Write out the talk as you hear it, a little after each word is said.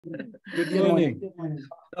Good morning.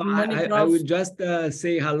 Good morning. I will just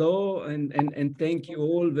say hello and thank you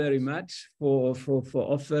all very much for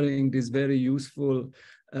offering this very useful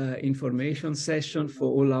information session for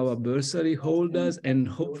all our bursary holders, and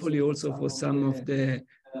hopefully also for some of the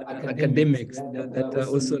academics that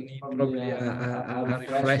also need probably a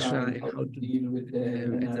refresher in how to deal with the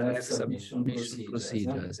NRF submission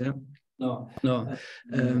procedures. Yeah? No,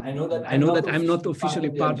 I know that I'm not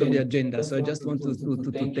officially part of the agenda, so I just want to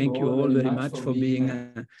thank you all very much for being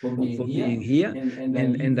here,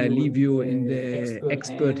 and I leave you in the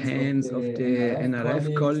expert hands of the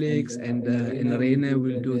NRF colleagues, and Rene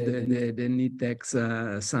will do the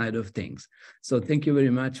NITEX side of things. So thank you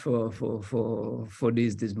very much for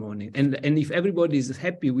this morning. And if everybody is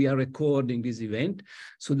happy, we are recording this event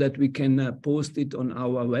so that we can post it on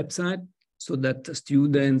our website, so that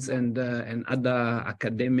students and other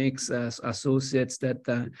academics, associates that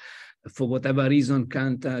for whatever reason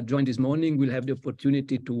can't join this morning will have the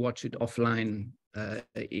opportunity to watch it offline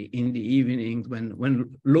in the evenings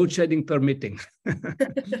when load shedding permitting.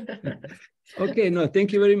 Okay, no,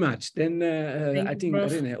 thank you very much. Then I think,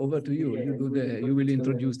 Rene, over to you. You will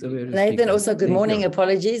introduce the various Nathan, speakers. also good morning.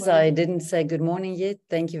 Apologies, I didn't say good morning yet.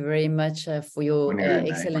 Thank you very much for your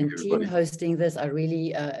excellent team hosting this. I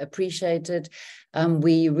really appreciate it.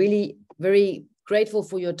 We really very grateful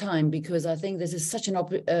for your time, because I think this is such an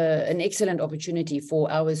excellent opportunity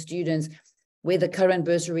for our students, where the current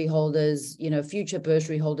bursary holders, future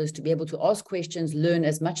bursary holders, to be able to ask questions, learn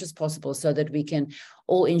as much as possible, so that we can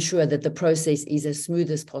all ensure that the process is as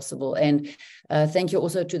smooth as possible. And thank you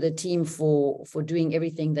also to the team for doing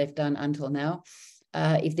everything they've done until now.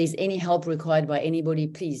 If there's any help required by anybody,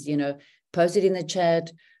 please, post it in the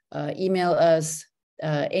chat, email us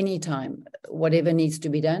anytime, whatever needs to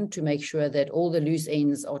be done to make sure that all the loose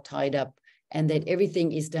ends are tied up and that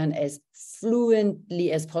everything is done as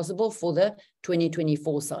fluently as possible for the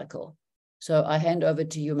 2024 cycle. So I hand over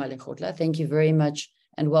to you, Malekotla. Thank you very much,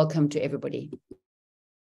 and welcome to everybody.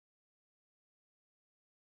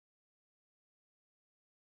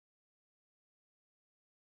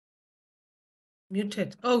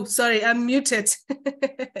 Muted. Oh, sorry, I'm muted.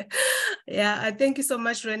 Yeah, thank you so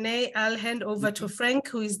much, Renee. I'll hand over to Frank,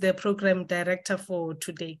 who is the program director for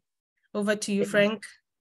today. Over to you, Frank.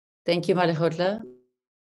 Thank you, Malekotla.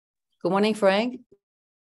 Good morning, Frank.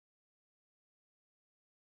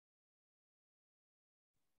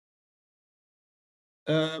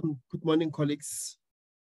 Good morning, colleagues.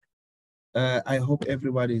 I hope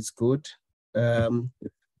everybody is good.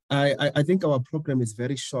 I think our program is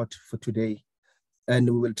very short for today, and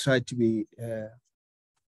we will try to be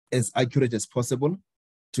as accurate as possible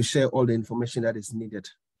to share all the information that is needed.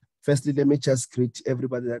 Firstly, let me just greet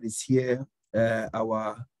everybody that is here,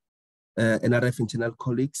 our NRF internal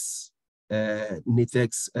colleagues,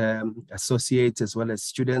 NITEX associates, as well as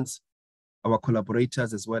students, our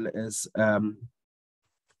collaborators, as well as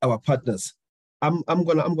our partners. I'm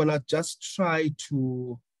gonna just try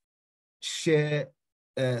to share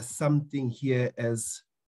something here as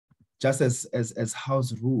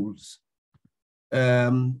house rules. I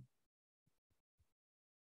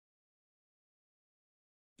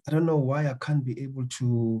don't know why I can't be able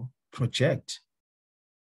to project.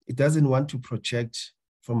 It doesn't want to project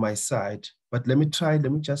from my side, but let me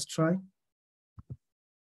just try.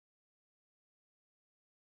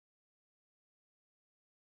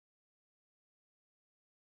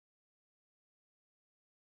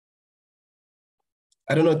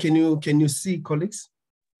 I don't know, can you see, colleagues?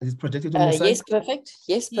 Is it projected on your side? Yes, perfect.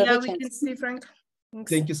 Yes, perfect. Yeah, we can see, Frank.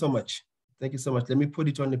 Thanks. Thank you so much. Thank you so much. Let me put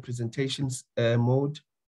it on the presentations mode.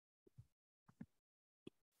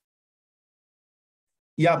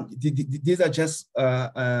 Yeah, these are just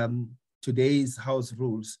today's house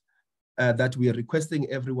rules that we are requesting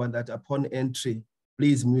everyone that upon entry,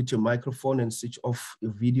 please mute your microphone and switch off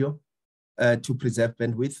your video to preserve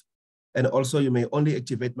bandwidth. And also you may only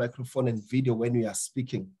activate microphone and video when you are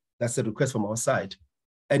speaking. That's a request from our side.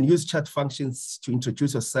 And use chat functions to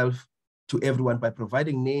introduce yourself to everyone by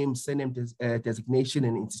providing name, surname, designation,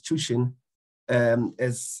 and institution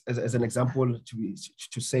as an example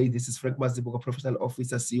to say, this is Frank Mazibuko, Professional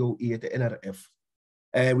Officer, COE at the NRF.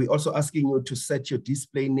 We're also asking you to set your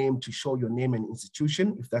display name to show your name and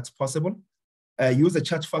institution, if that's possible. Use the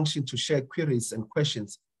chat function to share queries and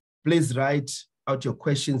questions. Please write out your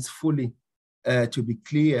questions fully to be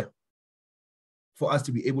clear for us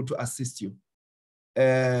to be able to assist you.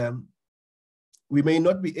 We may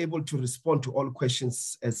not be able to respond to all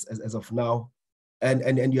questions as of now,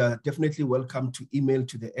 and you are definitely welcome to email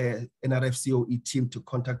to the NRF COE team to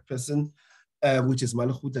contact person, which is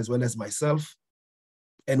Malachut, as well as myself.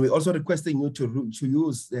 And we're also requesting you to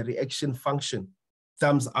use the reaction function,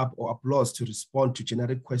 thumbs up or applause, to respond to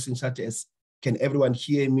generic questions such as, can everyone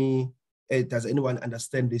hear me? Does anyone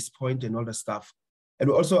understand this point, and all the stuff. And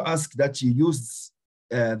we also ask that you use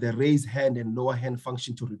the raise hand and lower hand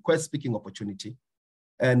function to request speaking opportunity.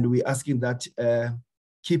 And we're asking that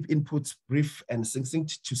keep inputs brief and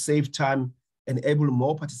succinct to save time, enable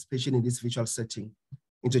more participation in this virtual setting.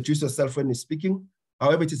 Introduce yourself when you're speaking.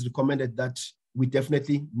 However, it is recommended that we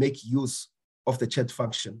definitely make use of the chat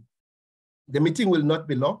function. The meeting will not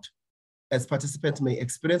be locked, as participants may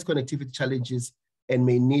experience connectivity challenges and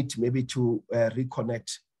may need maybe to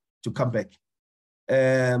reconnect to come back.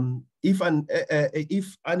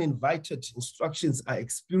 If uninvited instructions are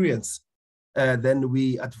experienced, then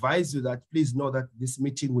we advise you that please know that this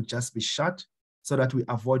meeting will just be shut so that we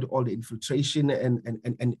avoid all the infiltration and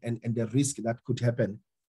the risk that could happen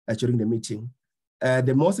during the meeting.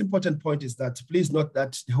 The most important point is that please note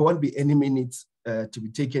that there won't be any minutes to be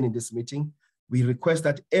taken in this meeting. We request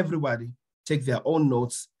that everybody take their own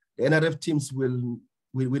notes. The NRF teams will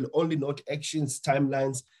only note actions,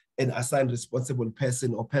 timelines, and assign responsible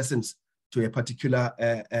person or persons to a particular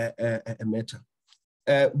matter.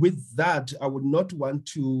 With that, I would not want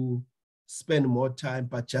to spend more time,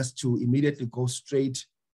 but just to immediately go straight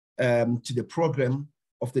to the program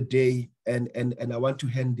of the day. And I want to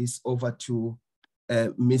hand this over to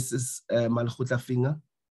Mrs. Malkhutla-Finga.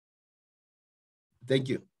 Thank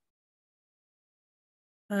you.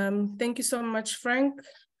 Thank you so much, Frank.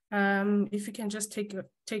 If you can just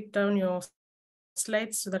take down your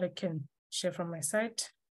slides so that I can share from my side.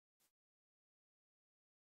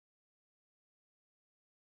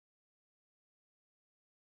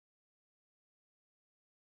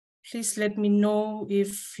 Please let me know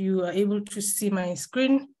if you are able to see my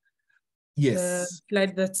screen. Yes. The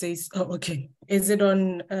slide that says, oh, okay. Is it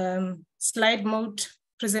on slide mode,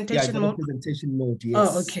 presentation mode? Presentation mode, yes.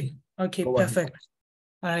 Oh, okay. Okay, perfect.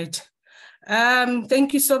 All right.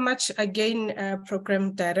 Thank you so much again,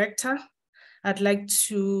 Program Director. I'd like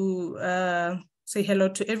to say hello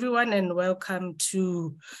to everyone and welcome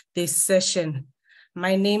to this session.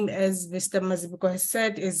 My name, as Mr. Mazibuko has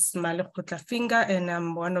said, is Malkhutla-Finga, and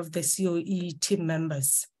I'm one of the COE team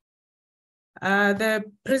members. The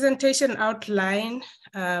presentation outline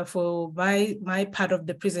for my part of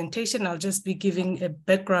the presentation, I'll just be giving a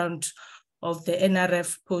background of the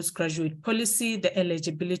NRF postgraduate policy, the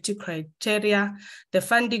eligibility criteria, the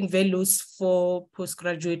funding values for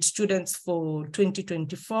postgraduate students for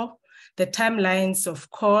 2024, the timelines of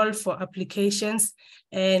call for applications,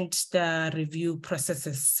 and the review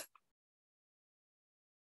processes.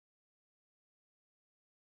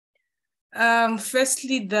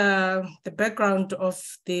 Firstly, the background of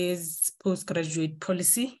this postgraduate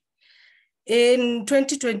policy. In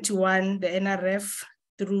 2021, the NRF,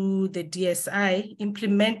 through the DSI,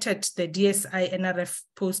 implemented the DSI NRF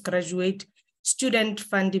postgraduate student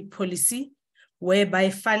funding policy, whereby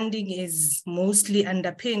funding is mostly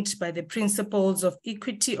underpinned by the principles of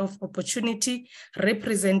equity of opportunity,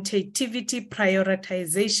 representativity,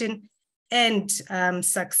 prioritization, and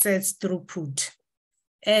success throughput.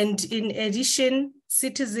 And in addition,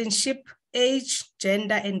 citizenship, age,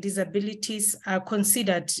 gender, and disabilities are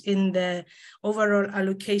considered in the overall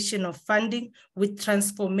allocation of funding, with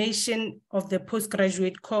transformation of the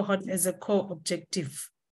postgraduate cohort as a core objective.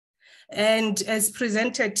 And as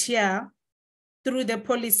presented here, through the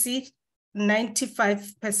policy,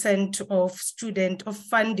 95% of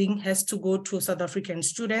funding has to go to South African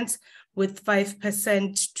students, with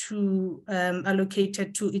 5%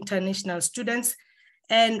 allocated to international students.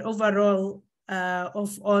 And overall,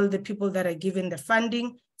 of all the people that are given the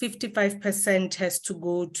funding, 55% has to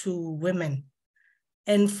go to women.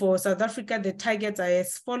 And for South Africa, the targets are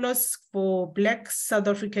as follows. For Black South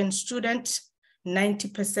African students,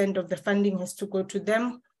 90% of the funding has to go to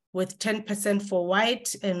them, with 10% for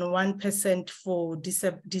white and 1% for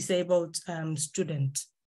disabled students.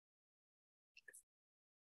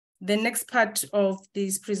 The next part of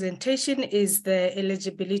this presentation is the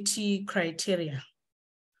eligibility criteria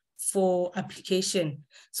for application.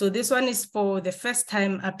 So this one is for the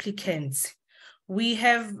first-time applicants. We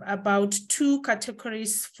have about 2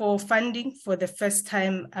 categories for funding for the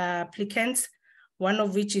first-time applicants, one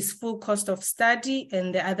of which is full cost of study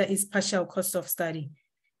and the other is partial cost of study.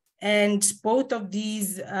 And both of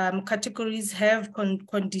these categories have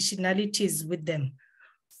conditionalities with them.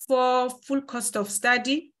 For full cost of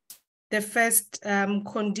study, the first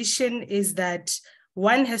condition is that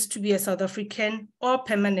one has to be a South African or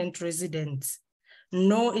permanent resident.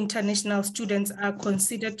 No international students are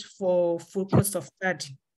considered for full cost of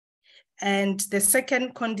study. And the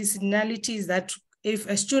second conditionality is that if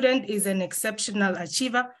a student is an exceptional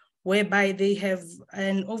achiever, whereby they have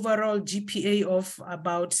an overall GPA of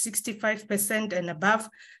about 65% and above,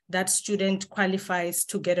 that student qualifies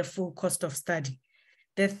to get a full cost of study.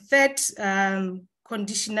 The third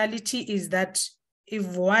conditionality is that if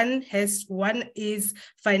one is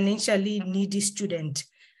financially needy student,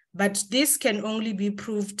 but this can only be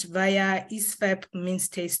proved via ISFAP means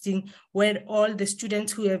testing, where all the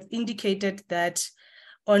students who have indicated that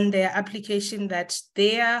on their application that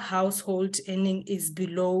their household earning is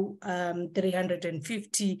below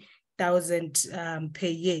 350,000 per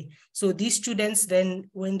year. So these students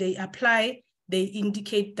then, when they apply, they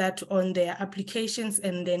indicate that on their applications,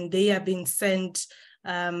 and then they are being sent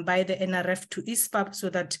by the NRF to ISPAP so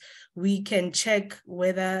that we can check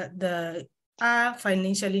whether they are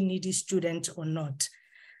financially needy student or not.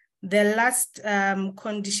 The last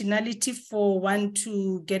conditionality for one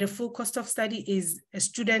to get a full cost of study is a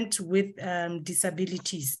student with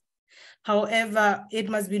disabilities. However, it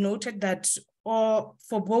must be noted that for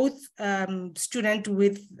both students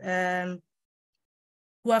with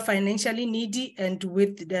who are financially needy and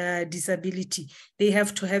with the disability, they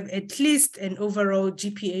have to have at least an overall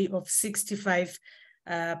GPA of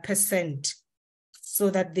 65%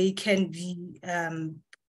 so that they can be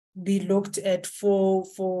looked at for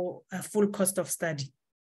a full cost of study.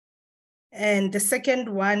 And the second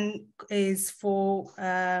one is for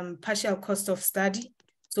partial cost of study.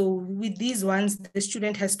 So with these ones, the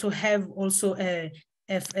student has to have also a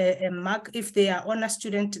mark. If they are honor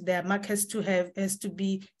student, their mark has to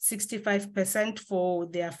be 65% for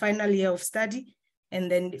their final year of study.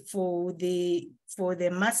 And then for the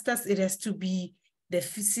masters, it has to be the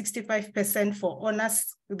 65% for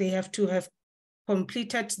honors. They have to have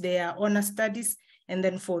completed their honor studies. And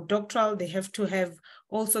then for doctoral, they have to have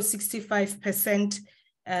also 65%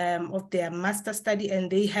 of their master study, and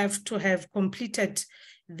they have to have completed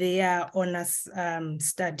their honors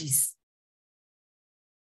studies.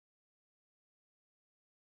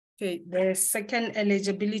 Okay, the second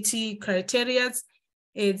eligibility criteria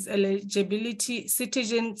is eligibility,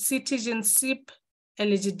 citizenship,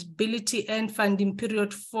 eligibility, and funding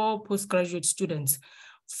period for postgraduate students.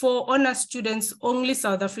 For honor students, only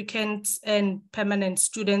South Africans and permanent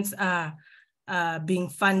students are being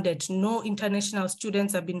funded. No international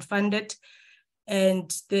students are being funded,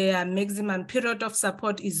 and their maximum period of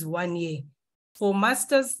support is 1 year. For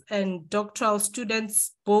masters and doctoral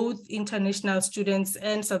students, both international students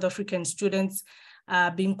and South African students are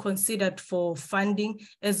being considered for funding,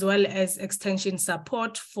 as well as extension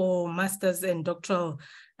support for masters and doctoral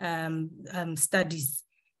studies.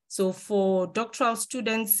 So for doctoral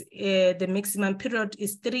students, the maximum period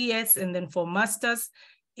is 3 years, and then for masters,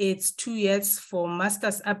 it's 2 years. For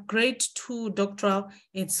masters upgrade to doctoral,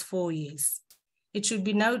 it's 4 years. It should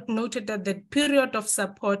be now noted that the period of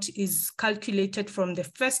support is calculated from the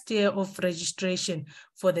first year of registration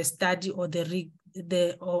for the study or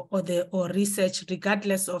research,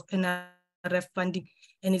 regardless of NRF funding,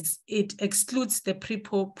 and it excludes the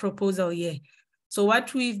pre-proposal year. So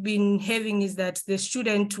what we've been having is that the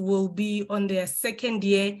student will be on their second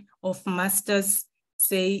year of master's,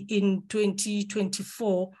 say in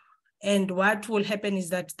 2024, and what will happen is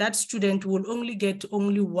that that student will only get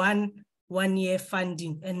one year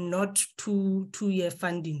funding and not two-year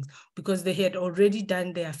funding, because they had already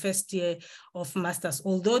done their first year of master's,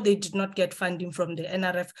 although they did not get funding from the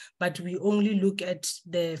NRF, but we only look at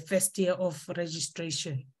the first year of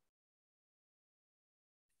registration.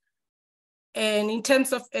 And in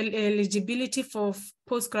terms of eligibility for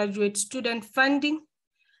postgraduate student funding,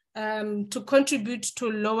 to contribute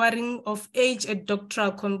to lowering of age at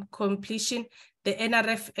doctoral completion, the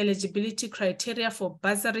NRF eligibility criteria for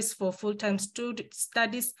bursaries for full-time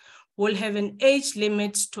studies will have an age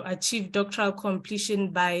limit to achieve doctoral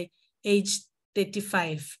completion by age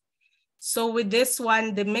 35. So with this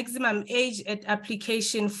one, the maximum age at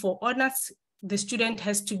application for honors, the student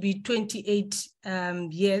has to be 28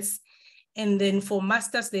 years. And then for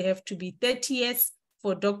masters, they have to be 30 years.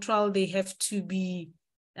 For doctoral, they have to be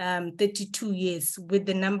 32 years, with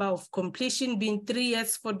the number of completion being 3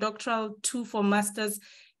 years for doctoral, 2 for masters,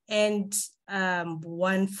 and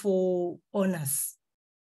 1 for honors.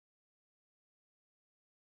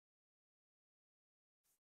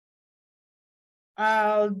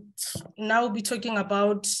 I'll now be talking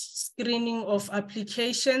about screening of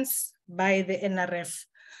applications by the NRF.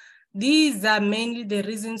 These are mainly the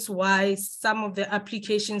reasons why some of the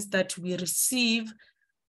applications that we receive,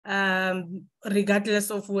 regardless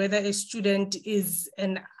of whether a student is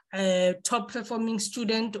a top performing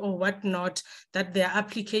student or whatnot, that their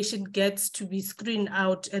application gets to be screened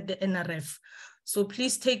out at the NRF. So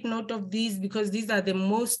please take note of these, because these are the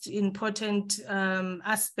most important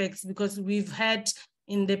aspects, because we've had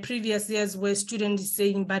in the previous years where students is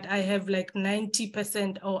saying, but I have like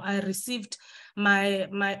 90%, or I received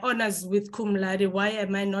my honors with cum laude, why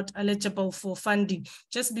am I not eligible for funding?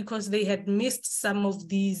 Just because they had missed some of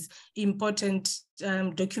these important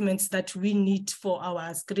documents that we need for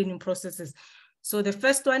our screening processes. So the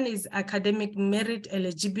first one is academic merit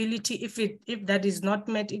eligibility. If that is not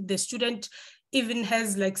met, if the student even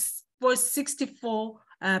has like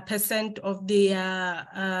 64% of their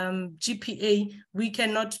GPA, we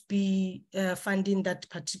cannot be funding that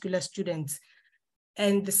particular student.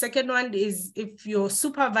 And the second one is if your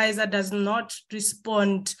supervisor does not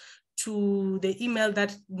respond to the email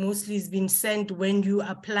that mostly is being sent when you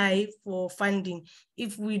apply for funding.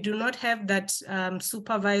 If we do not have that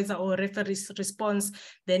supervisor or referee's response,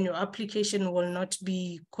 then your application will not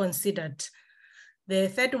be considered. The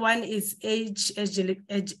third one is age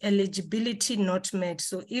eligibility not met.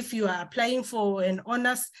 So if you are applying for an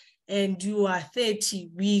honors and you are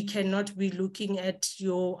 30, we cannot be looking at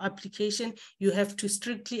your application. You have to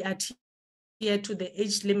strictly adhere to the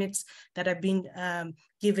age limits that have been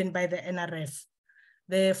given by the NRF.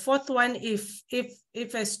 The fourth one, if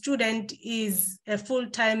a student is a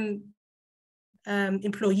full-time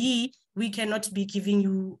employee, we cannot be giving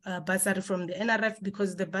you a bursary from the NRF,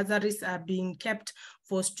 because the bursaries are being kept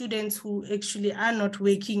for students who actually are not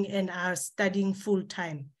working and are studying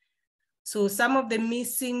full-time. So some of the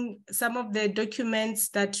documents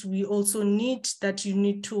that we also need, that you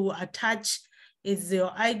need to attach, is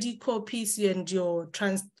your ID copies and your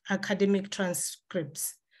academic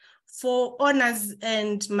transcripts. For honors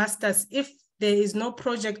and masters, if there is no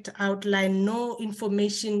project outline, no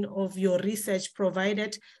information of your research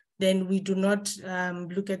provided, then we do not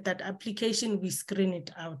look at that application, we screen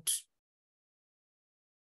it out.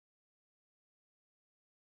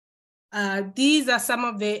 These are some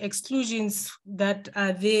of the exclusions that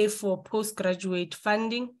are there for postgraduate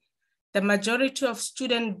funding. The majority of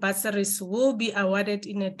student bursaries will be awarded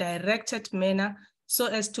in a directed manner so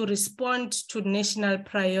as to respond to national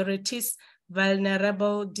priorities,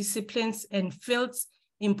 vulnerable disciplines and fields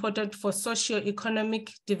important for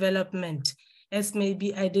socio-economic development, as may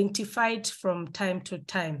be identified from time to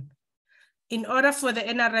time. In order for the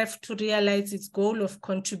NRF to realize its goal of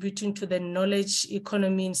contributing to the knowledge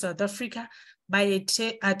economy in South Africa by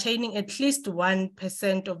attaining at least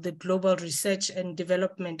 1% of the global research and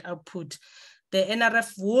development output, the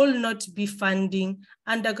NRF will not be funding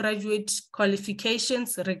undergraduate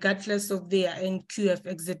qualifications regardless of their NQF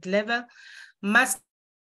exit level, masters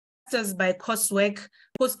by coursework,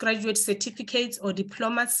 postgraduate certificates or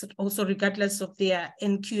diplomas, also regardless of their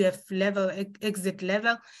NQF level, exit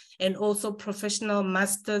level, and also professional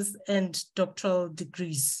masters and doctoral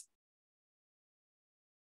degrees.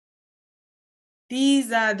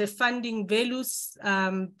 These are the funding values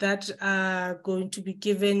that are going to be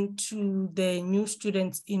given to the new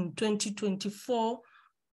students in 2024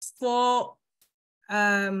 for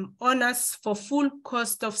honors. For full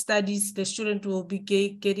cost of studies, the student will be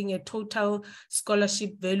getting a total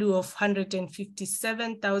scholarship value of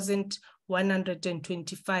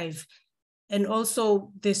 157,125. And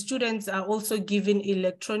also the students are also given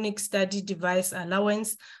electronic study device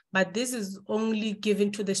allowance, but this is only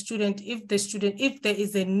given to the student if there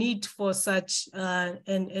is a need for such an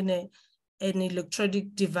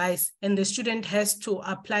electronic device, and the student has to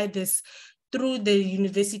apply this through the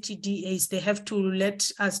university DAs. They have to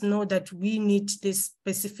let us know that we need this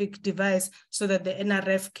specific device so that the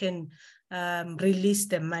NRF can release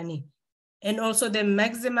the money. And also the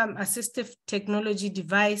maximum assistive technology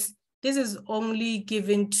device, this is only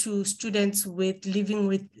given to students living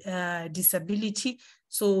with disability.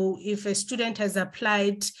 So if a student has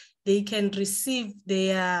applied, they can receive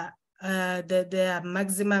their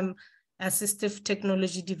maximum assistive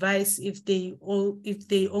technology device if they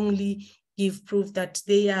only give proof that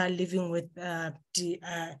they are living with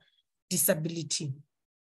disability.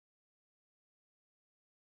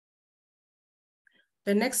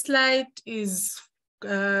 The next slide is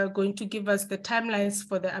going to give us the timelines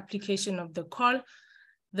for the application of the call.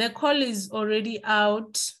 The call is already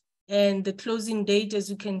out, and the closing date, as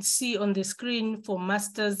you can see on the screen, for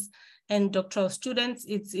masters and doctoral students,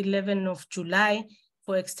 it's 11th of July.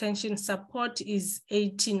 For extension support is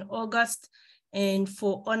 18 August. And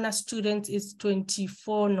for honor students, it's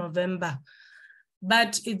 24 November.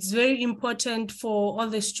 But it's very important for all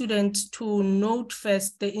the students to note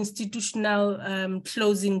first the institutional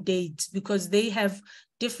closing dates, because they have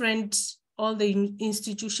all the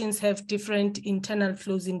institutions have different internal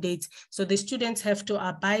closing dates. So the students have to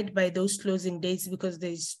abide by those closing dates, because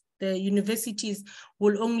there's the universities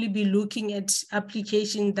will only be looking at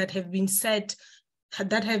applications that have been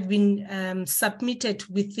submitted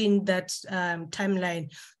within that timeline.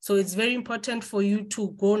 So it's very important for you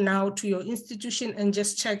to go now to your institution and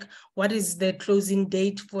just check what is the closing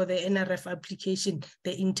date for the NRF application,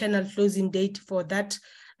 the internal closing date for that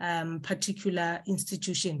particular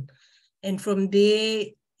institution. And from there,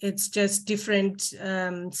 it's just different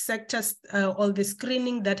sectors, all the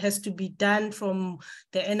screening that has to be done from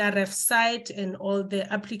the NRF side and all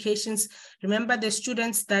the applications. Remember, the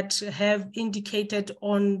students that have indicated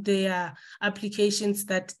on their applications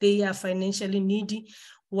that they are financially needy,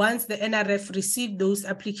 once the NRF receive those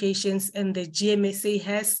applications and the GMSA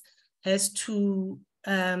has to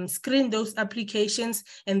screen those applications,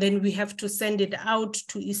 and then we have to send it out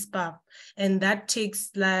to ISPAP. And that takes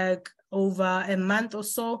like over a month or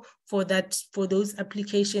so for those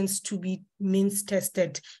applications to be means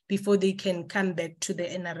tested before they can come back to the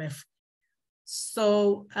NRF.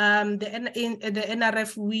 So in the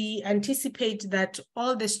NRF, we anticipate that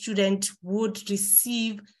all the students would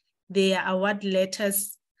receive their award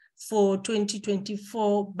letters for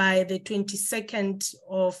 2024 by the 22nd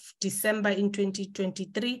of December in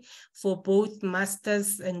 2023 for both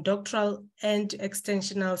master's and doctoral and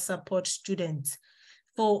extensional support students.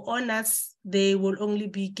 For honors, they will only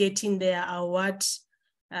be getting their award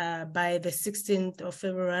by the 16th of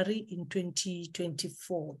February in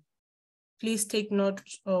 2024. Please take note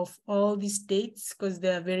of all these dates because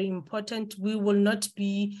they are very important. We will not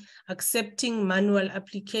be accepting manual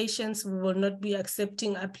applications. We will not be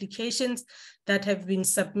accepting applications that have been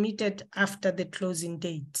submitted after the closing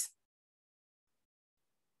date.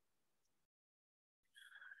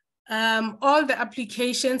 All the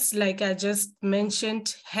applications, like I just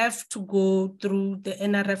mentioned, have to go through the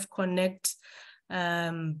NRF Connect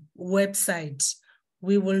website.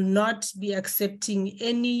 We will not be accepting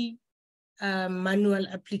any manual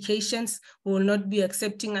applications. We will not be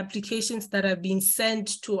accepting applications that are being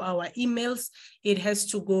sent to our emails. It has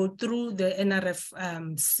to go through the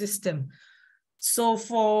NRF system. So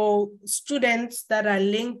for students that are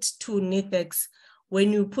linked to NITEX,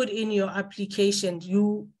 when you put in your application,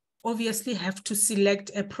 you obviously have to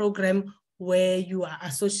select a program where you are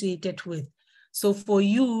associated with. So for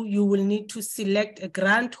you, you will need to select a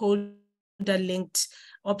grant holder linked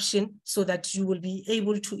option so that you will be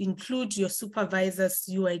able to include your supervisor's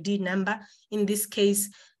UID number. In this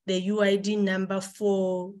case, the UID number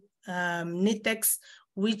for NITEX,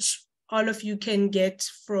 which all of you can get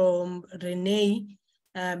from Renee.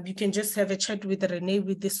 You can just have a chat with Renee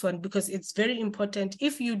with this one because it's very important.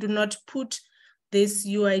 If you do not put this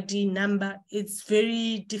UID number, it's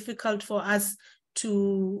very difficult for us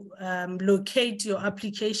to locate your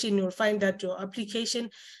application. You'll find that your application,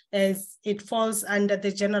 as it falls under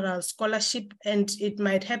the general scholarship, and it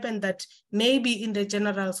might happen that maybe in the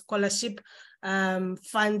general scholarship,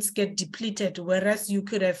 funds get depleted, whereas you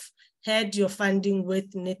could have had your funding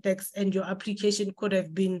with NITEX and your application could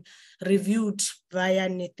have been reviewed via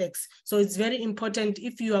NITEX. So it's very important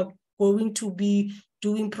if you are going to be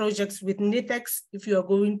doing projects with NITEX, if you are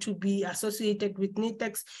going to be associated with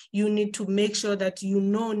NITEX, you need to make sure that you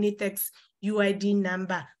know NITEX UID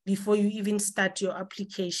number before you even start your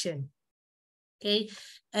application. Okay,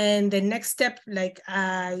 and the next step, like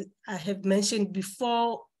I have mentioned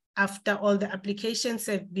before, after all the applications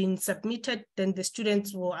have been submitted, then the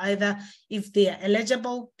students will either, if they are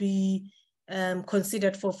eligible, be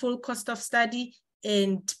considered for full cost of study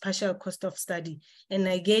and partial cost of study. And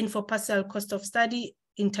again, for partial cost of study,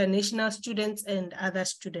 international students and other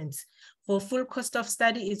students. For full cost of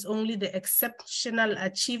study, it's only the exceptional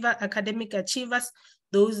academic achievers,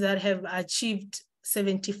 those that have achieved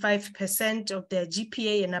 75% of their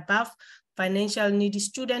GPA and above, financial needy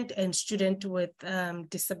student, and student with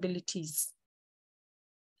disabilities.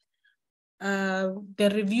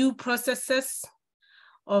 The review processes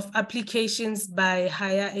of applications by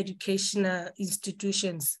higher educational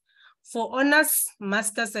institutions. For honors,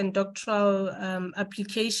 masters, and doctoral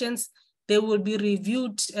applications, they will be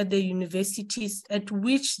reviewed at the universities at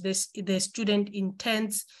which the student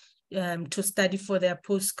intends to study for their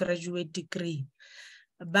postgraduate degree.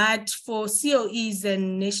 But for COEs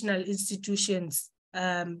and national institutions,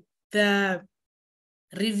 the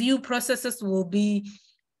review processes will be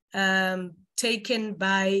done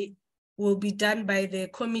by the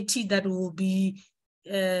committee that will be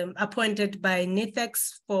appointed by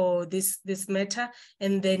NITEX for this matter,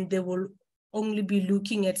 and then they will only be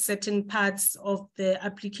looking at certain parts of the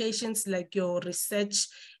applications like your research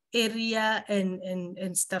area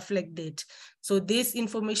and stuff like that. So this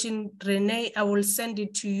information, Renee, I will send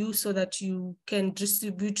it to you so that you can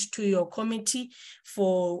distribute to your committee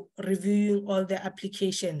for reviewing all the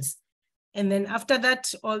applications. And then after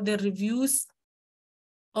that, all the reviews,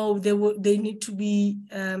 they need to be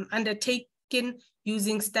undertaken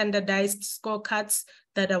using standardized scorecards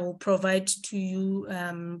that I will provide to you,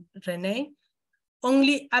 Renee.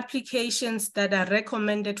 Only applications that are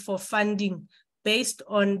recommended for funding based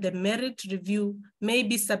on the merit review may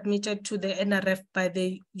be submitted to the NRF by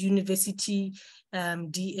the university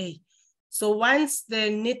DA. So once the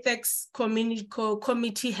NITEX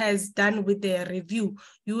committee has done with their review,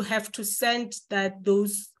 you have to send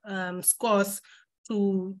those scores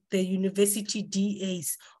to the university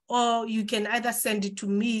DAs, or you can either send it to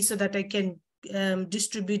me so that I can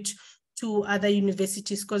distribute to other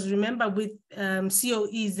universities. Because remember, with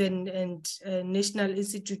COEs and National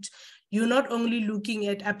Institute, you're not only looking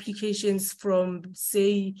at applications from,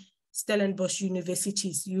 say, Stellenbosch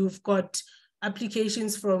universities. You've got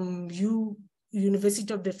applications from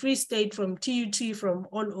University of the Free State, from TUT, from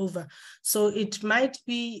all over. So it might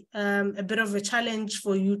be a bit of a challenge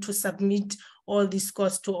for you to submit all these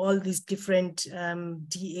scores to all these different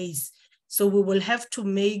DAs. So we will have to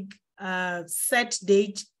make a set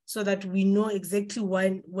date so that we know exactly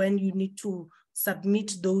when you need to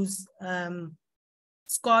submit those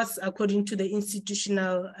scores according to the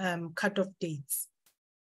institutional cutoff dates.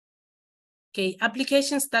 Okay,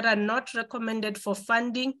 applications that are not recommended for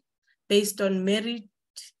funding based on merit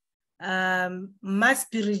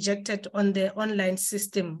must be rejected on the online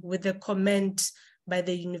system with a comment by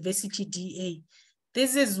the university DA.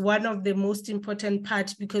 This is one of the most important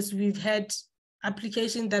parts, because we've had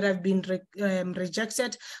applications that have been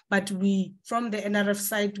rejected, but from the NRF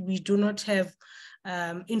side, we do not have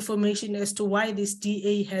information as to why this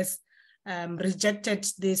DA has rejected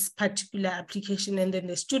this particular application. And then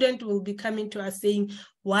the student will be coming to us saying,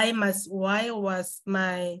 why was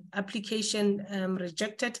my application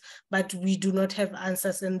rejected? But we do not have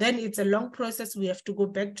answers. And then it's a long process. We have to go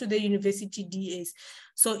back to the university DAs.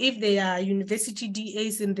 So if there are university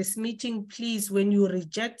DAs in this meeting, please, when you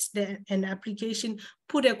reject an application,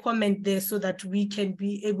 put a comment there so that we can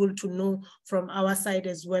be able to know from our side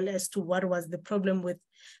as well as to what was the problem with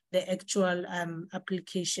the actual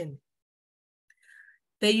application.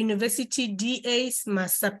 The university DAs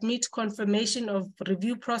must submit confirmation of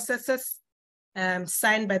review processes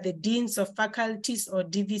signed by the deans of faculties or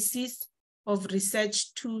DVCs of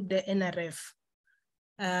research to the NRF.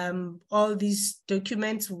 All these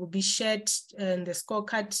documents will be shared, and the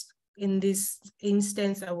scorecard in this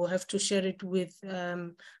instance, I will have to share it with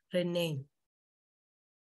Renee.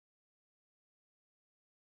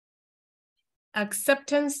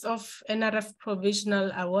 Acceptance of NRF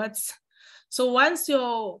provisional awards. So once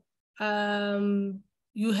you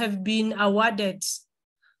have been awarded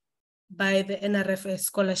by the NRF a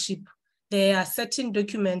scholarship, there are certain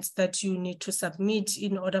documents that you need to submit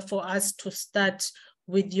in order for us to start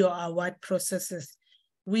with your award processes.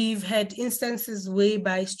 We've had instances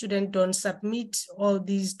whereby students don't submit all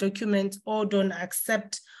these documents or don't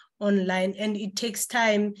accept online, and it takes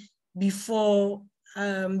time before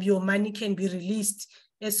your money can be released.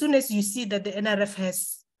 As soon as you see that the NRF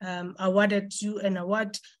has awarded you an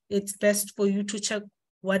award, it's best for you to check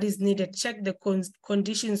what is needed, check the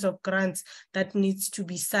conditions of grants that needs to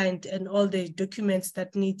be signed and all the documents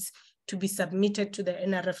that needs to be submitted to the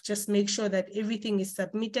NRF. Just make sure that everything is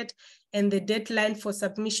submitted, and the deadline for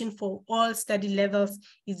submission for all study levels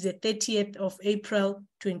is the 30th of April,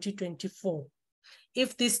 2024.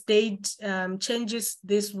 If this date changes,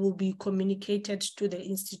 this will be communicated to the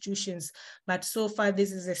institutions. But so far,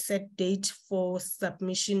 this is a set date for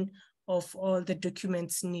submission of all the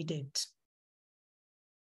documents needed.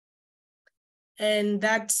 And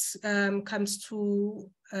that comes to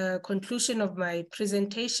a conclusion of my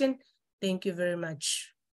presentation. Thank you very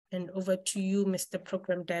much. And over to you, Mr.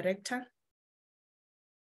 Program Director.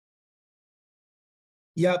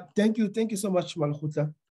 Yeah, thank you. Thank you so much,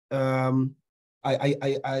 Malhuta.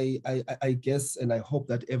 I guess, and I hope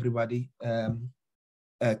that everybody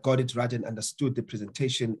got it right and understood the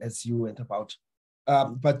presentation as you went about.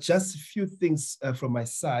 But just a few things from my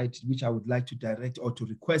side, which I would like to direct or to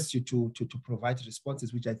request you to provide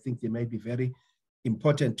responses, which I think they may be very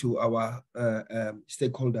important to our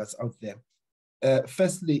stakeholders out there.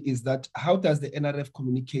 Firstly, is that how does the NRF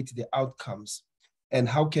communicate the outcomes, and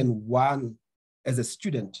how can one, as a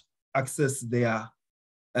student, access their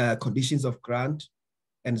conditions of grant,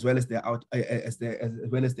 and as well as their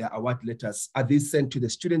award letters? Are these sent to the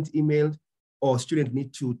student email, or students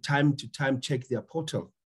need to time check their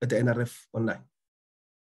portal at the NRF online?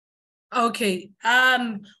 Okay.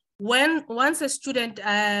 Once a student,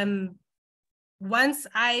 once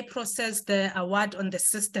I process the award on the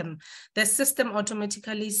system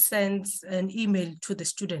automatically sends an email to the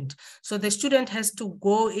student. So the student has to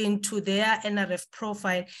go into their NRF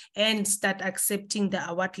profile and start accepting the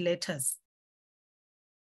award letters.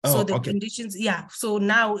 So the conditions, yeah. So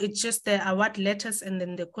now it's just the award letters and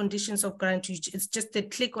then the conditions of grant. It's just a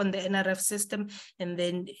click on the NRF system, and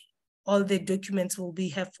then all the documents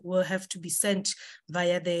will have to be sent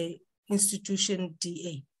via the institution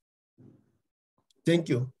DA. Thank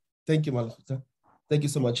you, Malakota. Thank you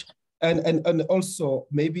so much. And also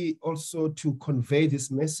maybe also to convey this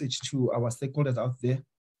message to our stakeholders out there,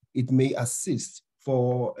 it may assist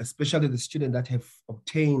for especially the students that have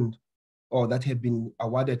obtained or that have been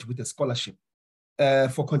awarded with a scholarship.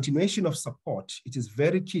 For continuation of support, it is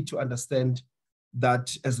very key to understand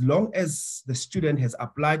that as long as the student has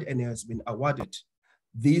applied and has been awarded,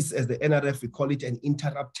 this, as the NRF, we call it an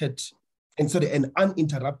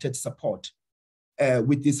uninterrupted support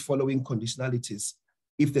with these following conditionalities.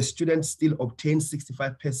 If the student still obtains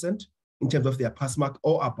 65% in terms of their pass mark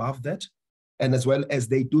or above that, and as well as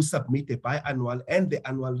they do submit the biannual and the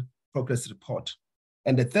annual progress report.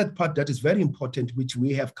 And the third part that is very important, which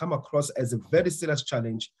we have come across as a very serious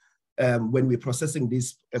challenge when we're processing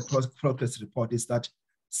this progress report, is that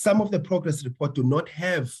some of the progress report do not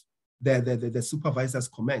have the supervisor's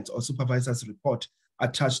comment or supervisor's report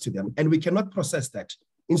attached to them. And we cannot process that.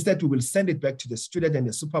 Instead, we will send it back to the student and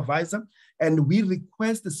the supervisor, and we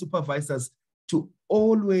request the supervisors to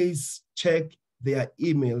always check their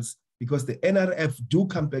emails, because the NRF do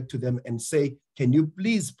come back to them and say, can you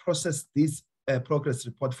please process this progress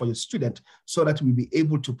report for your student so that we'll be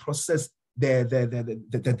able to process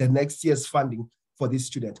the next year's funding for this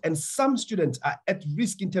student. And some students are at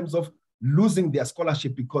risk in terms of losing their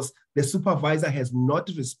scholarship because the supervisor has not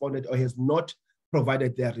responded or has not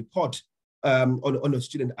provided their report on a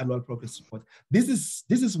student annual progress report. This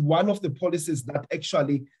is one of the policies that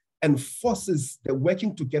actually enforces the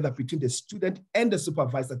working together between the student and the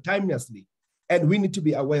supervisor timelessly. And we need to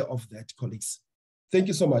be aware of that, colleagues. Thank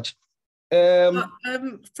you so much.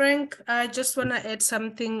 Frank, I just want to add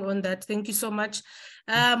something on that. Thank you so much.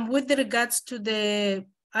 With regards to the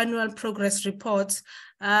annual progress reports,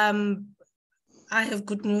 I have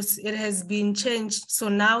good news. It has been changed. So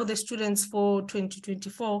now the students for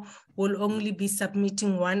 2024 will only be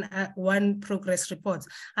submitting one progress report,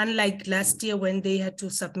 unlike last year when they had to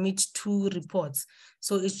submit 2 reports.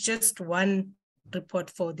 So it's just one report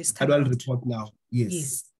for this time. Annual report now. Yes.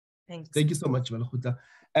 Yes. Thanks. Thank you so much, Malakota.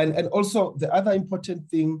 And also the other important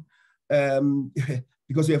thing,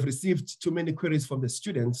 because we have received too many queries from the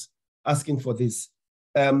students asking for this.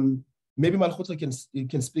 Maybe Malakota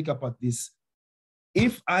can speak about this.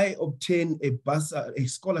 If I obtain a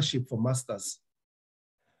scholarship for masters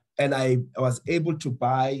and I was able to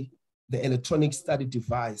buy the electronic study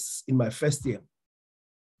device in my first year,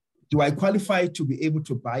 do I qualify to be able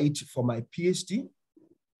to buy it for my PhD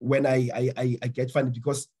when I get funded,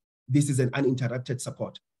 because this is an uninterrupted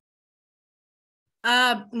support?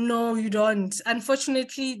 No, you don't.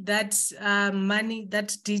 Unfortunately, that money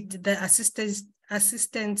that did the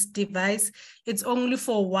assistance device, it's only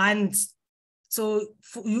for once. So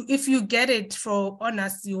if you get it for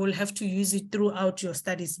honors, you will have to use it throughout your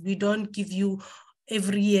studies. We don't give you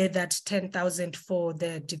every year that 10,000 for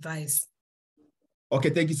the device. Okay,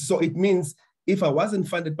 thank you. So it means if I wasn't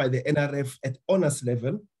funded by the NRF at honors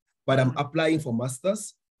level, but I'm applying for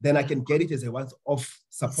masters, then I can get it as a once-off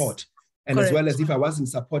support. And correct. As well as if I wasn't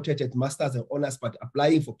supported at masters and honors, but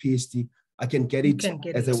applying for PhD, I can get it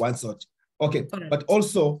as a once-off. Okay, correct. But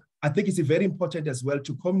also, I think it's very important as well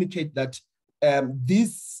to communicate that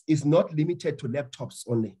this is not limited to laptops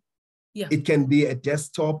only. Yeah. It can be a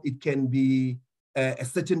desktop, it can be a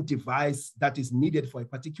certain device that is needed for a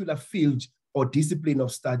particular field or discipline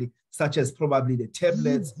of study, such as probably the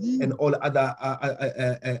tablets and all other,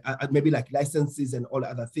 maybe like licenses and all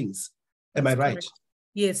other things. Am I right? Correct.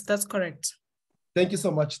 Yes, that's correct. Thank you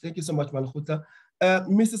so much. Thank you so much, Malakota.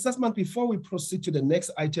 Mr. Sussman, before we proceed to the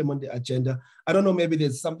next item on the agenda, I don't know, maybe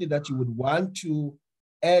there's something that you would want to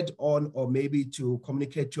add on or maybe to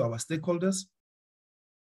communicate to our stakeholders?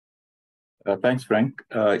 Thanks, Frank.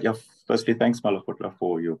 Yeah, firstly, thanks, Malakota,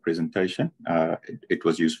 for your presentation. It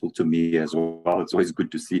was useful to me as well. It's always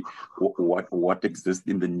good to see what exists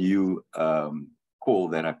in the new call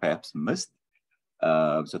that I perhaps missed.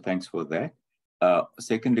 So thanks for that.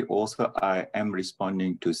 Secondly, also, I am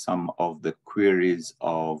responding to some of the queries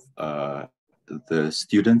of the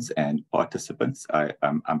students and participants.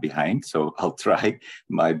 I'm behind, so I'll try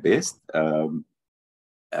my best.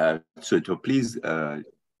 So please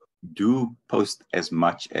do post as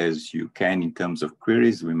much as you can in terms of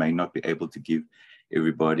queries. We may not be able to give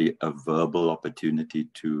everybody a verbal opportunity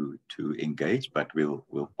to engage, but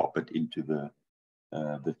we'll pop it into the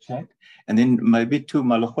chat. And then maybe to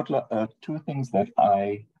Malakotla, two things that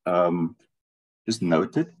I just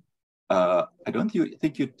noted. I don't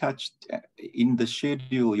think you touched in the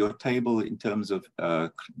schedule, your table in terms of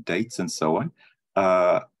dates and so on.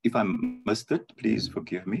 If I missed it, please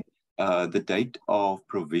forgive me. The date of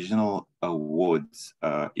provisional awards,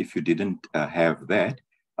 if you didn't have that,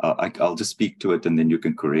 I'll just speak to it and then you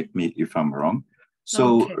can correct me if I'm wrong.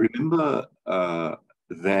 So okay. Remember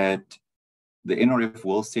that the NRF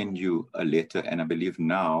will send you a letter, and I believe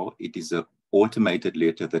now it is an automated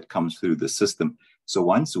letter that comes through the system. So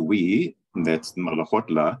once that's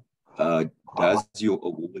Malakotla, does your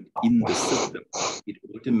award in the system,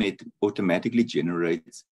 it automatically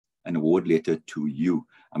generates an award letter to you.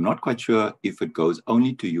 I'm not quite sure if it goes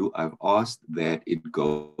only to you. I've asked that it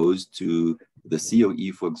goes to the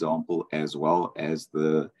COE, for example, as well as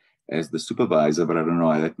the supervisor, but I don't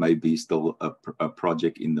know, that may be still a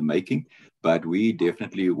project in the making, but we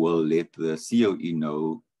definitely will let the COE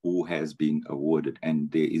know who has been awarded, and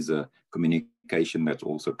there is a communication that's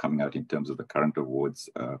also coming out in terms of the current awards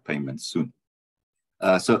payments soon.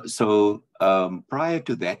 So prior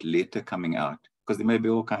to that letter coming out, because there may be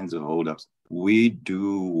all kinds of holdups, we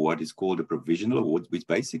do what is called a provisional award, which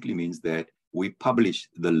basically means that we publish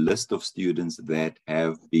the list of students that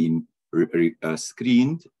have been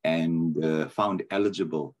screened and found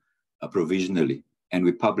eligible provisionally. And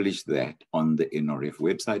we publish that on the NRF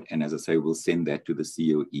website. And as I say, we'll send that to the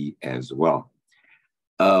COE as well.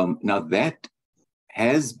 Now that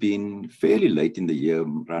has been fairly late in the year,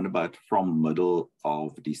 around about from middle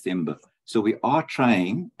of December. So we are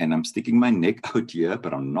trying, and I'm sticking my neck out here,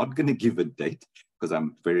 but I'm not going to give a date because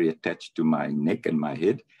I'm very attached to my neck and my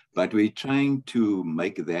head. But we're trying to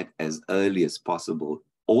make that as early as possible.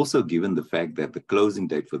 Also, given the fact that the closing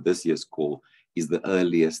date for this year's call is the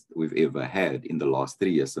earliest we've ever had in the last 3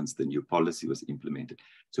 years since the new policy was implemented.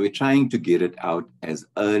 So we're trying to get it out as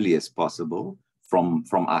early as possible from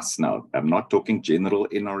us now. I'm not talking general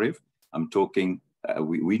NRF. I'm talking,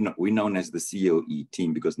 we're known as the COE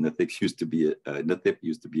team because NRF used to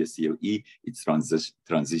be a COE. It's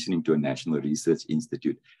transitioning to a National Research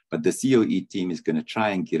Institute. But the COE team is going to try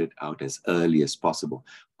and get it out as early as possible.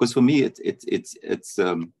 Because for me,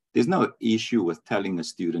 there's no issue with telling a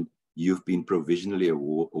student, you've been provisionally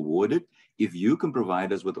awarded. If you can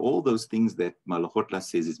provide us with all those things that Malakotla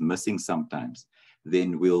says is missing sometimes,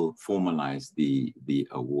 then we'll formalize the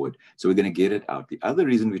award. So we're going to get it out. The other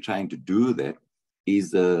reason we're trying to do that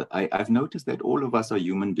is I've noticed that all of us are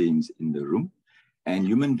human beings in the room, and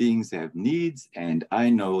human beings have needs. And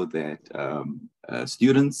I know that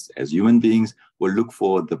students as human beings will look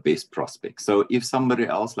for the best prospects. So if somebody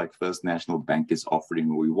else like First National Bank is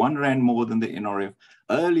offering we 1 rand more than the NRF,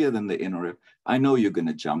 earlier than the NRF, I know you're going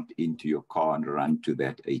to jump into your car and run to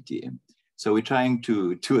that ATM. So we're trying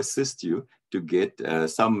to assist you to get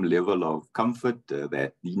some level of comfort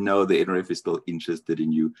that you know the NRF is still interested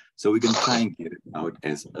in you. So we're going to try and get it out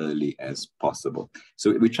as early as possible.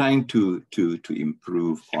 So we're trying to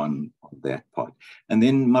improve on that part. And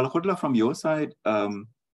then Malakotla, from your side,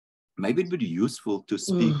 maybe it would be useful to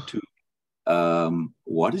speak to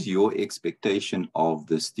what is your expectation of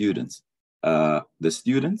the students? The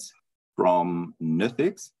students from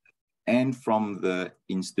NRF and from the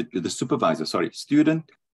supervisor,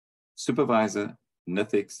 student, supervisor,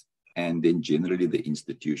 NRF, and then generally the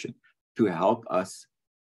institution to help us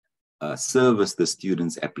service the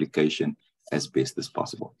student's application as best as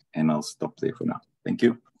possible. And I'll stop there for now. Thank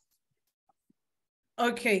you.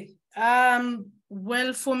 Okay.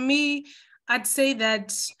 Well, for me, I'd say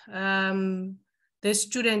that the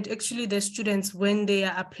students, when they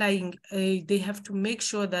are applying, they have to make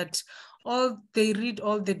sure that they read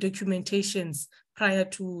all the documentations prior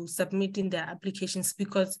to submitting their applications,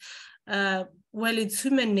 because well, it's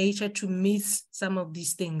human nature to miss some of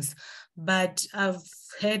these things. But I've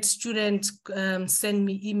had students send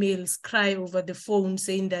me emails, cry over the phone,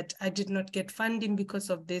 saying that I did not get funding because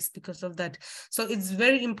of this, because of that. So it's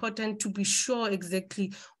very important to be sure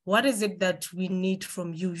exactly what is it that we need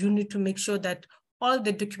from you. You need to make sure that all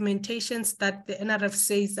the documentations that the NRF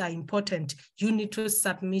says are important, you need to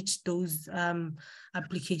submit those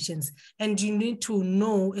applications. And you need to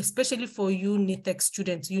know, especially for you NITEX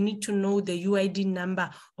students, you need to know the UID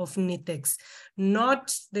number of NITEX,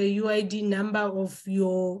 not the UID number of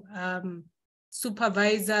your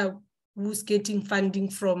supervisor who's getting funding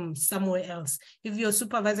from somewhere else. If your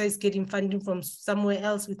supervisor is getting funding from somewhere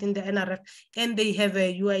else within the NRF and they have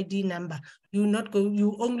a UID number,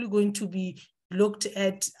 you're only going to be looked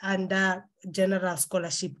at under general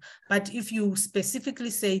scholarship. But if you specifically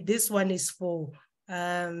say this one is for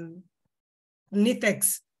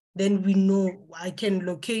NITEX, then we know I can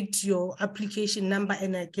locate your application number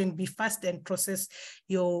and I can be fast and process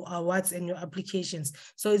your awards and your applications.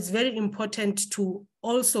 So it's very important to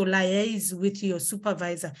also liaise with your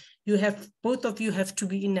supervisor. Both of you have to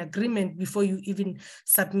be in agreement before you even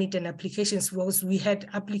submit an application. Because we had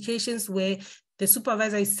applications where the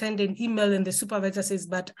supervisor sends an email and the supervisor says,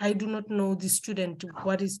 but I do not know the student,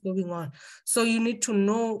 what is going on. So you need to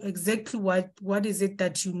know exactly what is it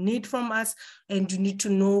that you need from us, and you need to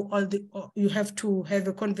know you have to have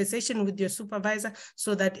a conversation with your supervisor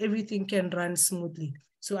so that everything can run smoothly.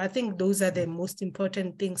 So I think those are the most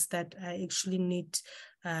important things that I actually need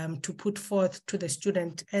to put forth to the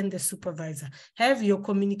student and the supervisor. Have your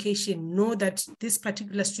communication, know that this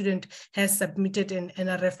particular student has submitted an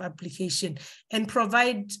NRF application, and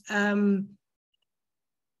provide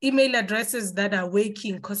email addresses that are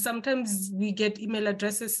working, because sometimes we get email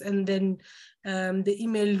addresses and then the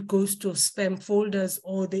email goes to spam folders,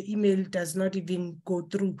 or the email does not even go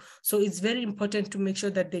through. So it's very important to make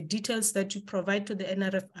sure that the details that you provide to the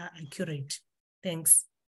NRF are accurate. Thanks.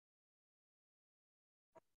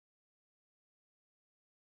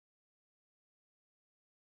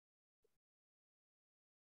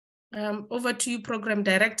 Over to you, Program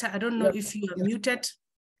Director. I don't know if you are muted.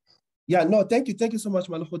 Yeah, no, thank you. Thank you so much,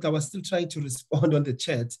 Malukut. I was still trying to respond on the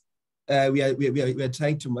chat. We are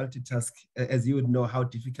trying to multitask, as you would know how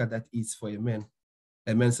difficult that is for a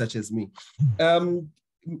man such as me.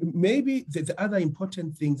 Maybe the other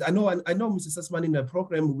important things, I know, Mrs. Sussman, in the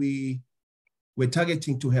program, we're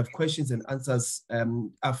targeting to have questions and answers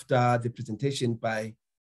after the presentation by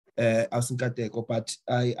Ausinkateko, but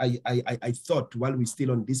I thought while we're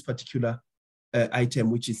still on this particular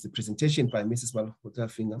item, which is the presentation by Mrs.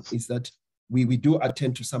 Malukut, is that we do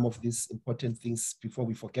attend to some of these important things before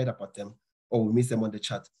we forget about them or we miss them on the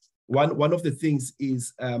chat. One of the things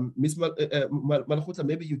is, Ms. Malukut,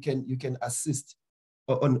 maybe you can assist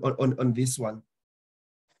on this one.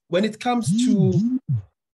 When it comes to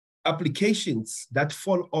applications that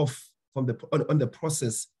fall off from on the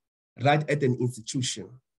process right at an institution,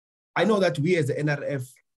 I know that we as the NRF,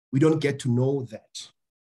 we don't get to know that.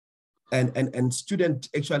 And students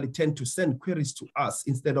actually tend to send queries to us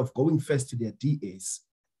instead of going first to their DAs.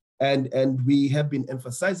 And we have been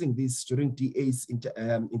emphasizing this during DAs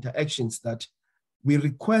interactions, that we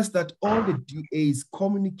request that all the DAs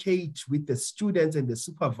communicate with the students and the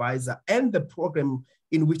supervisor and the program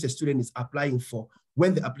in which the student is applying for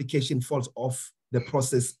when the application falls off the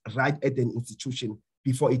process right at an institution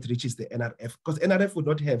before it reaches the NRF, because NRF would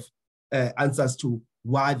not have answers to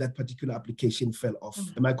why that particular application fell off.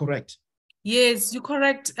 Am I correct? Yes, you're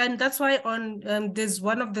correct. And that's why on there's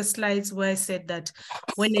one of the slides where I said that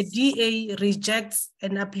when a DA rejects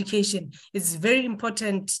an application, it's very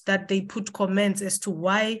important that they put comments as to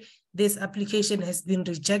why this application has been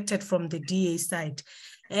rejected from the DA side.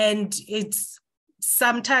 And it's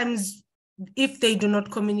sometimes, if they do not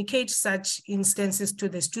communicate such instances to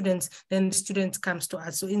the students, then the students comes to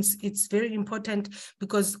us. So it's very important,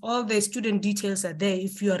 because all the student details are there.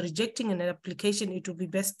 If you are rejecting an application, it will be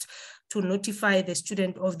best to notify the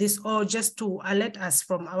student of this, or just to alert us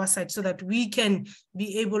from our side, so that we can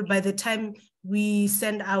be able, by the time we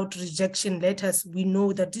send out rejection letters, we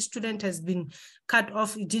know that this student has been cut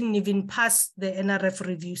off. It didn't even pass the NRF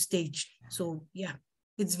review stage. So yeah,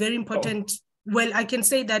 it's very important. Well, I can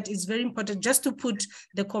say that it's very important just to put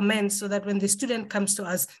the comments so that when the student comes to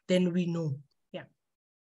us, then we know. Yeah.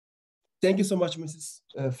 Thank you so much, Mrs.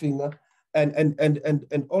 Finger.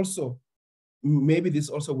 And also, maybe this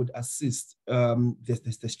also would assist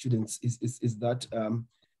the students, is that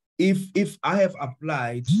if I have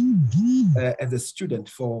applied as a student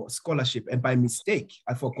for scholarship, and by mistake,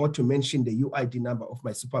 I forgot to mention the UID number of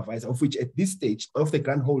my supervisor, of which at this stage, of the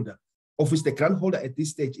grant holder, of which the grant holder at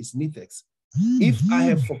this stage is NITEX. If I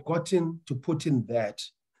have forgotten to put in that,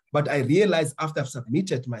 but I realize after I've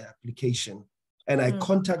submitted my application and I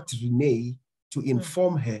contact Renee to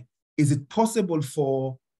inform her, is it possible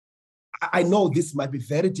for, I know this might be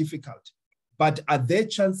very difficult, but are there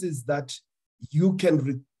chances that you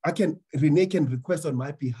can, Renee can request on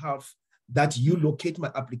my behalf that you locate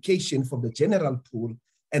my application from the general pool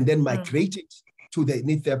and then migrate it to the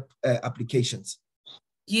NITEP applications?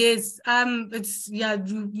 Yes, it's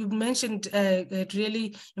you mentioned a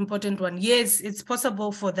really important one. Yes, it's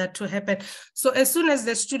possible for that to happen. So as soon as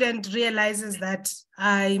the student realizes that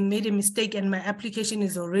I made a mistake and my application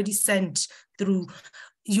is already sent through,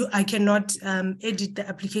 I cannot edit the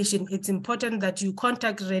application. It's important that you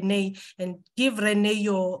contact Renee and give Renee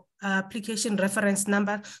your application reference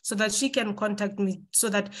number so that she can contact me, so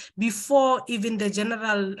that before even the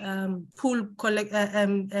general pool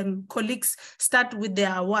colleagues start with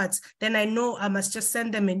their awards, then I know I must just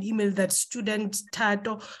send them an email that student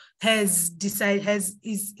Tato is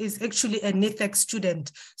actually a NETHEC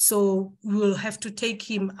student. So we will have to take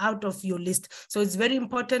him out of your list. So it's very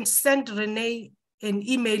important. Send Renee an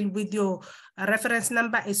email with your reference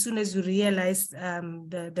number as soon as you realize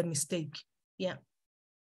the mistake. Yeah.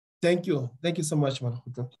 Thank you. Thank you so much,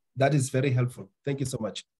 Malhuta. That is very helpful. Thank you so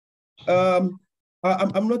much. I'm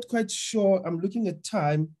not quite sure. I'm looking at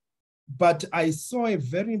time, but I saw a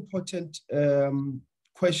very important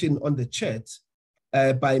question on the chat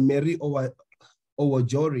by Mary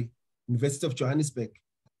Owajori, University of Johannesburg,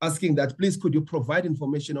 asking that, please, could you provide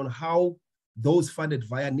information on how those funded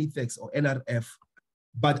via NETHEX or NRF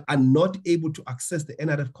but are not able to access the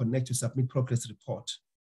NRF Connect to submit progress report?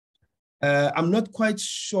 I'm not quite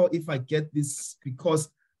sure if I get this, because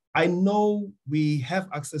I know we have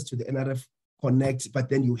access to the NRF Connect, but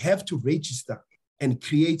then you have to register and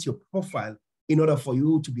create your profile in order for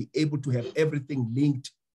you to be able to have everything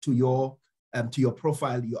linked to your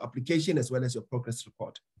profile, your application, as well as your progress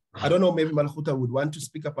report. I don't know, maybe Malhuta would want to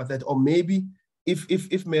speak about that, or maybe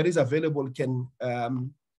if Mary is available, can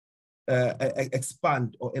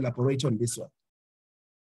expand or elaborate on this one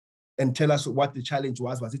and tell us what the challenge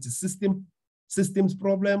was. Was it a systems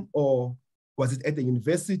problem, or was it at the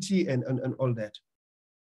university and all that?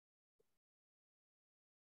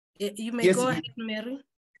 You may go ahead, Mary.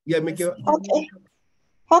 Yeah, make your... Okay.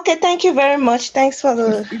 Okay, thank you very much. Thanks for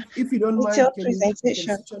the if you don't mind, can presentation.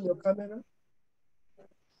 you switch on your camera?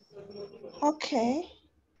 Okay.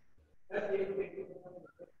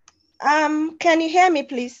 Can you hear me,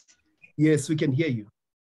 please? Yes, we can hear you.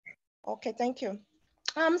 Okay, thank you.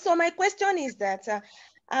 So my question is that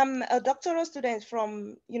I'm a doctoral student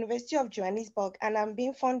from University of Johannesburg, and I'm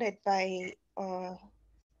being funded by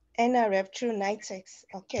NRF through NITEX.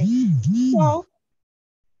 Okay. So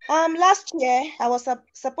last year I was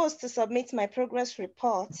supposed to submit my progress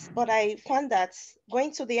reports, but I found that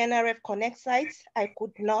going to the NRF Connect site, I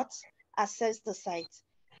could not access the site.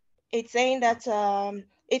 It's saying that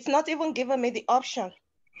it's not even giving me the option.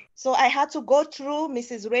 So I had to go through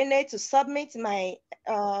Mrs. Renee to submit my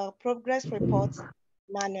progress reports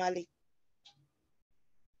manually.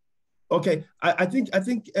 Okay, I think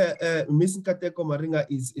Ms. Nkateko Maringa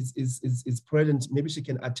is present. Maybe she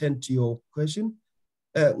can attend to your question.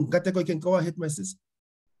 Nkateko, you can go ahead, my sis.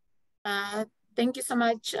 Thank you so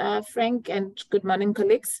much, Frank, and good morning,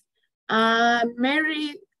 colleagues.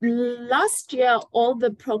 Mary, last year, all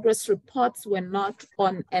the progress reports were not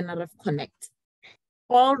on NRF Connect.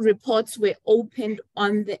 All reports were opened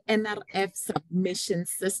on the NRF submission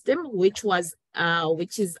system, which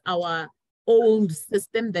is our old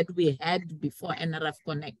system that we had before NRF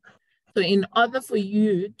Connect. So in order for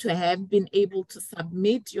you to have been able to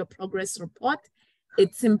submit your progress report,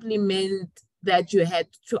 it simply meant that you had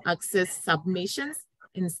to access submissions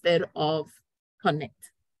instead of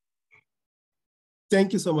Connect.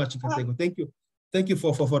 Thank you so much, Nkateko. Thank you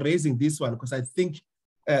for raising this one, because I think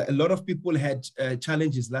a lot of people had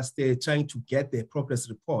challenges last year trying to get their progress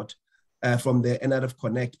report from the NRF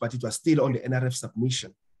Connect, but it was still on the NRF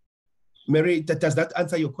submission. Mary, does that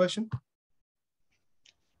answer your question?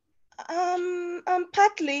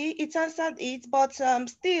 Partly it answered it, but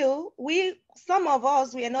still, some of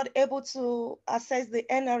us, we are not able to access the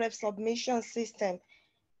NRF submission system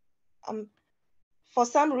for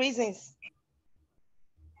some reasons.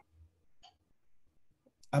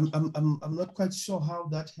 I'm not quite sure how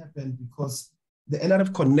that happened, because the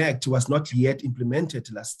NRF Connect was not yet implemented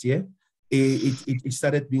last year. It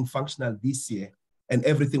started being functional this year, and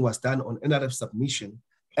everything was done on NRF submission.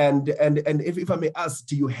 And if I may ask,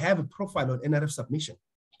 do you have a profile on NRF submission?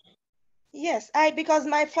 Yes, because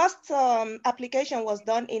my first application was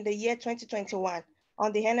done in the year 2021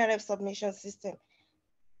 on the NRF submission system.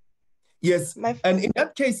 Yes, and in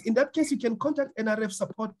that case, you can contact NRF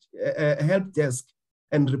support help desk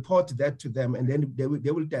and report that to them, and then they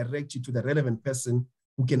will direct you to the relevant person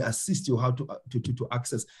who can assist you how to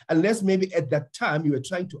access. Unless maybe at that time you were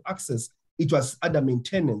trying to access, it was under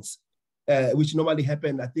maintenance, which normally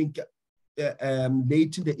happened, I think,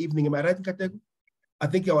 late in the evening. Am I right, Nkateko? I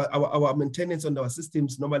think our maintenance on our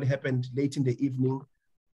systems normally happened late in the evening.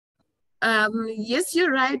 Yes,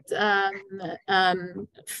 you're right,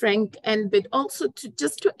 Frank, but also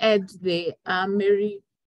to add there, Mary,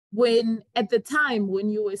 when at the time when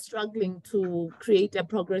you were struggling to create a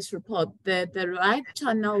progress report, the right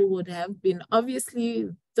channel would have been obviously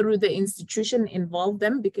through the institution, involve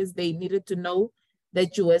them because they needed to know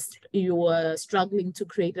that you were struggling to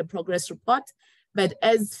create a progress report. But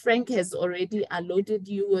as Frank has already alluded,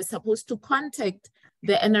 you were supposed to contact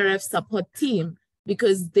the NRF support team,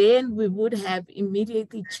 because then we would have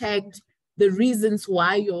immediately checked the reasons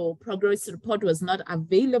why your progress report was not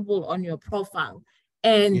available on your profile,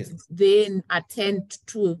 and then attend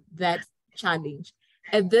to that challenge.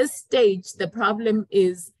 At this stage, the problem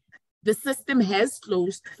is the system has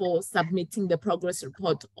closed for submitting the progress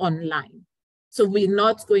report online. So we're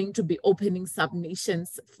not going to be opening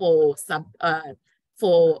submissions for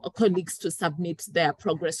colleagues to submit their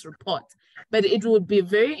progress report. But it would be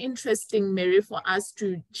very interesting, Mary, for us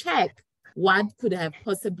to check what could have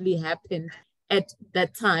possibly happened at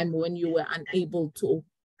that time when you were unable to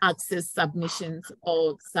access submissions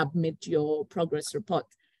or submit your progress report.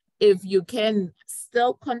 If you can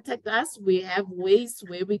still contact us, we have ways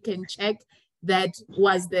where we can check that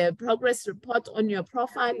was the progress report on your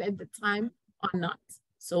profile at the time or not.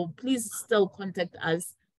 So please still contact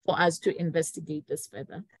us for us to investigate this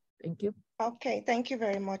further. Thank you. Okay, thank you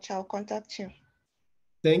very much. I'll contact you.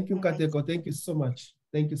 Thank you, Nkateko. Thank you so much.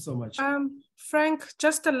 Thank you so much. Frank,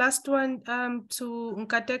 just the last one to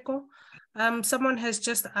Nkateko. Someone has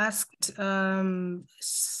just asked,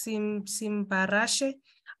 Simbarashe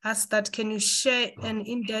asked that, can you share an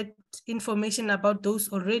in-depth information about those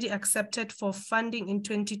already accepted for funding in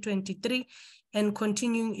 2023 and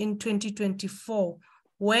continuing in 2024?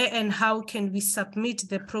 Where and how can we submit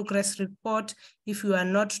the progress report if we are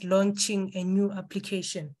not launching a new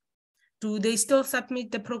application? Do they still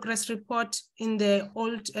submit the progress report in the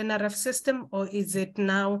old NRF system, or is it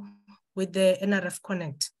now with the NRF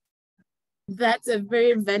Connect? That's a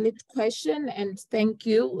very valid question, and thank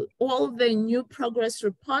you. All the new progress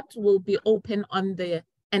reports will be open on the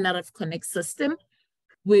NRF Connect system.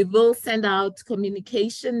 We will send out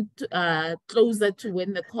communication closer to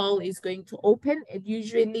when the call is going to open. It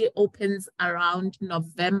usually opens around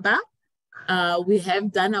November. We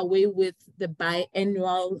have done away with the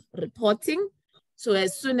biannual reporting. So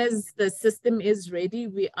as soon as the system is ready,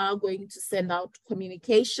 we are going to send out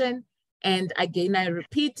communication. And again, I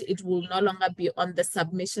repeat, it will no longer be on the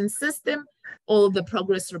submission system. All the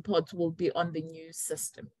progress reports will be on the new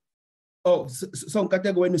system. Oh, so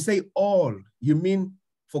Nkateko, when you say all, you mean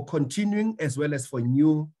for continuing as well as for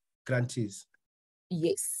new grantees?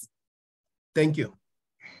 Yes. Thank you.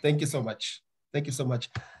 Thank you so much. Thank you so much.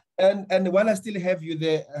 And while I still have you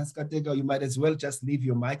there, Nkateko, you might as well just leave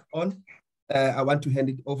your mic on. I want to hand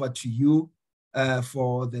it over to you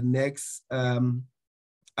for the next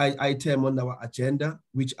item on our agenda,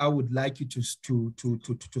 which I would like you to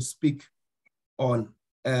speak on.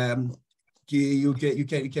 You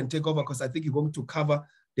can take over, because I think you're going to cover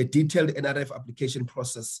the detailed NRF application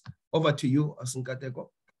process. Over to you, Nkateko.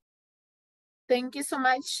 Thank you so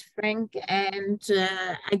much, Frank. And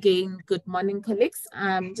again, good morning, colleagues.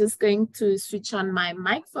 I'm just going to switch on my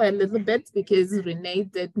mic for a little bit because Renee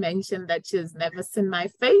did mention that she's never seen my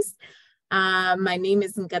face. My name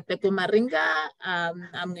is Nkateko Maringa.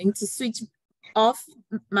 I'm going to switch off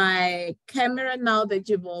my camera now that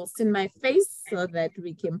you've all seen my face so that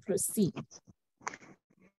we can proceed.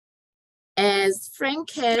 As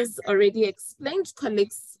Frank has already explained,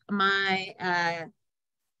 colleagues, my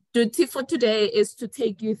duty for today is to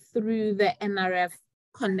take you through the NRF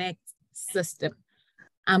Connect system.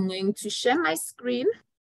 I'm going to share my screen.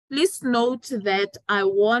 Please note that I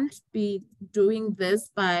won't be doing this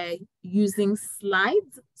by using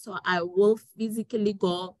slides, so I will physically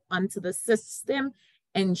go onto the system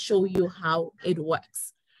and show you how it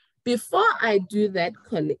works. Before I do that,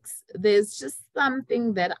 colleagues, there's just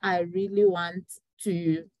something that I really want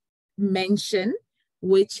to mention,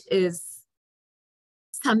 which is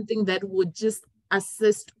something that would just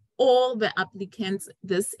assist all the applicants,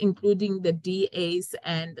 this including the DAs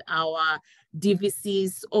and our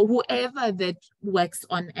DVCs or whoever that works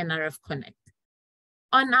on NRF Connect.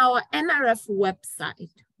 On our NRF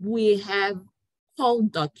website, we have call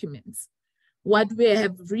documents. What we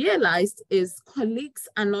have realized is colleagues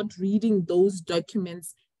are not reading those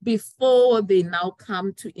documents before they now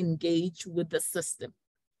come to engage with the system.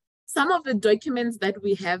 Some of the documents that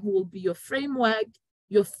we have will be your framework,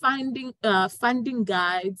 your funding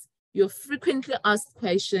guides, your frequently asked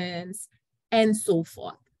questions, and so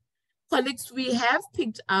forth. Colleagues, we have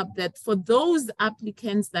picked up that for those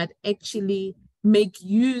applicants that actually make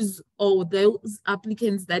use, or those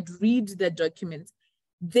applicants that read the documents,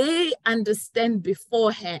 they understand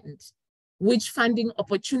beforehand which funding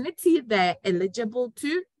opportunity they're eligible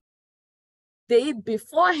to. They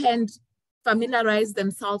beforehand familiarize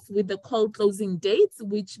themselves with the call closing dates,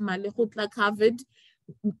 which Malekotla covered,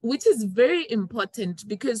 which is very important,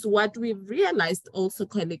 because what we've realized also,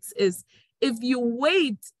 colleagues, is if you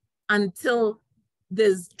wait until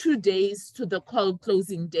there's 2 days to the call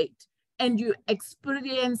closing date and you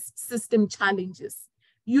experience system challenges,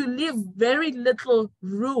 you leave very little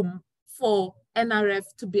room for NRF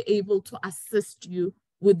to be able to assist you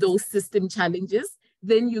with those system challenges.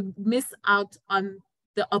 Then you miss out on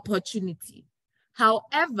the opportunity.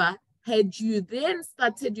 However, had you then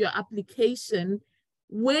started your application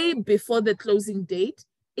way before the closing date,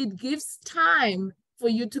 it gives time for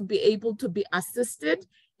you to be able to be assisted.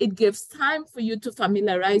 It gives time for you to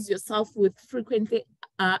familiarize yourself with frequently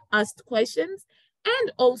asked questions,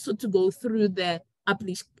 and also to go through the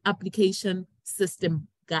application system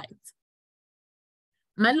guides.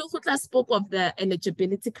 Malekotla spoke of the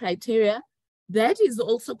eligibility criteria. That is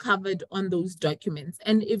also covered on those documents.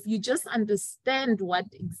 And if you just understand what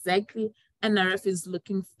exactly NRF is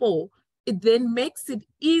looking for, it then makes it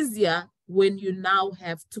easier when you now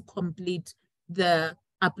have to complete the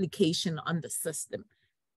application on the system.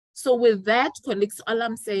 So with that, colleagues, all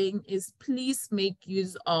I'm saying is please make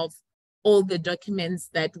use of all the documents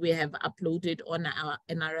that we have uploaded on our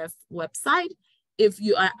NRF website. If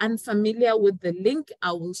you are unfamiliar with the link,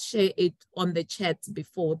 I will share it on the chat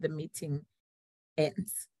before the meeting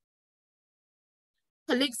ends.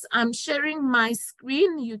 Colleagues, I'm sharing my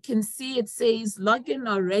screen. You can see it says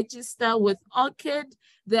login or register with ORCID.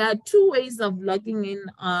 There are 2 ways of logging in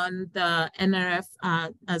on the NRF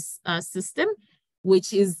system,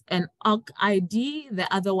 which is an ORC ID.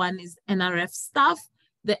 The other one is NRF staff.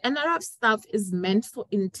 The NRF staff is meant for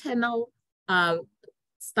internal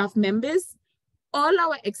staff members. All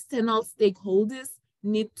our external stakeholders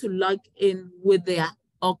need to log in with their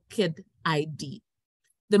ORCID ID.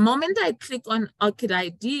 The moment I click on ORCID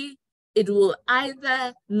ID, it will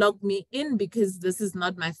either log me in, because this is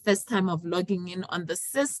not my first time of logging in on the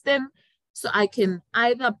system. So I can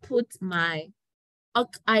either put my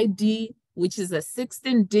ORCID ID, which is a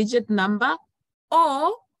 16-digit number,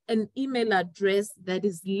 or an email address that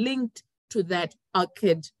is linked to that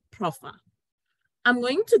ORCID profile. I'm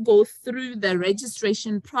going to go through the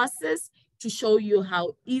registration process to show you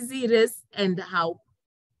how easy it is and how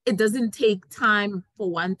it doesn't take time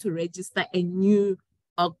for one to register a new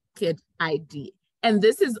ORCID ID. And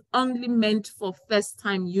this is only meant for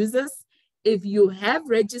first-time users. If you have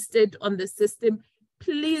registered on the system,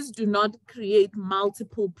 please do not create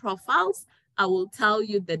multiple profiles. I will tell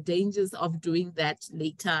you the dangers of doing that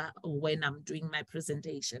later when I'm doing my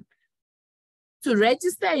presentation. To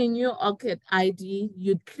register a new ORCID ID,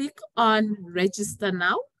 you'd click on Register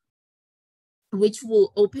Now, which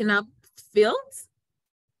will open up fields.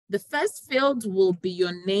 The first field will be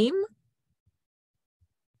your name.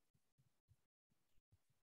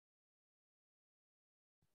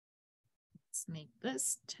 Let's make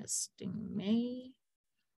this Testing May.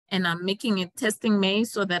 And I'm making it Testing May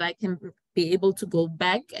so that I can be able to go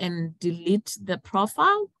back and delete the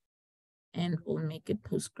profile. And we'll make it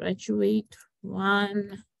Postgraduate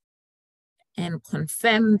 1 and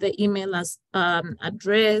confirm the email as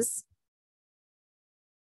address.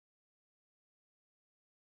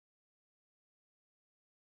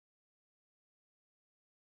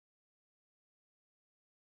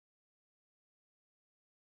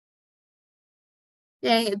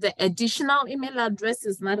 The additional email address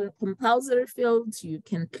is not a compulsory field. You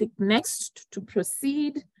can click next to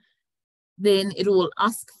proceed. Then it will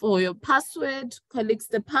ask for your password. Colleagues,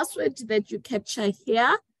 the password that you capture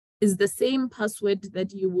here is the same password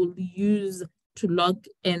that you will use to log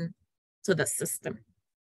in to the system.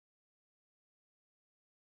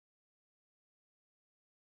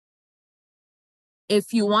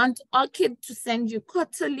 If you want ORCID to send you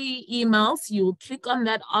quarterly emails, you will click on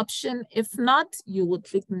that option. If not, you will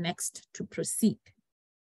click next to proceed.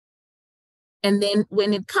 And then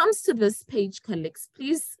when it comes to this page, colleagues,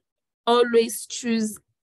 please always choose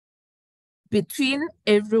between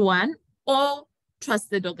everyone or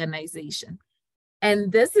trusted organization.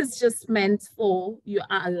 And this is just meant for you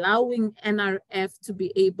are allowing NRF to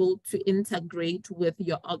be able to integrate with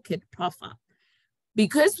your ORCID profile.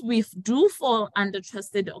 Because we do fall under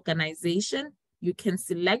trusted organization, you can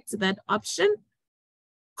select that option,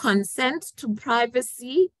 consent to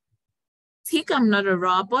privacy, tick I'm not a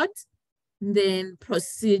robot, then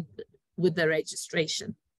proceed with the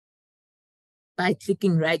registration by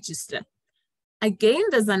clicking register. Again,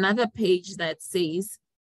 there's another page that says,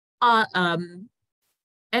 NRF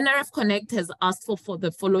Connect has asked for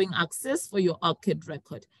the following access for your ORCID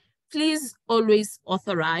record. Please always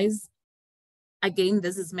authorize. Again,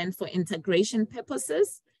 this is meant for integration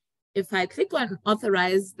purposes. If I click on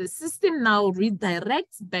authorize, the system now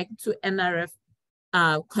redirects back to NRF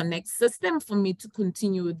Connect system for me to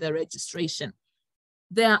continue with the registration.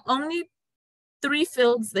 There are only 3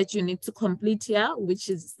 fields that you need to complete here, which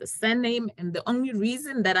is the surname. And the only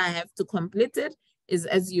reason that I have to complete it is,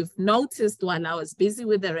 as you've noticed, while I was busy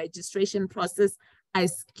with the registration process, I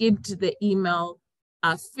skipped the email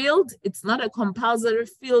field. It's not a compulsory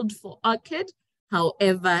field for ORCID.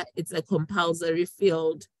 However, it's a compulsory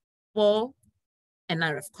field for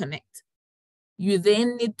NRF Connect. You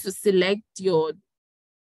then need to select your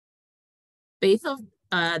date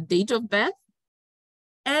of birth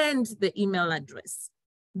and the email address.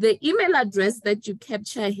 The email address that you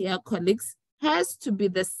capture here, colleagues, has to be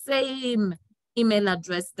the same email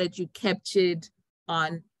address that you captured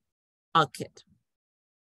on ORCID.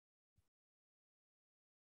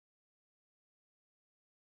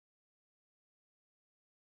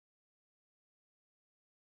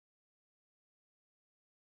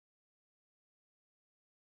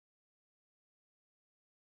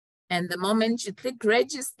 And the moment you click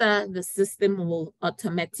register, the system will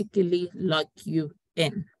automatically log you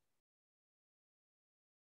in.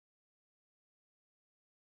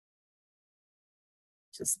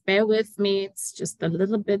 Just bear with me, it's just a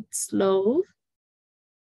little bit slow.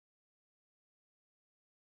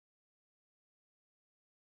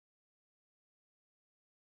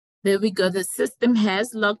 There we go, the system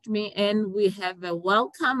has logged me in. We have a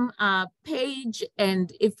welcome page,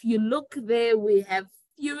 and if you look there, we have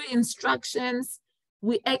few instructions.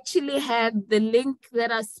 We actually have the link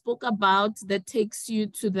that I spoke about that takes you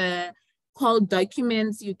to the call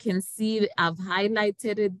documents. You can see I've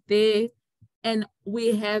highlighted it there. And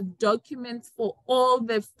we have documents for all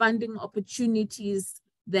the funding opportunities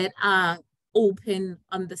that are open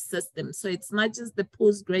on the system. So it's not just the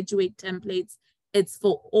postgraduate templates, it's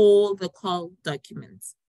for all the call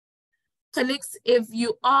documents. Colleagues, if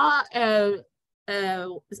you are,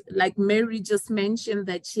 like Mary just mentioned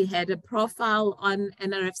that she had a profile on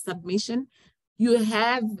NRF submission, you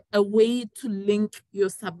have a way to link your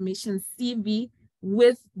submission CV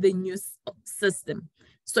with the new system.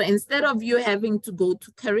 So instead of you having to go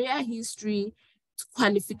to career history, to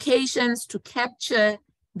qualifications, to capture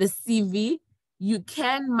the CV, you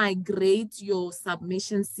can migrate your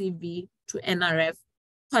submission CV to NRF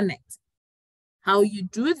Connect. How you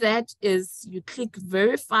do that is you click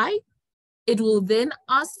verify. It will then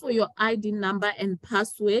ask for your ID number and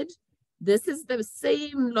password. This is the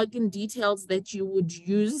same login details that you would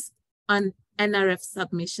use on NRF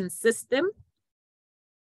submission system.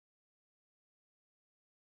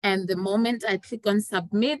 And the moment I click on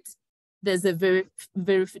submit, there's a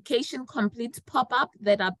verification complete pop-up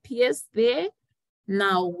that appears there.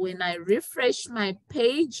 Now, when I refresh my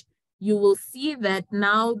page, you will see that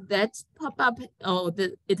now that pop-up,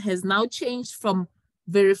 it has now changed from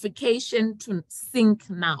verification to sync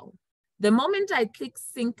now. The moment I click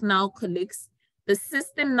sync now, colleagues, the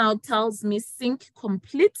system now tells me sync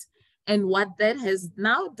complete. And what that has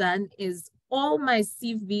now done is all my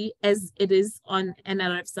CV as it is on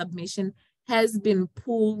NRF submission has been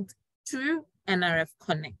pulled to NRF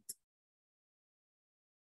Connect.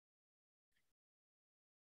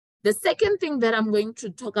 The second thing that I'm going to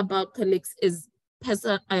talk about, colleagues, is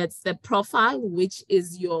it's the profile, which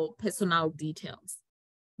is your personal details.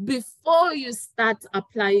 Before you start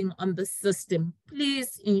applying on the system,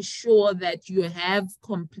 please ensure that you have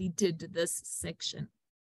completed this section.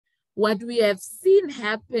 What we have seen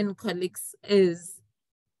happen, colleagues, is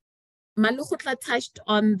Malukutla touched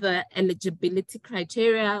on the eligibility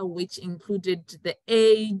criteria, which included the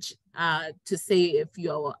age, to say if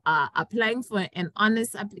you're applying for an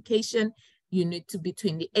honors application, you need to be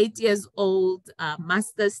 28 years old,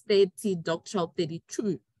 master's 30, doctoral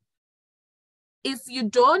 32. If you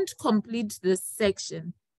don't complete this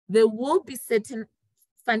section, there will be certain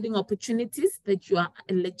funding opportunities that you are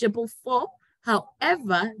eligible for.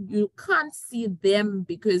 However, you can't see them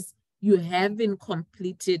because you haven't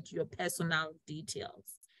completed your personal details.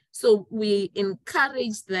 So we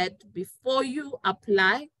encourage that before you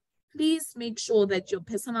apply, please make sure that your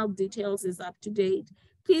personal details is up to date.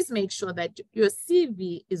 Please make sure that your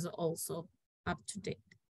CV is also up to date.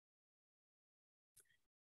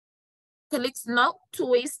 Colleagues, not to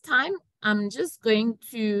waste time, I'm just going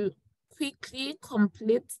to quickly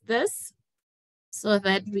complete this so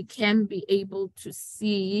that we can be able to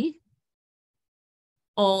see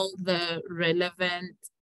all the relevant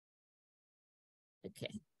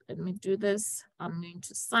Okay, let me do this. I'm going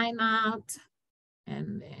to sign out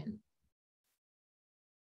and then.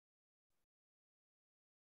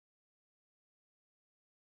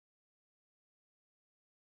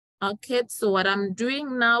 ORCID, so what I'm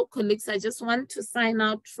doing now, colleagues, I just want to sign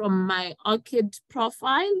out from my ORCID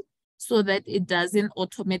profile so that it doesn't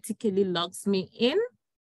automatically logs me in.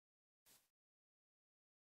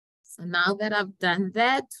 So now that I've done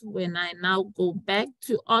that, when I now go back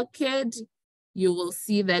to ORCID, you will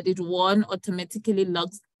see that it won't automatically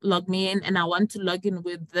log me in, and I want to log in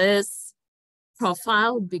with this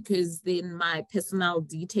profile because then my personal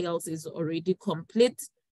details is already complete.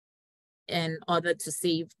 In order to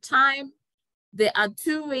save time, there are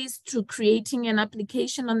two ways to creating an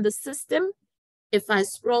application on the system. If I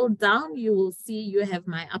scroll down, you will see you have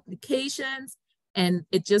my applications, and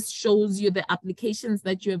it just shows you the applications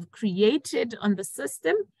that you have created on the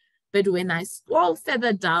system. But when I scroll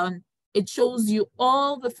further down, it shows you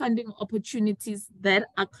all the funding opportunities that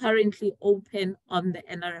are currently open on the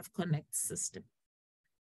NRF Connect system.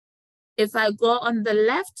 If I go on the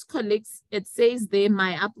left, colleagues, it says there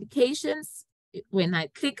my applications. When I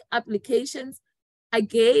click applications,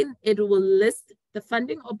 again, it will list the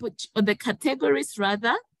funding or the categories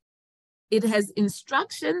rather. It has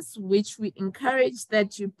instructions, which we encourage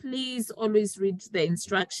that you please always read the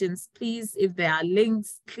instructions. Please, if there are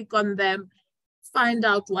links, click on them. Find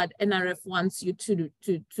out what NRF wants you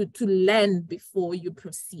to learn before you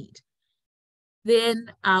proceed.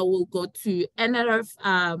 Then I will go to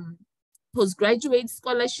NRF postgraduate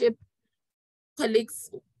scholarship.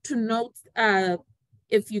 Colleagues, to note,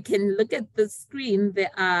 if you can look at the screen,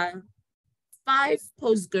 there are 5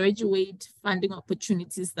 postgraduate funding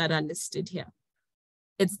opportunities that are listed here.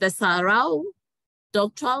 It's the SARAO,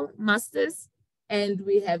 doctoral, master's, and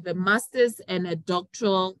we have a master's and a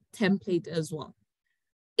doctoral template as well.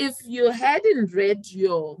 If you hadn't read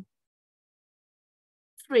your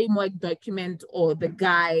framework document or the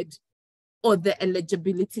guide or the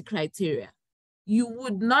eligibility criteria, you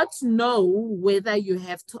would not know whether you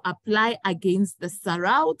have to apply against the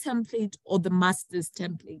SARAO template or the master's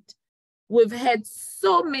template. We've had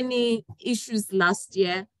so many issues last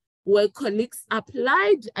year where colleagues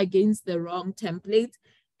applied against the wrong template,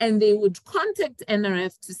 and they would contact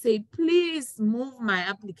NRF to say, please move my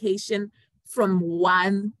application from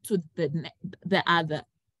one to the other.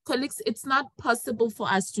 Colleagues, it's not possible for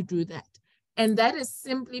us to do that. And that is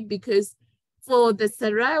simply because for the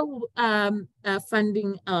SARAO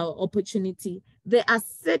funding opportunity, there are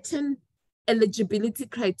certain eligibility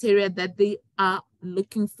criteria that they are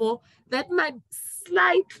looking for that might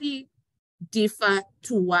slightly differ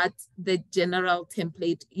to what the general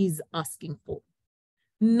template is asking for.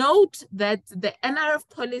 Note that the NRF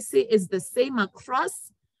policy is the same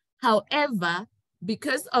across. However,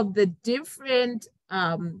 because of the different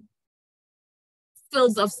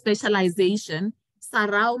fields of specialization,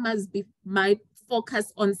 SARAO might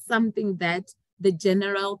focus on something that the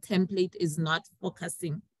general template is not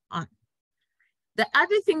focusing on. The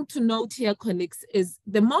other thing to note here, colleagues, is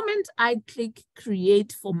the moment I click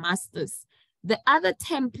create for masters, the other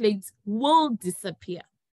templates will disappear.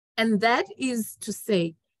 And that is to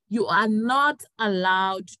say, you are not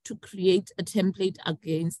allowed to create a template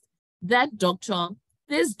against that doctoral,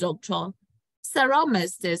 this doctoral, SARAO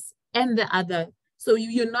masters, and the other. So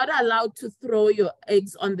you're not allowed to throw your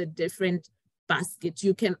eggs on the different baskets.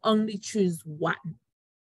 You can only choose one.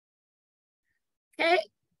 Okay,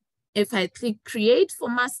 if I click create for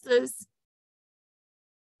masters,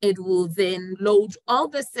 it will then load all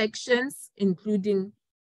the sections, including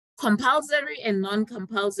compulsory and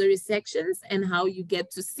non-compulsory sections. And how you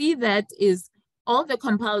get to see that is all the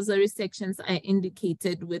compulsory sections are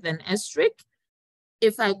indicated with an asterisk.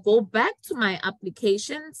 If I go back to my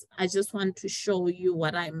applications, I just want to show you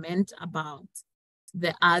what I meant about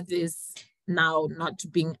the others now not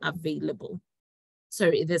being available.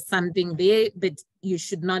 Sorry, there's something there, but you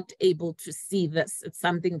should not be able to see this. It's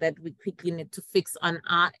something that we quickly need to fix on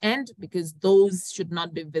our end because those should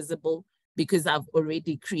not be visible because I've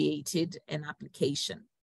already created an application.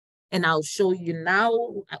 And I'll show you now,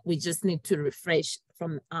 we just need to refresh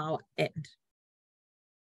from our end.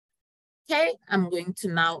 Okay, I'm going to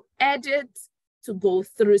now edit to go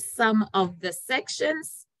through some of the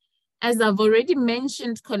sections. As I've already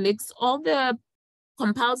mentioned, colleagues, all the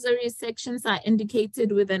compulsory sections are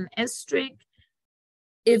indicated with an asterisk.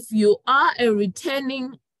 If you are a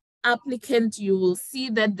returning applicant, you will see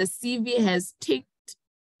that the CV has ticked.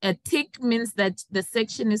 A tick means that the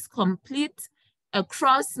section is complete. A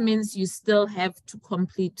cross means you still have to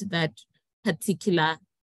complete that particular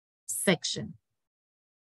section.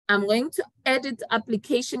 I'm going to edit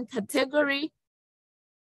application category.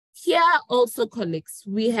 Here also, colleagues,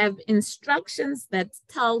 we have instructions that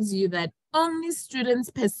tells you that only students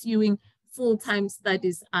pursuing full-time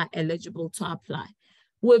studies are eligible to apply.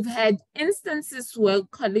 We've had instances where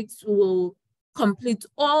colleagues will complete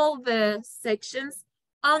all the sections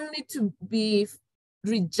only to be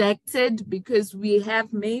rejected because we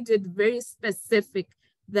have made it very specific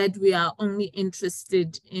that we are only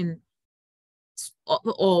interested in,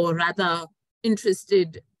 or rather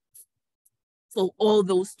interested for all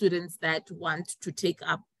those students that want to take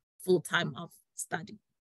up full-time of study.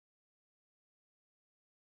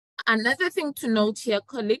 Another thing to note here,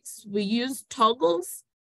 colleagues, we use toggles.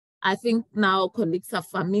 I think now colleagues are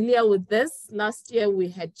familiar with this. Last year we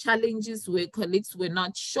had challenges where colleagues were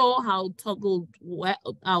not sure how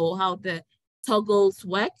how the toggles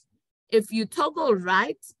work. If you toggle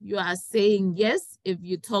right, you are saying yes. If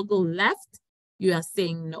you toggle left, you are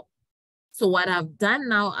saying no. So what I've done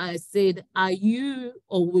now, I said, are you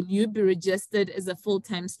or will you be registered as a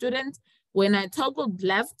full-time student? When I toggled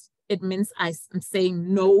left, it means I'm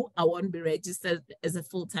saying no, I won't be registered as a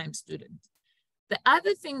full-time student. The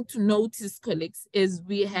other thing to notice, colleagues, is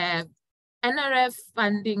we have NRF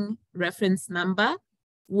funding reference number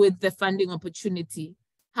with the funding opportunity.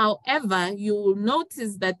 However, you will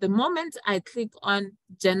notice that the moment I click on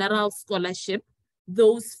general scholarship,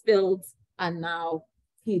 those fields are now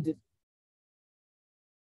hidden.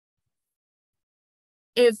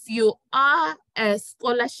 If you are a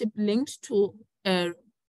scholarship linked to a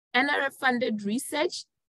NRF funded research,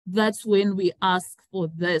 that's when we ask for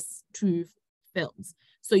this two fields.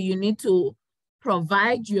 So you need to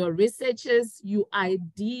provide your researcher's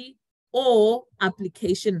UID or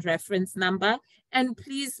application reference number, and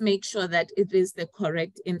please make sure that it is the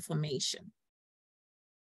correct information.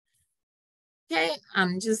 Okay,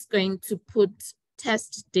 I'm just going to put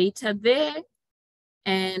test data there,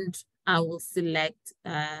 and I will select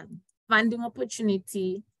funding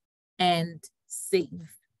opportunity and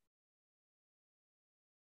save.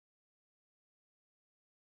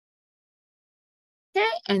 Okay,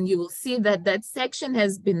 and you will see that that section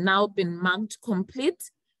has now been marked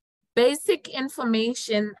complete. Basic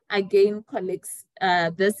information, again, colleagues,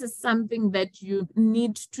 this is something that you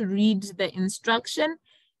need to read the instruction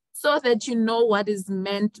so that you know what is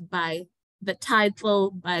meant by the title,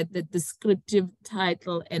 by the descriptive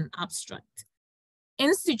title and abstract.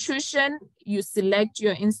 Institution, you select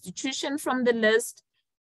your institution from the list.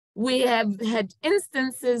 We have had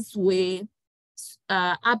instances where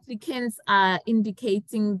applicants are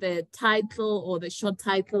indicating the title or the short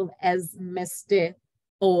title as Mr.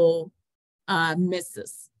 or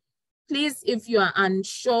Mrs. Please, if you are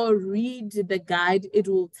unsure, read the guide. It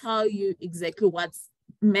will tell you exactly what's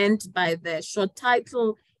meant by the short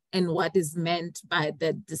title and what is meant by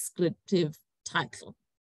the descriptive title.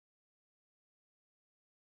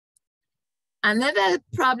 Another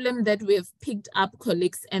problem that we have picked up,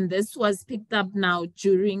 colleagues, and this was picked up now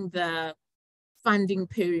during the funding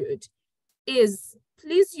period, is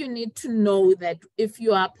please you need to know that if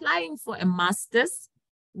you are applying for a master's,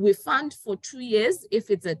 we fund for 2 years. If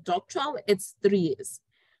it's a doctoral, it's 3 years.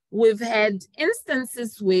 We've had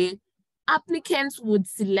instances where applicants would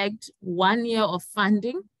select 1 year of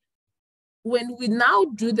funding. When we now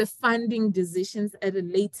do the funding decisions at a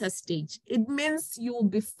later stage, it means you will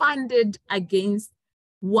be funded against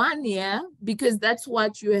 1 year because that's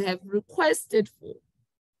what you have requested for.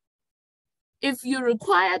 If you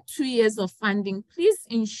require 2 years of funding, please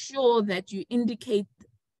ensure that you indicate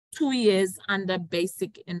 2 years under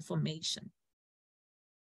basic information.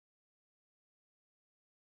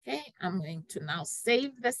 Okay, I'm going to now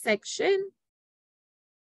save the section.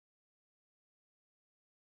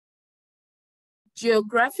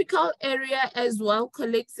 Geographical area as well,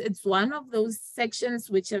 colleagues, it's one of those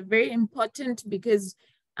sections which are very important because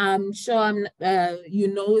I'm sure you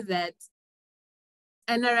know that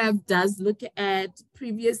NRF does look at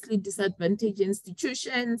previously disadvantaged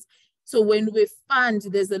institutions. So when we fund,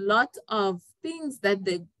 there's a lot of things that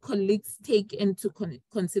the colleagues take into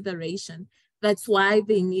consideration. That's why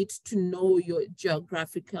they need to know your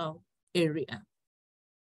geographical area.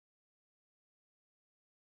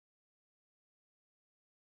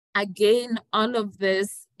 Again, all of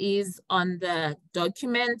this is on the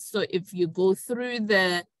document. So if you go through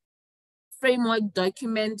the framework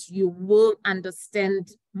document, you will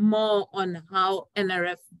understand more on how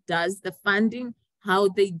NRF does the funding, how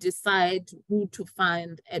they decide who to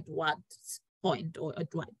fund at what point or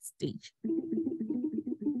at what stage.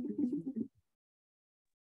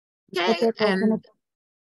 Okay, and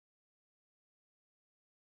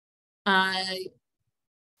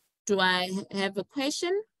do I have a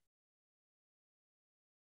question?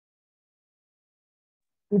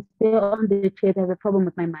 It's there on the chat. I have a problem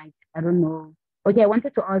with my mic. I don't know. Okay, I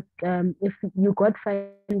wanted to ask if you got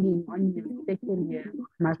funding on your second year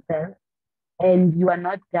master and you are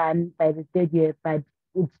not done by the third year, but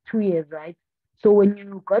it's 2 years, right? So when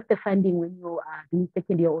you got the funding when you are doing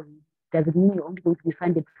second year already, does it mean you're only going to be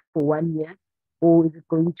funded for 1 year, or is it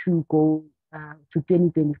going to go to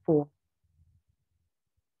 2024?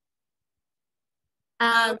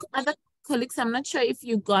 Other colleagues, I'm not sure if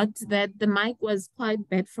you got that. The mic was quite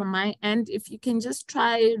bad from my end. If you can just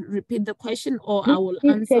try repeat the question, or I will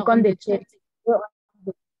answer check on the chat.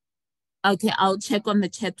 Okay, I'll check on the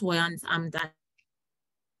chat once I'm done.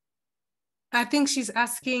 I think she's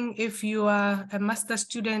asking if you are a master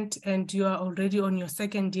student and you are already on your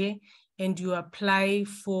second year and you apply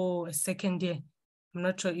for a second year. I'm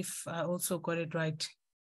not sure if I also got it right.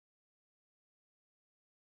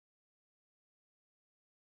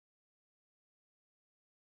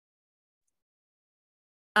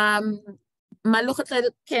 Malukhle,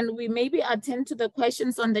 can we maybe attend to the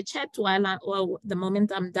questions on the chat or the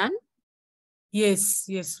moment I'm done? Yes,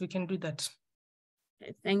 we can do that.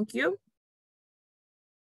 Okay, thank you.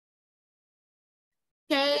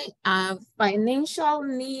 Okay, financial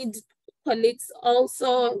need, colleagues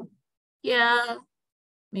also here.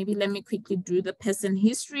 Maybe let me quickly do the person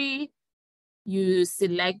history. You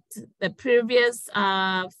select the previous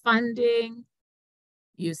funding,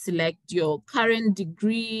 you select your current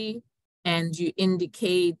degree, and you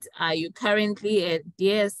indicate, are you currently a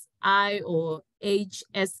DSI or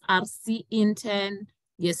HSRC intern?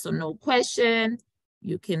 Yes or no question.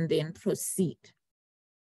 You can then proceed.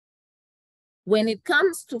 When it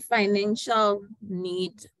comes to financial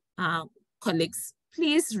need, colleagues,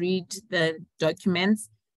 please read the documents,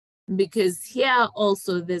 because here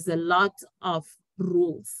also there's a lot of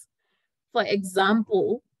rules. For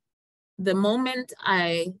example, the moment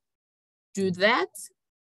I do that,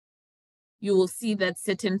 you will see that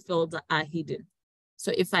certain fields are hidden.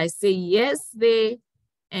 So if I say yes there,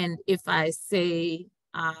 and if I say,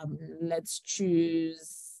 let's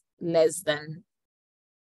choose less than,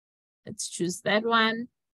 let's choose that one,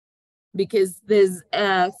 because there's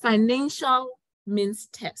a financial means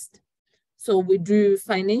test. So we do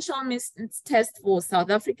financial means test for South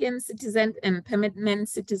African citizens and permanent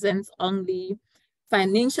citizens only.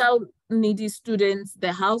 Financial needy students,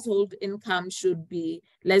 the household income should be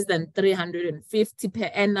less than 350 per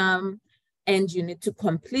annum, and you need to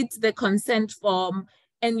complete the consent form.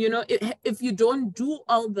 And you know, if you don't do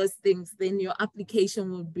all those things, then your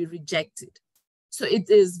application will be rejected. So it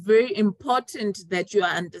is very important that you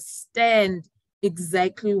understand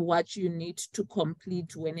exactly what you need to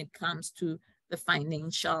complete when it comes to the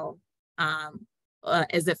financial,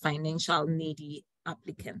 as a financial needy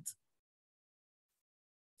applicant.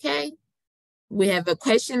 Okay, we have a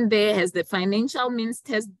question there. Has the financial means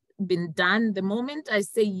test been done? The moment I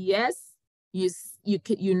say yes,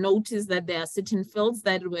 you notice that there are certain fields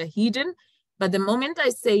that were hidden, but the moment I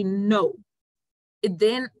say no, it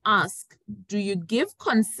then asks, do you give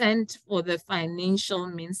consent for the financial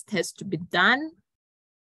means test to be done?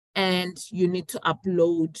 And you need to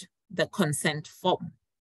upload the consent form.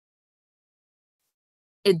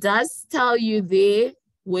 It does tell you there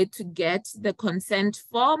where to get the consent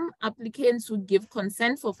form. Applicants who give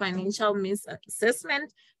consent for financial means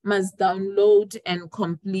assessment must download and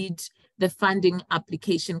complete the funding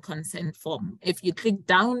application consent form. If you click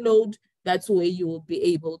download, that's where you will be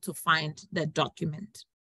able to find the document.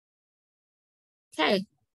 Okay.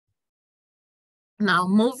 Now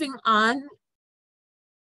moving on,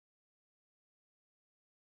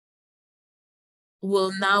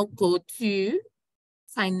 we'll now go to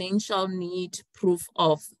financial need proof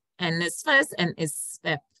of NSFAS and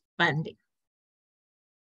SFEP funding.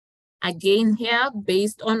 Again here,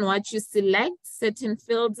 based on what you select, certain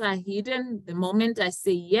fields are hidden. The moment I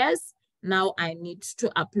say yes, now I need to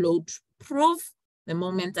upload proof. The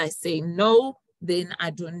moment I say no, then I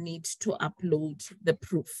don't need to upload the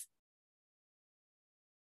proof.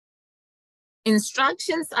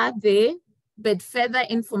 Instructions are there, but further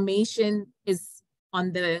information is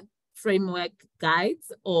on the framework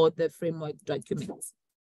guides or the framework documents.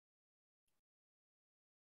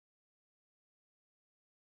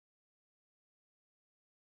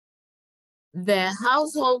 The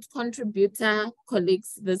household contributor,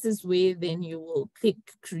 colleagues, this is where then you will click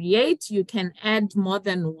create. You can add more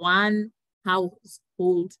than one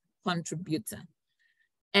household contributor.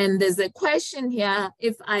 And there's a question here,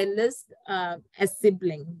 if I list a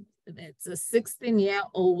sibling, it's a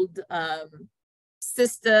 16-year-old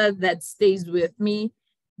sister that stays with me,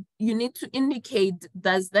 you need to indicate,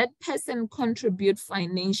 does that person contribute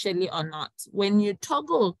financially or not? When you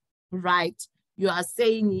toggle right, you are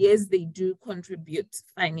saying, yes, they do contribute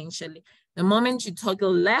financially. The moment you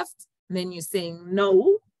toggle left, then you're saying,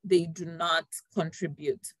 no, they do not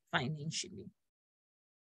contribute financially.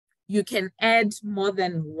 You can add more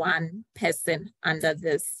than one person under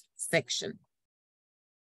this section.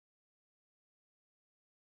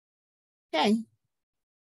 Okay.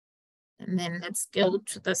 And then let's go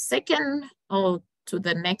to the second or to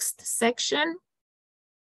the next section.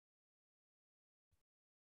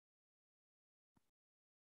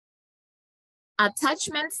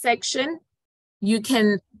 Attachment section, you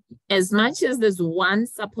can, as much as there's one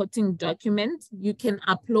supporting document, you can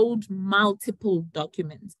upload multiple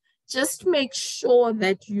documents. Just make sure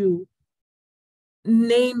that you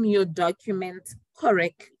name your document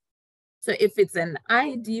correctly. So if it's an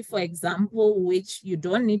ID, for example, which you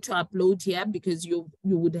don't need to upload here because you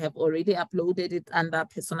would have already uploaded it under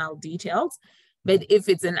personal details. But if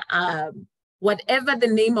it's an whatever the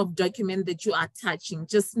name of document that you are attaching,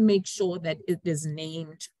 just make sure that it is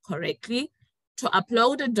named correctly. To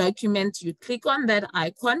upload a document, you click on that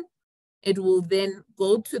icon. It will then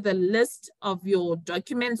go to the list of your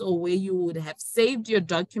documents or where you would have saved your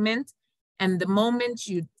document. And the moment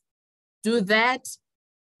you do that,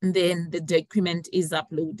 then the document is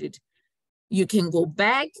uploaded. You can go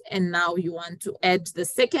back and now you want to add the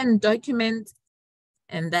second document,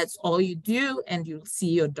 and that's all you do, and you'll see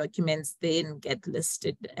your documents then get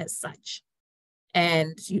listed as such.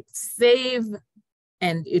 And you save,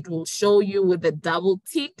 and it will show you with a double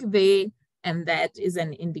tick there, and that is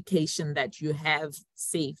an indication that you have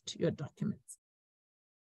saved your documents.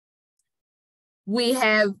 We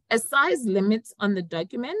have a size limit on the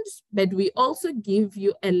document, but we also give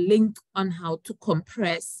you a link on how to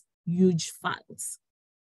compress huge files.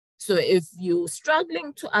 So if you're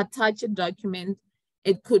struggling to attach a document,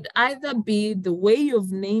 it could either be the way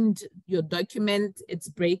you've named your document, it's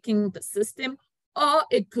breaking the system, or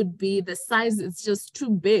it could be the size is just too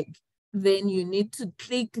big. Then you need to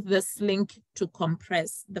click this link to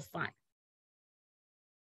compress the file.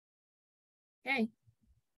 Okay.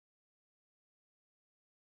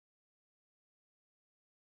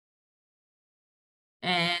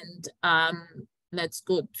 And let's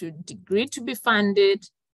go to degree to be funded.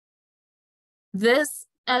 This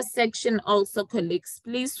section also, colleagues,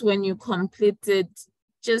 please, when you complete it,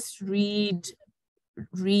 just read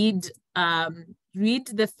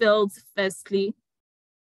the fields firstly,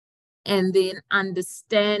 and then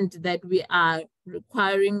understand that we are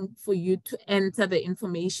requiring for you to enter the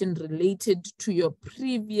information related to your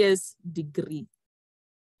previous degree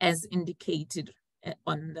as indicated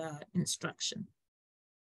on the instruction.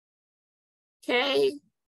 Okay,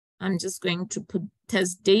 I'm just going to put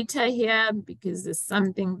test data here because there's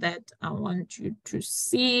something that I want you to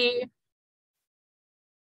see.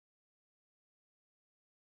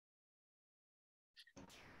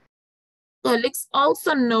 Colleagues,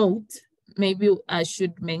 also note, maybe I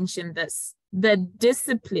should mention this, the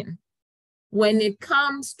discipline. When it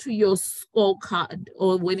comes to your scorecard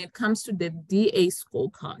or when it comes to the DA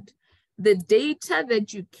scorecard, the data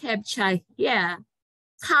that you capture here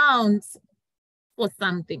counts for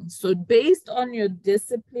something. So based on your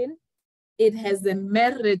discipline, it has a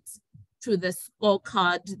merit to the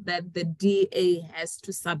scorecard that the DA has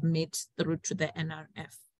to submit through to the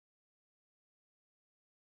NRF.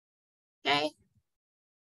 Okay.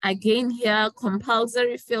 Again here,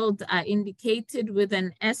 compulsory fields are indicated with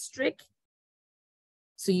an asterisk.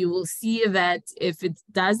 So you will see that if it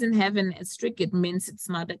doesn't have an asterisk, it means it's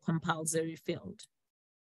not a compulsory field.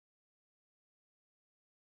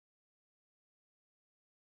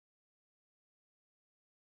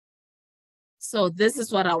 So this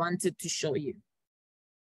is what I wanted to show you.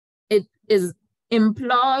 It is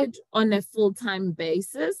employed on a full-time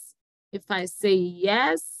basis. If I say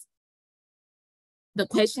yes, the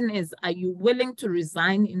question is, are you willing to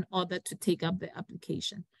resign in order to take up the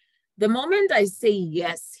application? The moment I say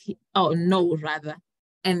yes, or no rather,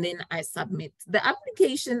 and then I submit, the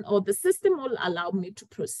application or the system will allow me to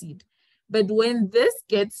proceed. But when this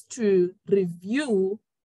gets to review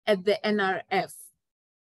at the NRF,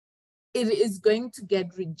 it is going to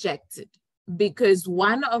get rejected because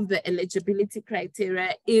one of the eligibility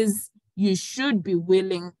criteria is you should be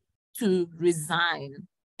willing to resign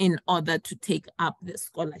in order to take up the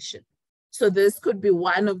scholarship. So this could be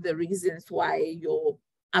one of the reasons why your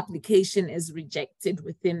application is rejected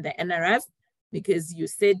within the NRF, because you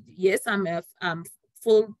said, yes, I'm a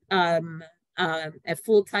full-time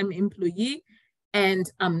employee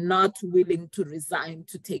and I'm not willing to resign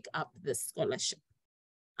to take up the scholarship.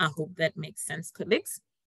 I hope that makes sense, colleagues.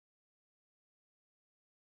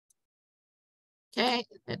 Okay,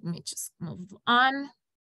 let me just move on.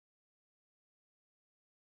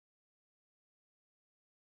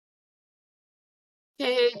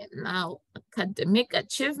 Okay, now academic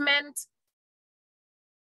achievement.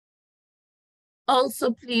 Also,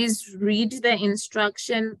 please read the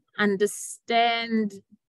instruction, understand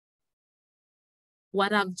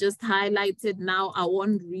what I've just highlighted now. I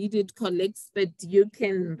won't read it, colleagues, but you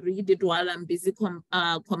can read it while I'm busy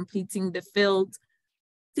completing the field.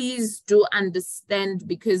 Please do understand,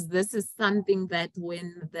 because this is something that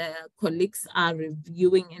when the colleagues are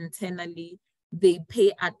reviewing internally, they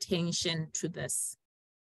pay attention to this.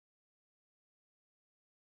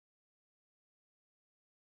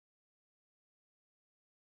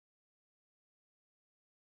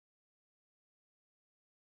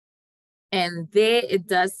 And there it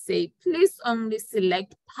does say, please only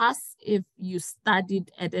select pass if you studied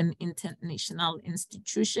at an international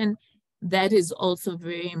institution. That is also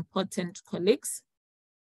very important, colleagues.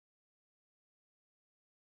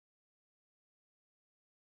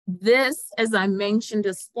 This, as I mentioned,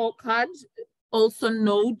 a scorecard. Also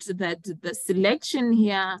note that the selection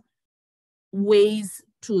here weighs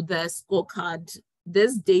to the scorecard.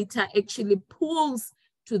 This data actually pulls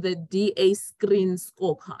to the DA screen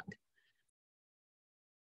scorecard.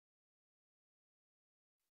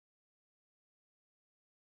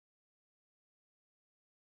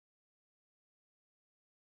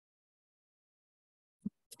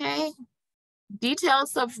 Okay,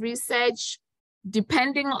 details of research,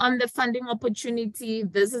 depending on the funding opportunity.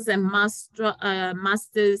 This is a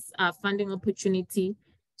master's funding opportunity.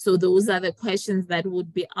 So those are the questions that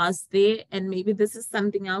would be asked there. And maybe this is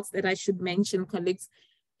something else that I should mention, colleagues.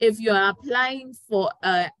 If you are applying for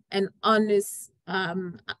an honest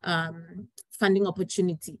funding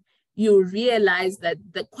opportunity, you realize that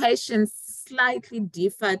the questions slightly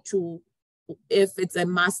differ to if it's a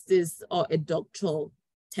master's or a doctoral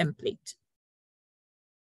template.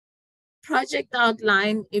 Project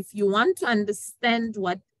outline, if you want to understand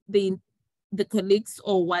what the colleagues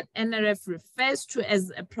or what NRF refers to as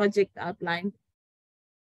a project outline,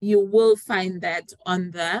 you will find that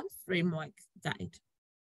on the framework guide.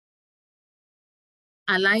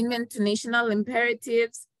 Alignment to national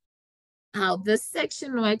imperatives. How this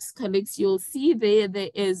section works, colleagues, you'll see there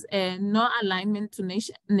is no alignment to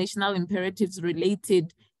national imperatives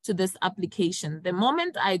related to this application. The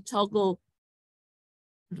moment I toggle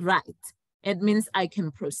right, it means I can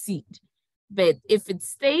proceed. But if it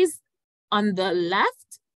stays on the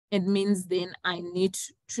left, it means then I need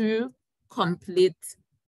to complete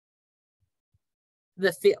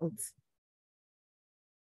the fields.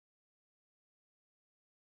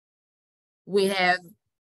 We have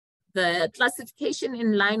the classification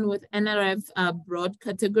in line with NRF broad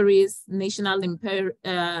categories, national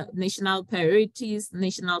priorities,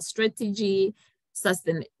 national strategy,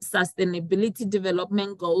 sustainability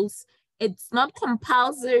development goals. It's not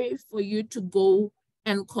compulsory for you to go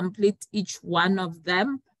and complete each one of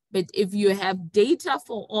them, but if you have data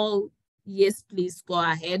for all, yes, please go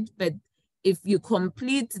ahead. But if you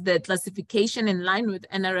complete the classification in line with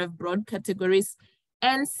NRF broad categories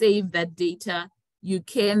and save that data, you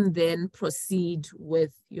can then proceed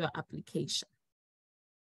with your application.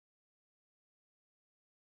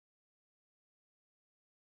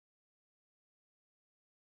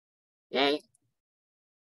 Okay.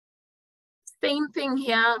 Same thing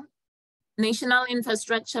here, National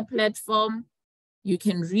Infrastructure Platform. You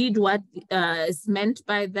can read what is meant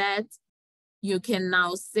by that. You can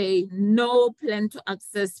now say no plan to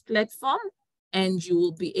access platform, and you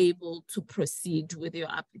will be able to proceed with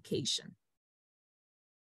your application.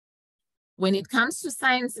 When it comes to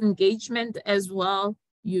science engagement as well,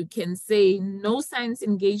 you can say no science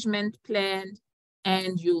engagement planned,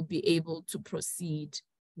 and you'll be able to proceed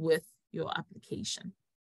with your application.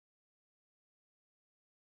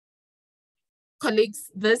 Colleagues,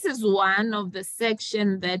 this is one of the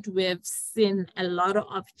sections that we have seen a lot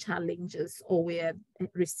of challenges, or we have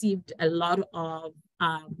received a lot of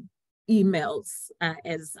emails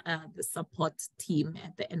as the support team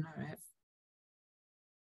at the NRF.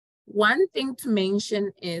 One thing to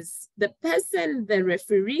mention is the person, the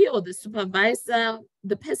referee or the supervisor,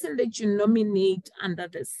 the person that you nominate under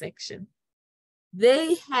this section,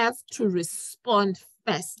 they have to respond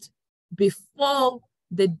first before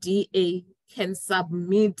the DA can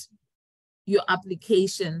submit your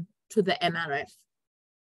application to the NRF.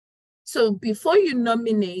 So before you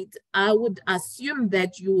nominate, I would assume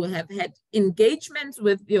that you have had engagements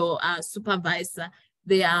with your supervisor.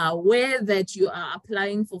 They are aware that you are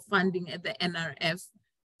applying for funding at the NRF.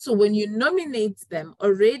 So when you nominate them,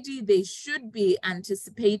 already they should be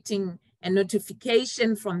anticipating a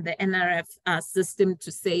notification from the NRF system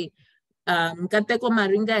to say, Nkateko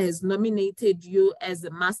Maringa has nominated you as a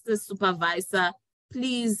master supervisor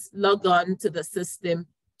please log on to the system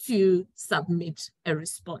to submit a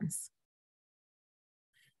response.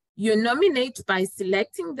 You nominate by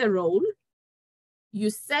selecting the role. You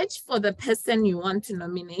search for the person you want to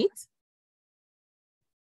nominate.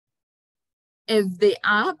 If they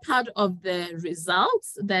are part of the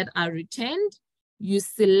results that are returned, you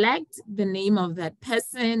select the name of that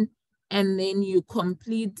person, and then you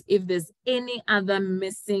complete, if there's any other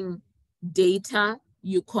missing data,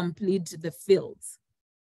 you complete the fields.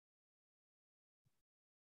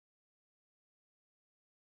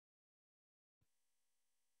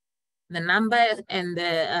 The number and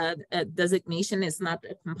the designation is not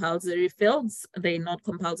a compulsory fields. They're not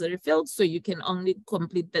compulsory fields, so you can only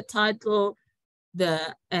complete the title,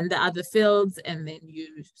 and the other fields, and then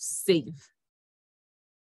you save.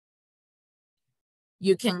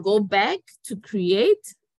 You can go back to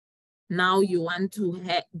create. Now you want to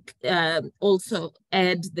also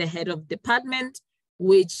add the head of department,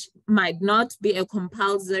 which might not be a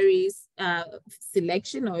compulsory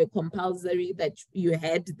selection or a compulsory that you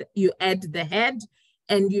add the head,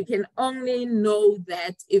 and you can only know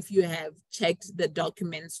that if you have checked the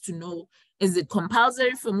documents to know, is it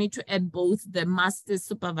compulsory for me to add both the master's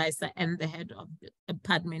supervisor and the head of the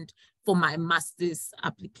department for my master's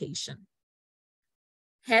application?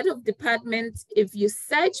 Head of department, if you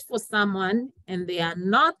search for someone and they are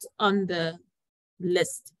not on the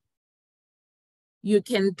list, you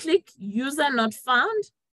can click user not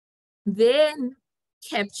found, then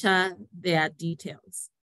capture their details.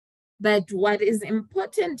 But what is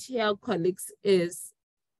important here, colleagues, is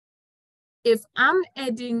if I'm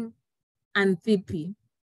adding Anthipi,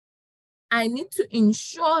 I need to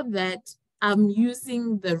ensure that I'm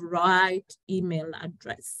using the right email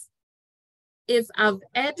address. If I've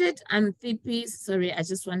added Anthipi, sorry, I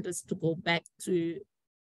just want us to go back to,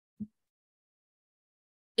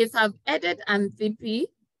 if I've added Anthipi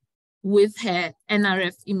with her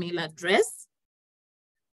NRF email address,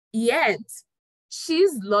 yet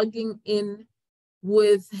she's logging in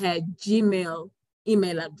with her Gmail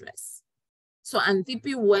email address. So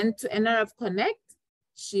Anthipi went to NRF Connect,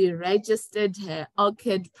 she registered her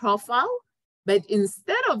ORCID profile, but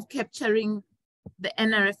instead of capturing the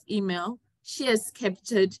NRF email, she has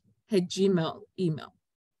captured her Gmail email.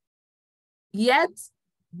 Yet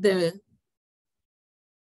the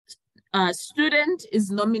student is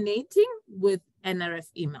nominating with NRF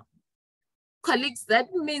email. Colleagues,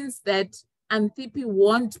 that means that Anthipi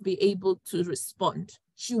won't be able to respond.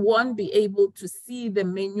 She won't be able to see the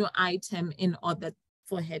menu item in order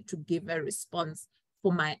for her to give a response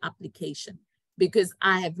for my application, because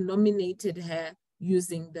I have nominated her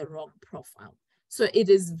using the wrong profile. So it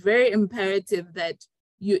is very imperative that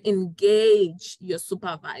you engage your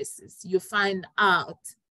supervisors. You find out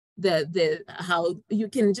how you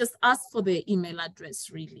can just ask for their email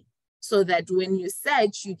address, really, so that when you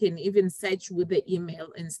search, you can even search with the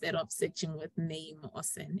email instead of searching with name or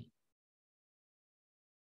surname.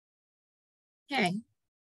 Okay,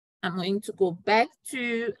 I'm going to go back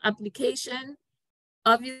to application.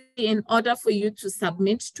 Obviously, in order for you to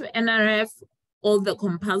submit to NRF, all the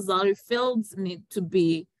compulsory fields need to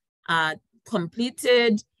be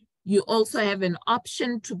completed. You also have an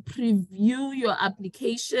option to preview your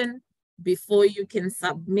application before you can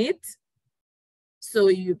submit. So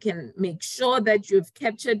you can make sure that you've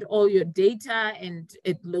captured all your data and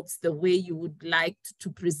it looks the way you would like to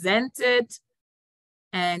present it.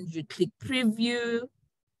 And you click preview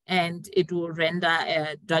and it will render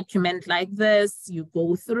a document like this. You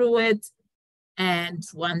go through it. And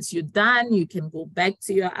once you're done, you can go back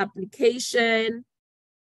to your application.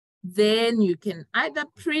 Then you can either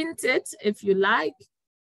print it if you like,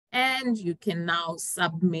 and you can now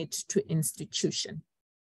submit to institution.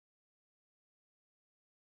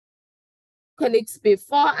 Colleagues,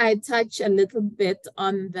 before I touch a little bit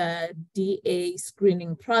on the DA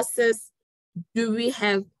screening process, do we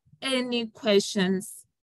have any questions?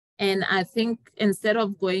 And I think instead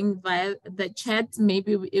of going via the chat,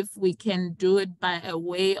 maybe if we can do it by a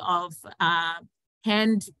way of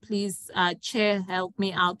hand, please, Chair, help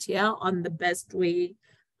me out here on the best way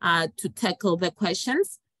to tackle the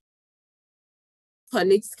questions.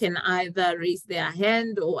 Colleagues can either raise their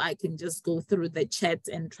hand or I can just go through the chat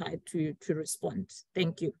and try to respond.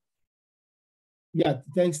 Thank you. Yeah,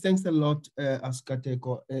 thanks a lot,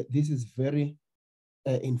 Askateko. This is very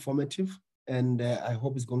informative. And I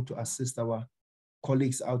hope it's going to assist our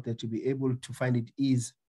colleagues out there to be able to find it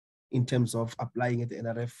easy in terms of applying at the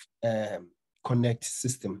NRF Connect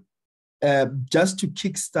system. Just to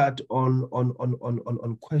kickstart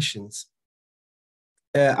on questions,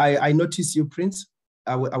 I notice you, Prince.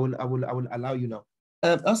 I will allow you now.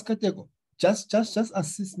 Askateko, just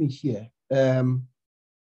assist me here.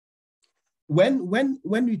 When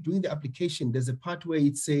we're doing the application, there's a part where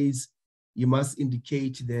it says you must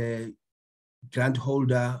indicate the grant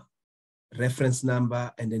holder, reference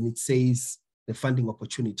number, and then it says the funding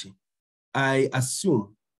opportunity. I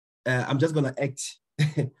assume, I'm just gonna act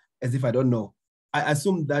as if I don't know. I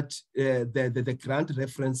assume that the grant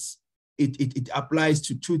reference, it applies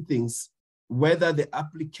to two things: whether the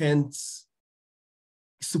applicant's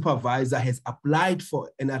supervisor has applied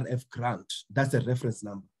for NRF grant, that's the reference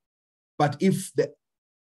number. But if the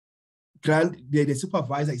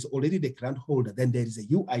supervisor is already the grant holder, then there is a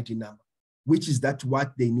UID number, which is that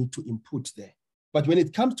what they need to input there. But when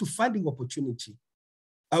it comes to funding opportunity,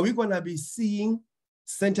 are we gonna be seeing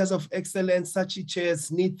centers of excellence, such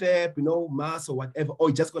as NETHEP, MAS or whatever,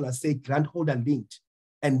 or just gonna say grant holder linked,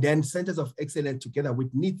 and then centers of excellence together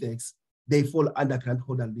with NETHEX, they fall under grant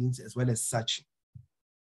holder links as well as such?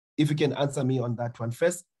 If you can answer me on that one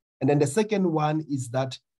first. And then the second one is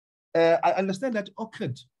that I understand that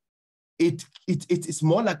OCID, it's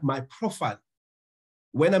more like my profile.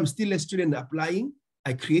 When I'm still a student applying,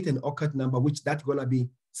 I create an OCID number, which that's gonna be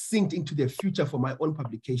synced into the future for my own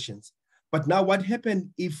publications. But now what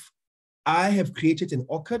happened if I have created an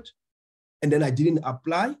OCID and then I didn't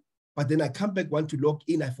apply, but then I come back, want to log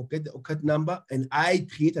in, I forget the OCID number, and I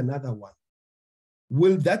create another one?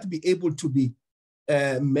 Will that be able to be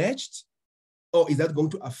matched? Or is that going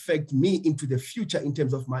to affect me into the future in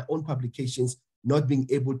terms of my own publications not being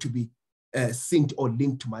able to be synced or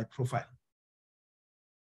linked to my profile?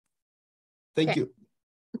 Thank you.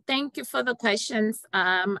 Thank you for the questions.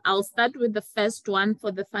 I'll start with the first one for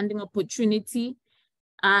the funding opportunity.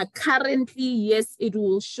 Currently, yes, it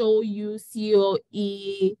will show you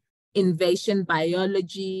COE, invasion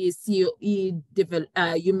biology, COE,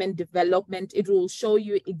 human development. It will show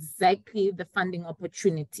you exactly the funding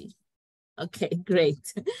opportunity. Okay,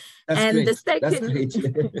 great. That's and great. The second, That's great.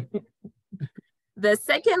 The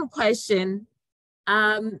second question,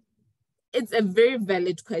 it's a very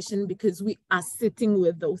valid question because we are sitting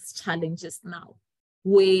with those challenges now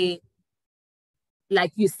where,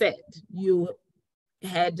 like you said, you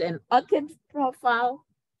had an OCID profile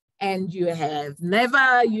and you have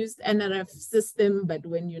never used NRF system, but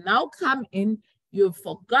when you now come in, you've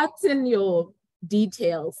forgotten your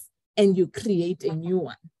details and you create a new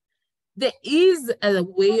one. There is a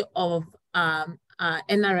way of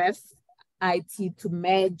NRF IT to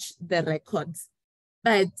merge the records,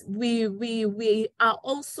 but we are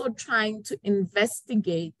also trying to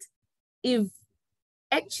investigate if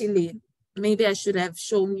actually, maybe I should have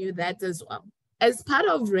shown you that as well. As part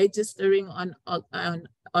of registering on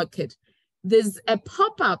OCID, there's a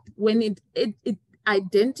pop-up when it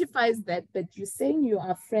identifies that you're saying you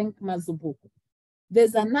are Frank Mazubuko.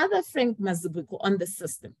 There's another Frank Mazubuko on the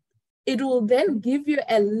system. It will then give you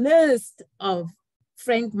a list of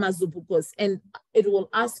Frank Mazubukos and it will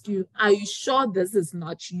ask you, are you sure this is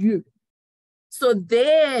not you? So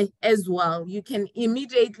there as well, you can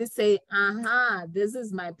immediately say, aha, this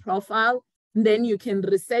is my profile. And then you can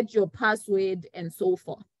reset your password and so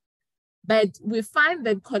forth. But we find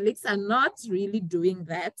that colleagues are not really doing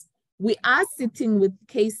that. We are sitting with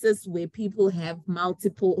cases where people have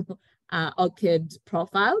multiple OCID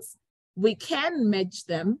profiles. We can match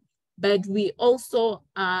them, but we also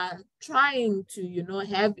are trying to,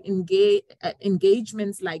 have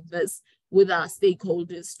engagements like this with our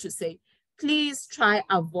stakeholders to say, please try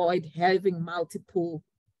avoid having multiple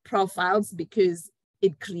profiles because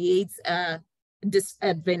it creates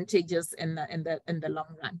disadvantages in the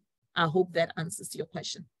long run. I hope that answers your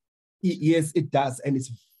question. Yes, it does. And it's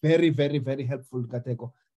very, very, very helpful,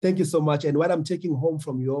 Kateko. Thank you so much. And what I'm taking home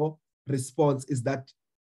from your response is that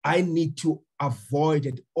I need to avoid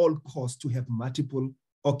at all costs to have multiple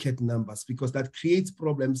OCID numbers because that creates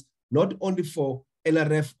problems, not only for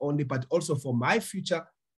NRF only, but also for my future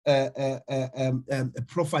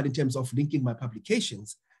profile in terms of linking my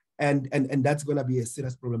publications. And that's going to be a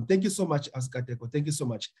serious problem. Thank you so much, Askateko. Thank you so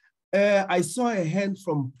much. I saw a hand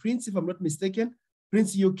from Prince, if I'm not mistaken.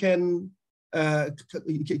 Prince, you can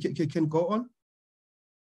go on.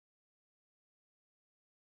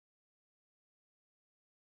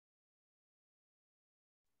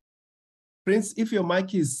 Prince, if your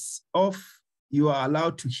mic is off, you are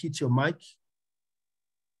allowed to hit your mic.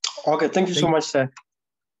 Okay, thank you so much, sir.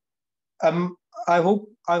 I hope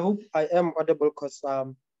I am audible because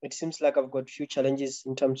it seems like I've got few challenges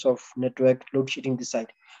in terms of network load shedding this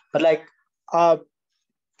side. But I've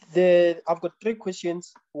got 3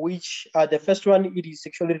 questions, which the first one, it is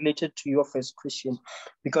actually related to your first question,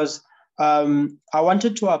 because I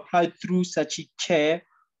wanted to apply through Sachi Care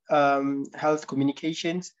Health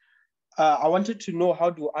Communications. I wanted to know how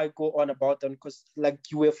do I go on about them, because like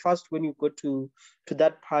you were fast when you got to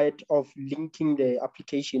that part of linking the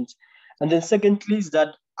applications. And then secondly is that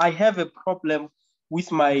I have a problem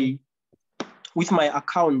with my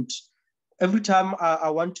account. Every time I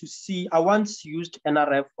want to see, I once used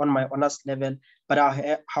NRF on my honors level, but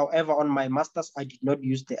however, on my master's, I did not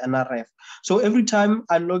use the NRF. So every time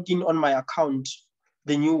I log in on my account,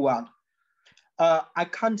 the new one, I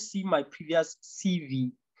can't see my previous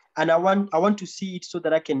CV. And I want to see it so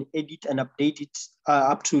that I can edit and update it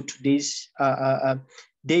up to today's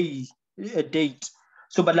date.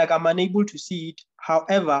 So, but like I'm unable to see it.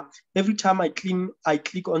 However, every time I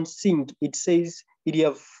click on sync, it says it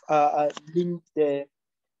have linked the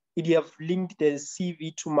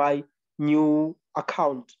CV to my new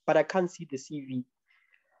account, but I can't see the CV.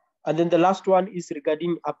 And then the last one is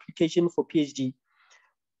regarding application for PhD.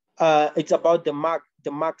 It's about the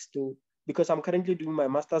marks too, because I'm currently doing my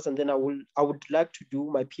master's, and then I would like to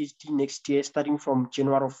do my PhD next year, starting from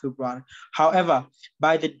January or February. However,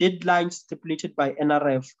 by the deadline stipulated by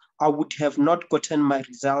NRF, I would have not gotten my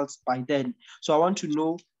results by then. So I want to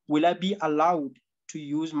know, will I be allowed to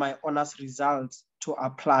use my honors results to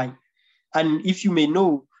apply? And if you may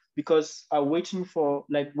know, because waiting for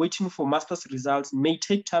master's results may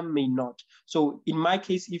take time, may not. So in my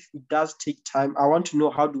case, if it does take time, I want to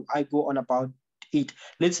know, how do I go on about it?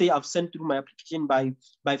 Let's say I've sent through my application by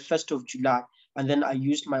 1st of July, and then I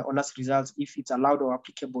used my honors results, if it's allowed or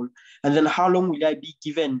applicable. And then how long will I be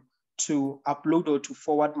given to upload or to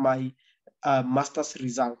forward my master's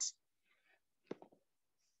results?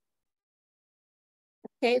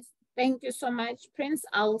 Okay. Thank you so much, Prince.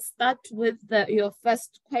 I'll start with your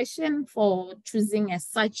first question for choosing a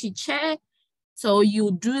SACHI chair. So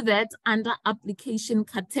you do that under application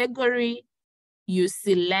category. You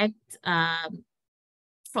select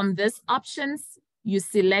from these options, you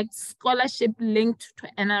select scholarship linked to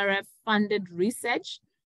NRF funded research.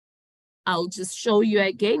 I'll just show you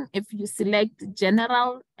again. If you select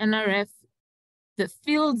general NRF, the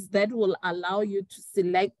fields that will allow you to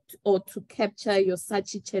select or to capture your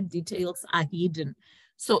SACHI chair details are hidden.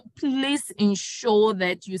 So please ensure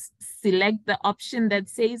that you select the option that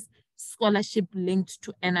says scholarship linked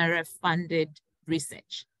to NRF funded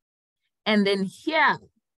research. And then here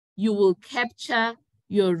you will capture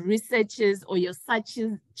your researchers or your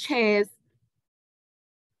SACHI chair's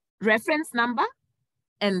reference number.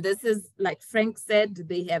 And this is, like Frank said,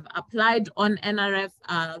 they have applied on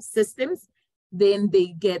NRF systems. Then they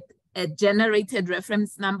get a generated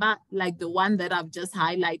reference number like the one that I've just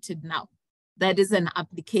highlighted now. That is an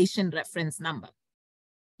application reference number.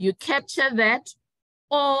 You capture that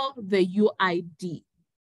or the UID.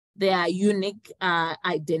 They are unique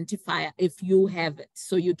identifier if you have it.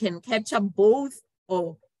 So you can capture both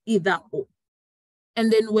or either or.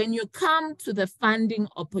 And then when you come to the funding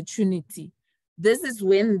opportunity, this is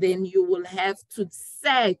when then you will have to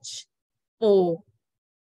search for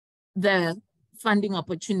the funding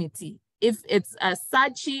opportunity. If it's a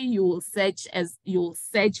SACHI, you will search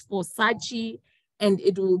for SACHI, and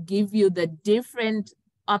it will give you the different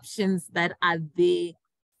options that are there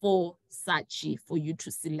for SACHI for you to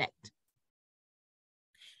select.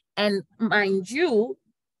 And mind you,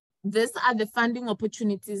 these are the funding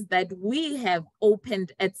opportunities that we have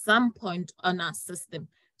opened at some point on our system.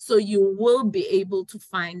 So you will be able to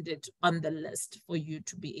find it on the list for you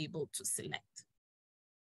to be able to select.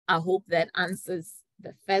 I hope that answers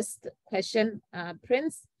the first question,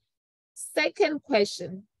 Prince. Second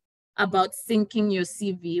question about syncing your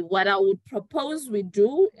CV. What I would propose we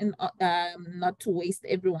do, and not to waste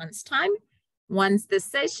everyone's time, once the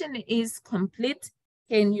session is complete,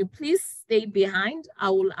 can you please stay behind? I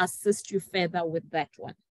will assist you further with that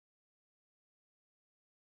one.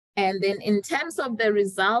 And then in terms of the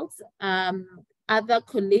results, other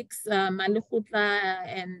colleagues, Malekutla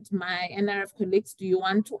and my NRF colleagues, do you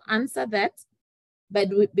want to answer that? But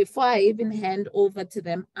before I even hand over to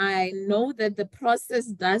them, I know that the process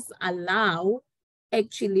does allow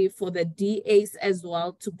actually for the DAs as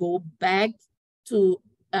well to go back to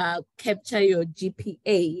capture your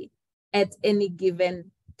GPA at any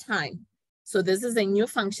given time. So this is a new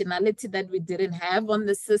functionality that we didn't have on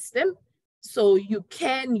the system. So you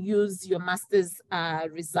can use your master's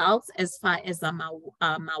results as far as I'm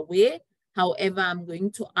aware. However, I'm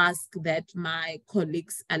going to ask that my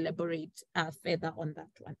colleagues elaborate further on that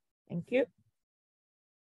one. Thank you.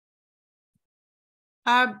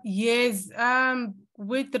 Yes,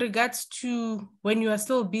 with regards to when you are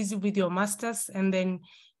still busy with your master's and then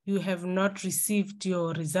you have not received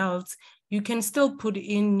your results, you can still put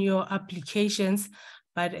in your applications,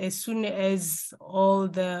 but as soon as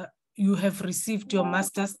you have received your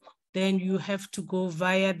master's, then you have to go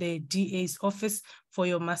via the DA's office for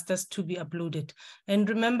your masters to be uploaded. And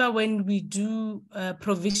remember, when we do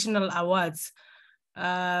provisional awards,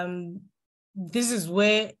 this is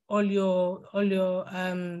where all your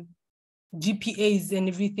GPAs and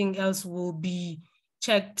everything else will be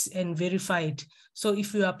checked and verified. So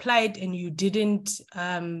if you applied and you didn't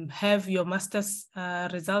have your master's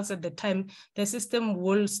results at the time, the system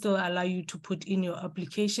will still allow you to put in your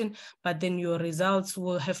application, but then your results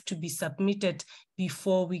will have to be submitted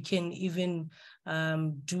before we can even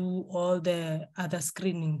do all the other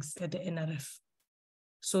screenings at the NRF.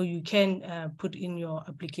 So you can put in your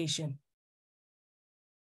application.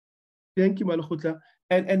 Thank you, Malukutla.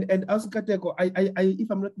 And Asukateko,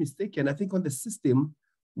 if I'm not mistaken, I think on the system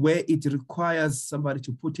where it requires somebody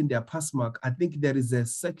to put in their pass mark, I think there is a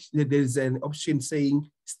section, there is an option saying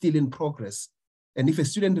still in progress. And if a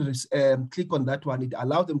student click on that one, it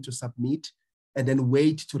allows them to submit and then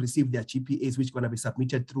wait to receive their GPAs, which are going to be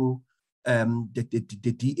submitted through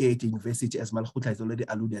the DA at university, as Malukutla has already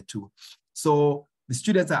alluded to. So the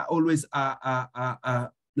students are always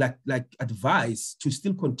like advised to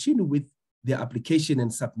still continue with their application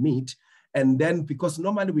and submit. And then, because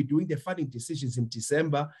normally we're doing the funding decisions in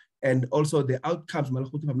December, and also the outcomes,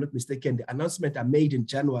 if I'm not mistaken, the announcement are made in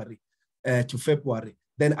January to February.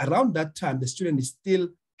 Then around that time, the student is still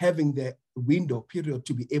having the window period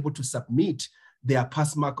to be able to submit their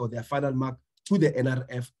pass mark or their final mark to the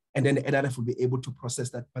NRF, and then the NRF will be able to process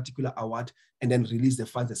that particular award and then release the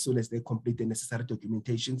funds as soon as they complete the necessary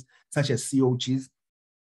documentations, such as COGs,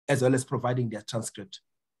 as well as providing their transcript.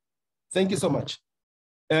 Thank you so much.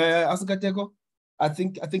 Asukateko, I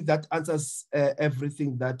think that answers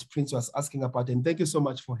everything that Prince was asking about, and thank you so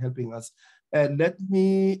much for helping us. Let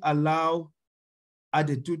me allow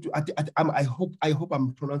Adetutu. I hope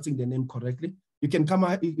I'm pronouncing the name correctly. You can come.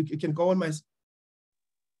 You can go on, my.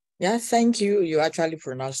 Yeah, thank you. You actually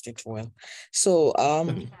pronounced it well. So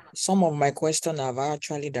some of my questions I've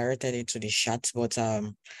actually directed it to the chat, but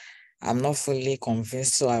I'm not fully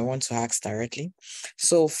convinced, so I want to ask directly.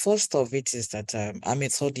 So first of it is that I'm a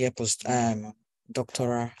third year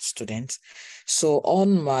doctoral student. So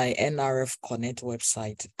on my NRF Connect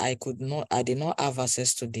website, I did not have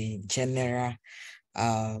access to the general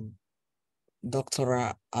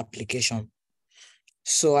doctoral application.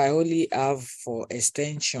 So I only have for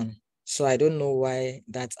extension. So I don't know why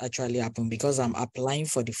that actually happened, because I'm applying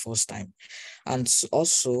for the first time. And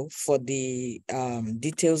also for the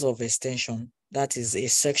details of extension, that is a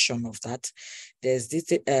section of that.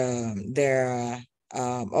 There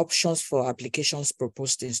are options for applications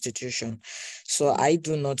proposed institution. So I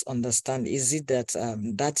do not understand, is it that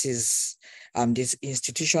that is this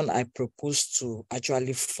institution I propose to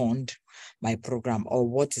actually fund my program, or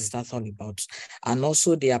what is that all about? And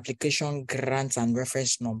also the application grant and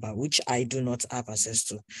reference number, which I do not have access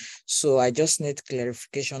to. So I just need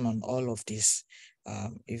clarification on all of this,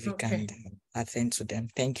 if you can attend to them.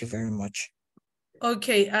 Thank you very much.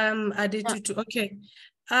 Okay, Adetutu, okay.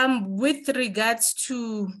 With regards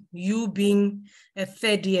to you being a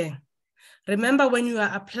third year, remember when you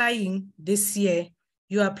are applying this year,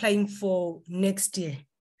 you are applying for next year.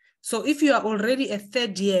 So if you are already a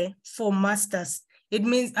third year for masters, it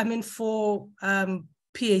means, for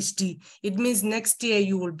PhD, it means next year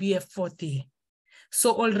you will be a fourth year.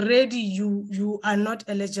 So already you are not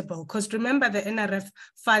eligible, because remember the NRF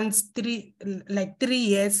funds 3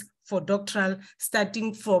 years for doctoral,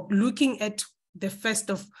 starting for looking at the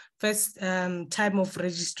first time of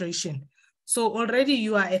registration. So already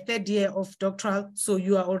you are a third year of doctoral, so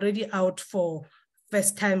you are already out for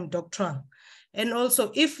first time doctoral. And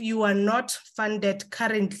also, if you are not funded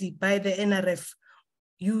currently by the NRF,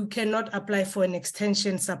 you cannot apply for an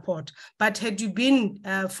extension support. But had you been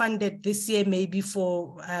funded this year, maybe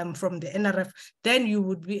from the NRF, then you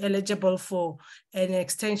would be eligible for an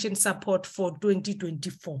extension support for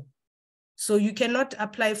 2024. So you cannot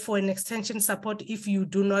apply for an extension support if you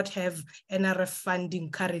do not have NRF funding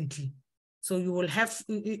currently. So you will have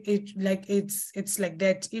it's like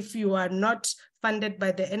that. If you are not funded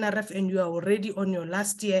by the NRF and you are already on your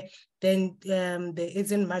last year, then there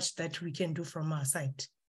isn't much that we can do from our side.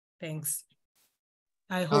 Thanks.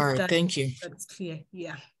 I hope thank you. That's clear.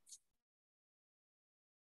 Yeah.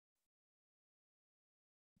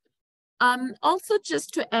 Also,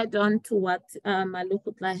 just to add on to what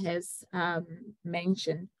Malukutla has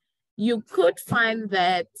mentioned, you could find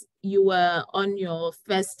that you were on your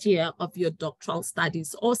first year of your doctoral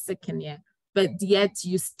studies or second year, but yet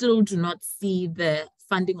you still do not see the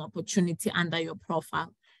funding opportunity under your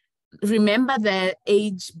profile. Remember the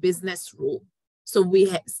age business rule. So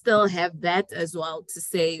we still have that as well to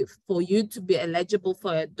say, for you to be eligible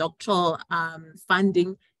for a doctoral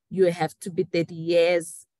funding, you have to be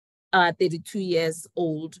 32 years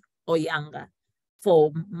old or younger.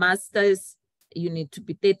 For masters, you need to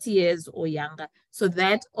be 30 years or younger. So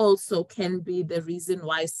that also can be the reason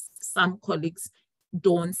why some colleagues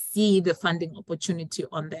don't see the funding opportunity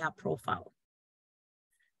on their profile.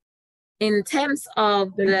 In terms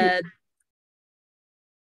of the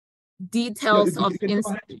details of in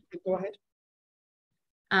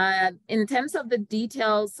terms of the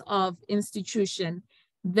details of institution,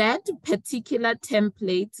 that particular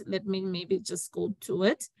template, let me maybe just go to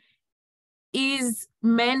it, is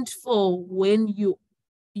meant for when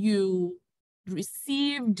you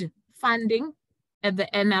received funding at the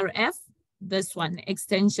NRF, this one,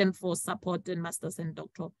 extension for support in masters and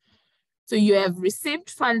doctoral. So you have received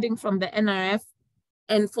funding from the NRF,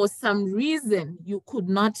 and for some reason you could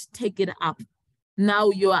not take it up. Now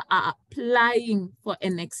you are applying for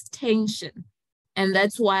an extension, and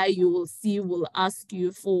that's why you will see we'll ask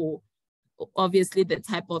you for obviously the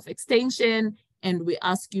type of extension, and we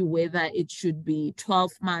ask you whether it should be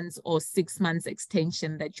 12 months or 6 months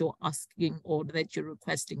extension that you're asking or that you're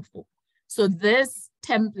requesting for. So this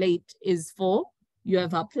template is for, you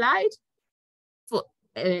have applied for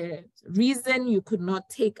a reason you could not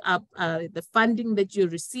take up the funding that you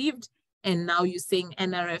received, and now you're saying,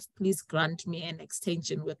 NRF, please grant me an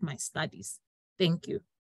extension with my studies. Thank you.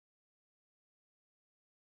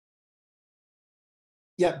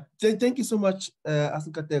 Yeah, thank you so much,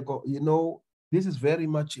 Asukateko. You know, this is very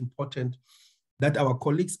much important that our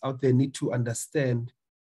colleagues out there need to understand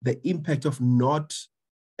the impact of not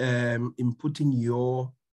inputting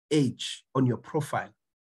your age on your profile,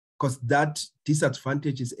 because that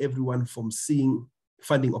disadvantages everyone from seeing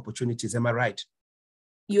funding opportunities. Am I right?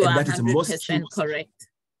 You are 100% correct.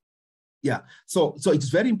 Yeah, so it's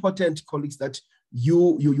very important, colleagues, that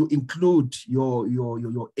you include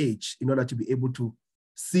your age in order to be able to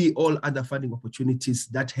see all other funding opportunities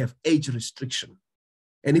that have age restriction.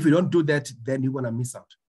 And if you don't do that, then you're gonna miss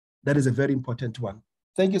out. That is a very important one.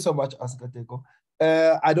 Thank you so much, Asukateko.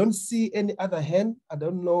 I don't see any other hand. I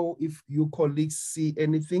don't know if you colleagues see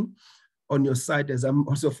anything on your side, as I'm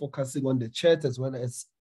also focusing on the chat as well as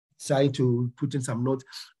trying to put in some notes.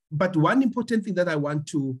 But one important thing that I want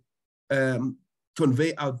to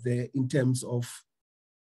convey out there in terms of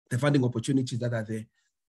the funding opportunities that are there,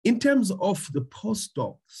 in terms of the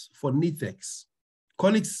postdocs for NITEX,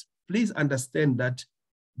 colleagues, please understand that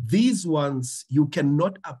these ones you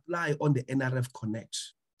cannot apply on the NRF Connect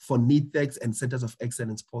for NITEX and Centers of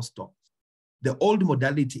Excellence postdocs. The old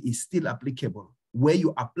modality is still applicable, where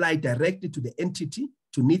you apply directly to the entity,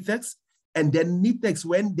 to NITEX, and then NITEX,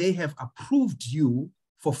 when they have approved you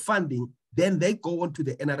for funding, then they go on to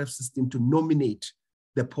the NRF system to nominate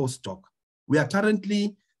the postdoc. We are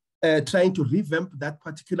currently trying to revamp that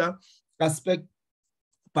particular aspect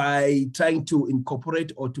by trying to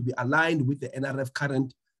incorporate or to be aligned with the NRF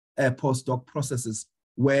current postdoc processes,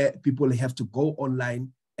 where people have to go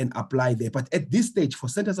online and apply there. But at this stage, for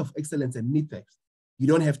Centers of Excellence and NITEX, you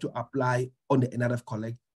don't have to apply on the NRF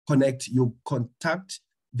Connect. You contact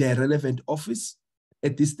the relevant office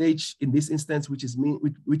at this stage, in this instance, which is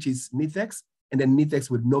NITEX, and then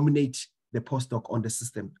NITEX would nominate the postdoc on the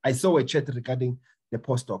system. I saw a chat regarding the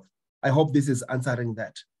postdoc. I hope this is answering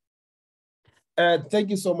that. Thank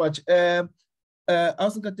you so much.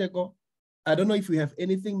 Asukateko, I don't know if you have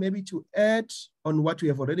anything maybe to add on what we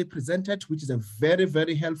have already presented, which is a very,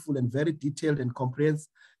 very helpful and very detailed and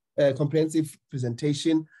comprehensive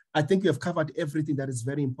presentation. I think we have covered everything that is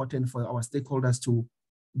very important for our stakeholders to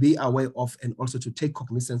be aware of and also to take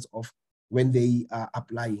cognizance of when they are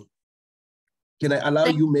applying. Can I allow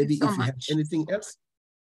you maybe if you have anything else?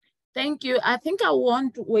 Thank you. I think I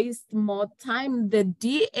won't waste more time. The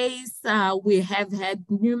DAs, we have had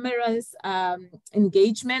numerous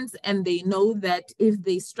engagements, and they know that if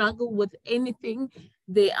they struggle with anything,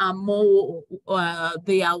 they are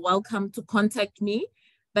welcome to contact me.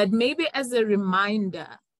 But maybe as a reminder,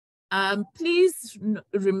 please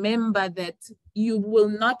remember that you will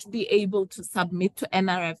not be able to submit to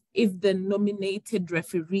NRF if the nominated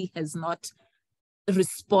referee has not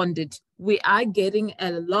responded. We are getting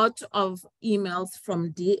a lot of emails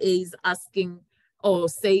from DAs asking or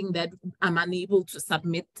saying that I'm unable to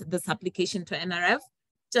submit this application to NRF.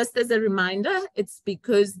 Just as a reminder, it's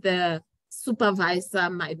because the supervisor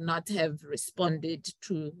might not have responded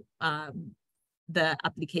to the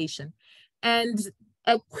application. And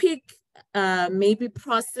a quick maybe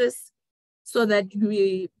process so that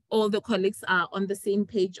all the colleagues are on the same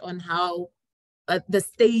page on how the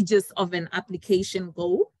stages of an application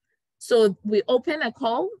go. So we open a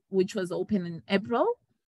call, which was open in April,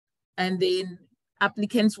 and then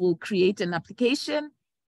applicants will create an application.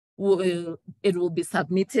 It will be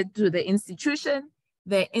submitted to the institution.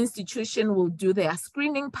 The institution will do their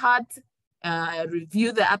screening part,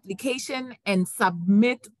 review the application, and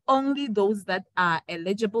submit only those that are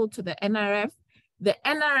eligible to the NRF. The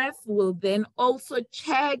NRF will then also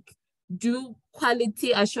check, do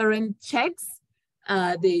quality assurance checks.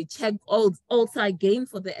 They check also again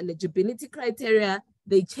for the eligibility criteria.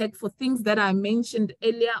 They check for things that I mentioned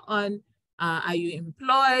earlier on. Are you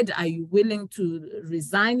employed? Are you willing to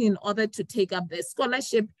resign in order to take up the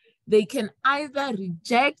scholarship? They can either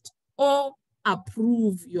reject or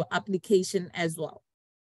approve your application as well.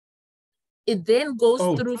 It then goes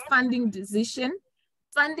through funding decision.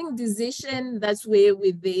 Funding decision, that's where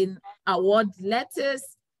we then award letters.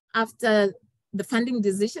 After the funding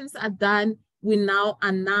decisions are done, we now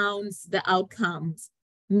announce the outcomes.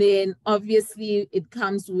 Then obviously it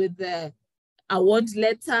comes with the award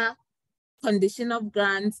letter, condition of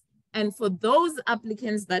grants, and for those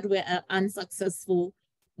applicants that were unsuccessful,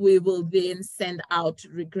 we will then send out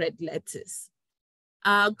regret letters.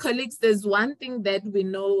 Colleagues, there's one thing that we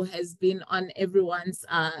know has been on everyone's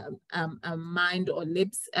mind or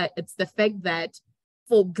lips. It's the fact that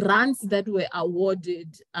for grants that were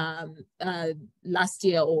awarded last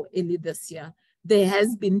year or early this year, there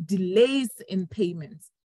has been delays in payments.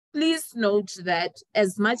 Please note that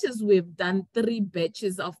as much as we've done 3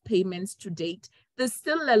 batches of payments to date, there's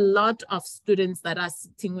still a lot of students that are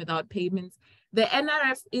sitting without payments. The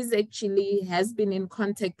NRF has been in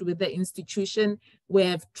contact with the institution. We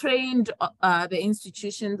have trained the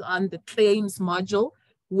institutions on the claims module,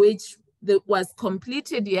 which was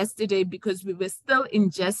completed yesterday because we were still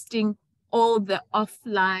ingesting all the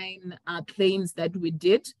offline claims that we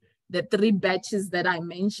did. The 3 batches that I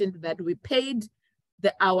mentioned that we paid,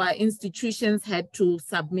 our institutions had to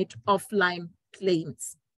submit offline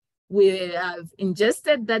claims. We have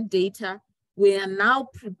ingested that data. We are now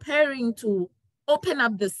preparing to open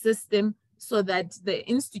up the system so that the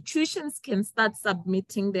institutions can start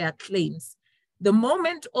submitting their claims. The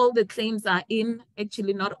moment all the claims are in,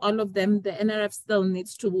 actually not all of them, the NRF still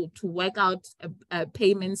needs to work out a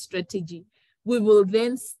payment strategy. We will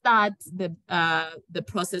then start the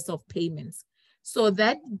process of payments. So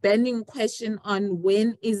that burning question on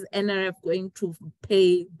when is NRF going to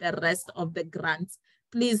pay the rest of the grants,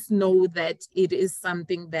 please know that it is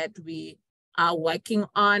something that we are working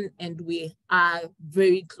on, and we are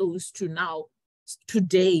very close to now,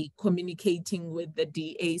 today, communicating with the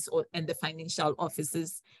DAs and the financial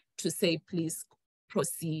officers to say, please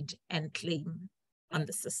proceed and claim on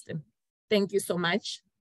the system. Thank you so much.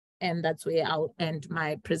 And that's where I'll end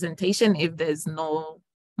my presentation if there's no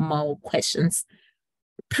more questions.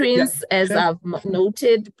 Prince, as I've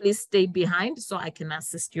noted, please stay behind so I can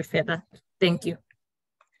assist you further. Thank you.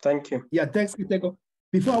 Thank you. Yeah, thanks, Kitego.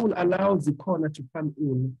 Before I will allow the corner to come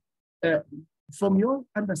in, from your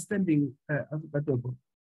understanding,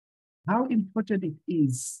 how important it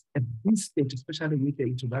is at this stage, especially with the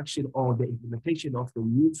introduction or the implementation of the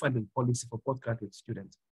new funding policy for postgraduate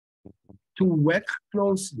students, to work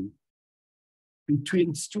closely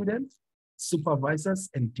between students, supervisors,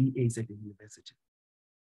 and DAs at the university?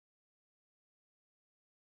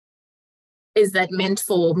 Is that meant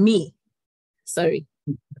for me? Sorry.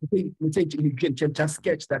 You can just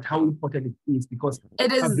sketch that how important it is, because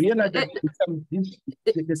it is, I've realized that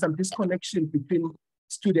there's some disconnection between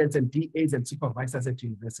students and DAs and supervisors at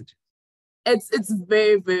university. It's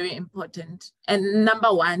very, very important. And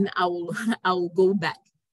number one, I will go back.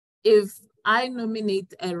 If I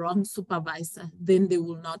nominate a wrong supervisor, then they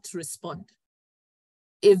will not respond.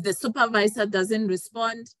 If the supervisor doesn't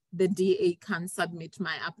respond, the DA can't submit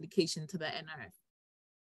my application to the NRF.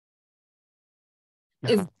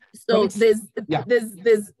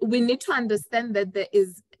 We need to understand that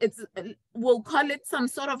we'll call it some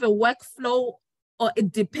sort of a workflow or a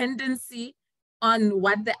dependency on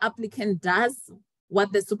what the applicant does,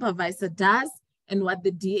 what the supervisor does, and what the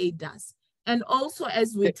DA does. And also,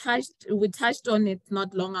 as we touched on it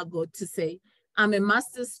not long ago, to say, I'm a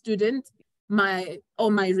master's student, my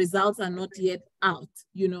results are not yet out,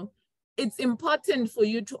 you know. It's important for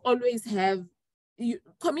you to always have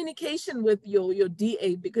communication with your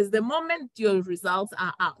DA, because the moment your results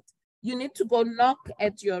are out, you need to go knock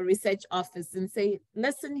at your research office and say,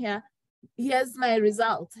 listen here, here's my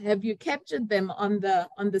results. Have you captured them on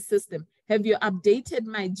the system? Have you updated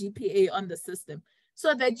my GPA on the system?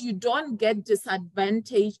 So that you don't get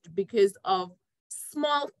disadvantaged because of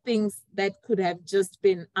small things that could have just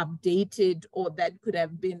been updated, or that could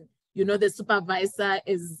have been, you know, the supervisor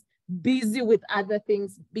is busy with other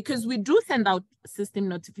things, because we do send out system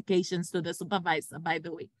notifications to the supervisor, by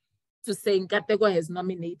the way, to say Nkateko has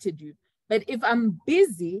nominated you. But if I'm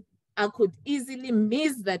busy, I could easily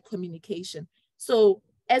miss that communication. So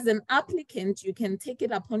as an applicant, you can take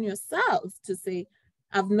it upon yourself to say,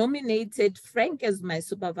 I've nominated Frank as my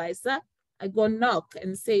supervisor. I go knock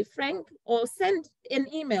and say, Frank, or send an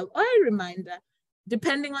email or a reminder.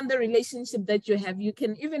 Depending on the relationship that you have, you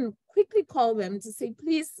can even quickly call them to say,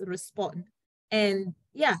 please respond. And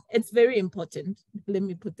yeah, it's very important. Let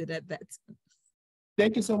me put it at that.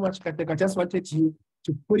 Thank you so much, Nkateko. I just wanted you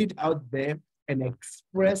to put it out there and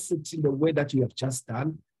express it in the way that you have just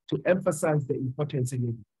done to emphasize the importance in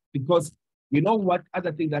it. Because you know what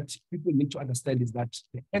other thing that people need to understand is that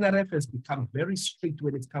the NRF has become very strict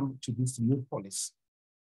when it comes to this new policy.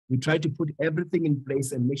 We try to put everything in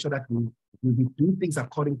place and make sure that we do things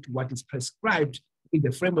according to what is prescribed in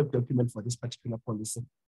the framework document for this particular policy.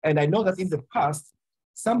 And I know that in the past,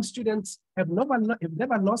 some students have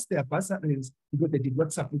never lost their bursaries because they did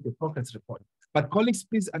not submit the progress report. But colleagues,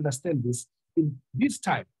 please understand this. In this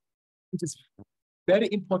time, it is very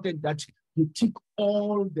important that you tick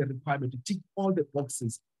all the requirements, you tick all the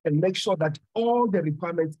boxes, and make sure that all the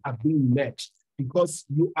requirements are being met, because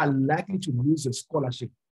you are likely to lose your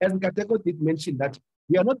scholarship. As Nkateko did mention that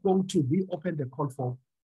we are not going to reopen the call for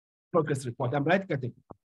progress report. I'm right, Nkateko?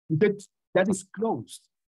 That is closed.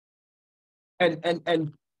 And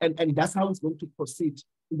that's how it's going to proceed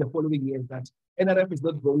in the following years, that NRF is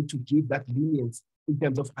not going to give that lenience in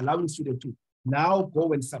terms of allowing students to now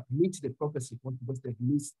go and submit the progress report because they've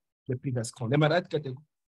missed the previous call. Am I right, Nkateko?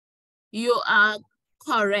 You are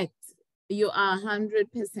correct. You are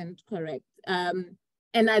 100% correct.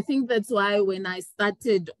 And I think that's why when I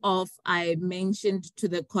started off, I mentioned to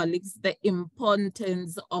the colleagues the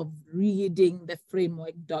importance of reading the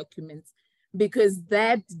framework documents, because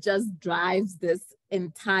that just drives this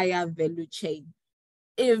entire value chain.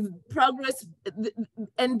 If progress,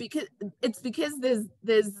 and because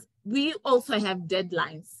we also have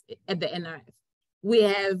deadlines at the NRF. We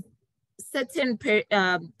have certain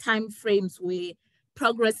time frames where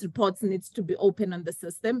progress reports needs to be open on the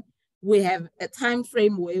system. We have a time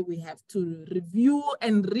frame where we have to review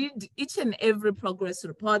and read each and every progress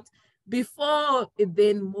report before it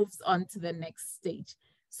then moves on to the next stage.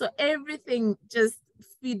 So everything just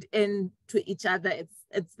feed into each other.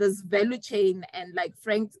 It's this value chain. And like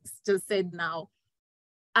Frank just said now,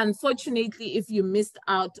 unfortunately, if you missed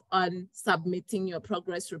out on submitting your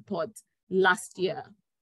progress report last year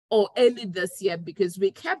or early this year, because we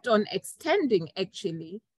kept on extending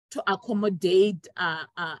actually to accommodate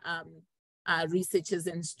researchers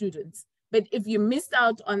and students. But if you missed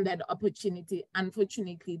out on that opportunity,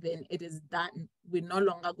 unfortunately, then it is done. We're no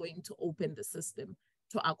longer going to open the system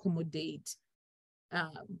to accommodate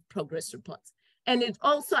progress reports. And it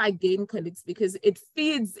also, again, colleagues, because it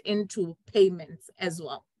feeds into payments as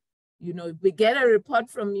well. You know, we get a report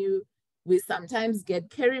from you, we sometimes get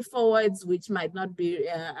carry forwards, which might not be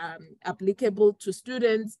applicable to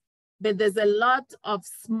students, but there's a lot of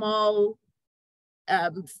small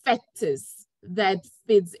factors that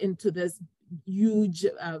feeds into this huge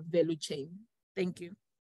value chain. Thank you.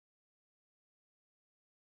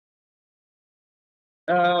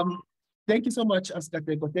 Thank you so much,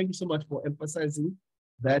 Nkateko. Thank you so much for emphasizing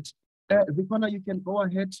that. Vikona, you can go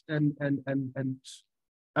ahead and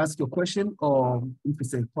ask your question, or if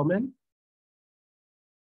it's a comment.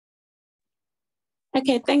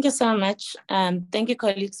 Okay, thank you so much. Thank you,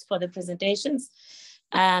 colleagues, for the presentations.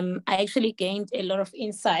 I actually gained a lot of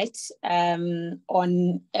insight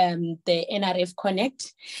on the NRF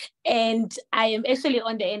Connect. And I am actually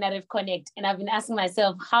on the NRF Connect, and I've been asking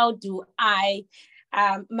myself, how do I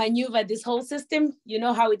maneuver this whole system? You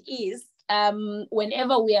know how it is.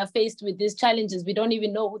 Whenever we are faced with these challenges, we don't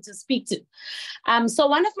even know who to speak to. So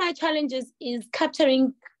one of my challenges is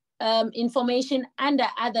capturing information under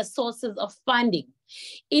other sources of funding.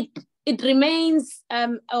 It remains,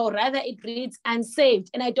 or rather it reads unsaved,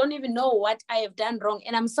 and I don't even know what I have done wrong.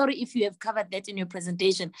 And I'm sorry if you have covered that in your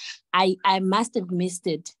presentation. I must have missed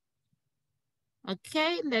it.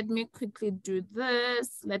 Okay, let me quickly do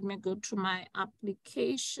this. Let me go to my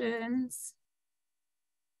applications.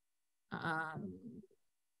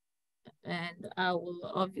 And I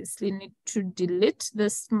will obviously need to delete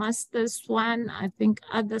this master's one. I think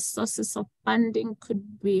other sources of funding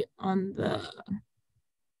could be on the...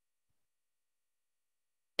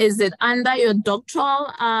 Is it under your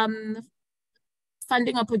doctoral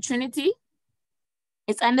funding opportunity?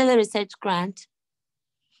 It's under the research grant.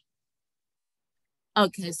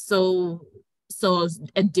 Okay, so So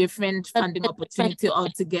a different funding opportunity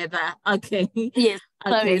altogether. Okay. Yes.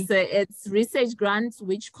 Okay, Sorry. so it's research grants,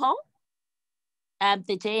 which call?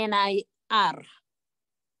 The JNIR.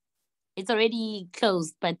 It's already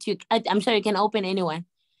closed, but I'm sure you can open anyone.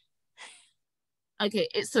 Okay,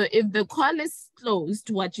 so if the call is closed,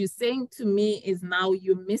 what you're saying to me is now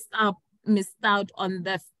you missed out on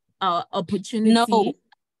the opportunity. No. Okay.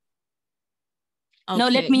 No,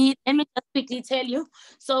 let me just quickly tell you.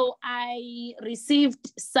 So I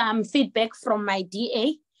received some feedback from my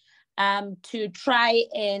DA to try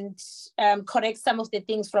and correct some of the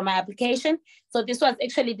things from my application. So this was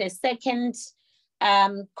actually the second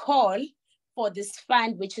call for this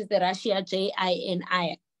fund, which is the Russia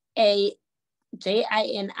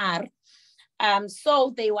JINR.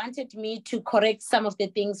 So they wanted me to correct some of the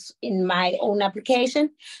things in my own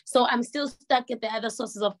application. So I'm still stuck at the other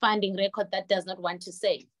sources of funding record that does not want to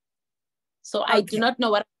save. So I do not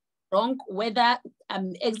know what I'm wrong, whether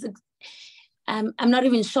I'm not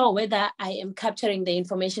even sure whether I am capturing the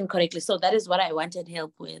information correctly. So that is what I wanted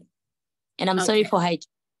help with. And I'm sorry for hijacking.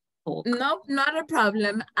 No, not a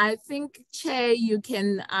problem. I think, Chair, you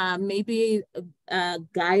can maybe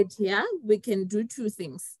guide here. We can do two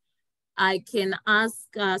things. I can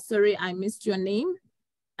ask, sorry, I missed your name.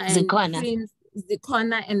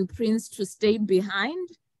 Zikona and Prince to stay behind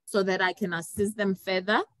so that I can assist them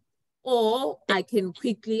further. Or I can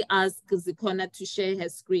quickly ask Zikona to share her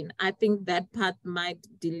screen. I think that part might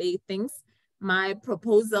delay things. My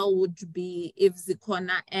proposal would be if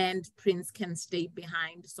Zikona and Prince can stay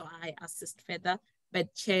behind so I assist further.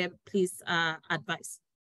 But Chair, please advise.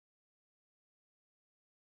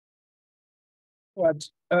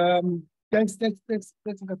 What? Thanks,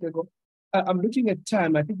 Nkateko. I'm looking at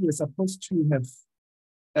time. I think we're supposed to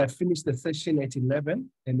have finished the session at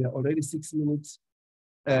 11, and we're already 6 minutes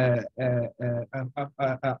away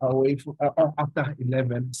from, after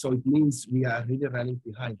 11. So it means we are really running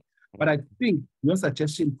behind. But I think your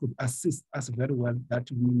suggestion could assist us very well that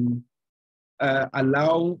we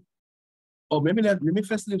allow, or maybe let me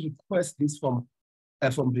firstly request this from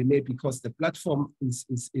Renee, because the platform is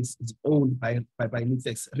owned by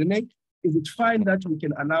NITEX. Renee, is it fine that we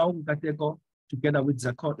can allow Nkateko together with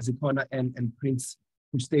Zikona and Prince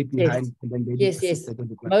to stay behind? Yes. And then they Yes.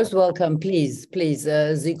 Most welcome, please.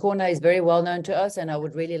 Zikona is very well known to us, and I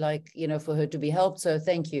would really like, for her to be helped. So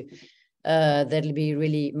thank you. That'll be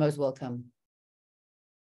really most welcome.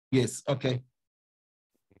 Yes. Okay.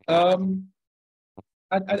 I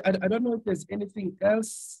don't know if there's anything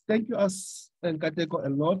else. Thank you, Nkateko, a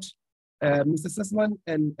lot. Mr. Sussman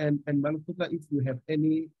and Malukutla, if you have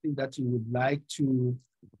anything that you would like to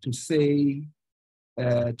say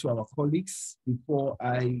to our colleagues before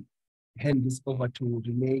I hand this over to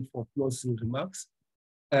Renee for closing remarks.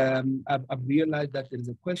 I've realized that there is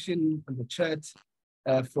a question on the chat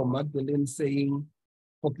from Magdalene saying,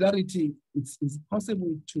 for clarity, is it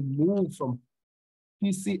possible to move from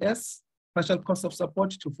PCS, partial cost of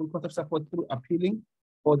support, to full cost of support through appealing,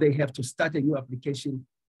 or they have to start a new application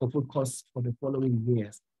for full cost for the following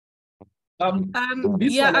years?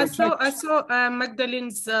 I saw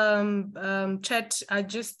Magdalene's chat. I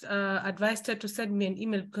just advised her to send me an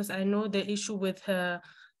email because I know the issue with her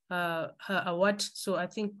award. So I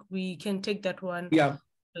think we can take that one.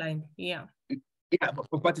 Line.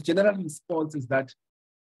 But the general response is that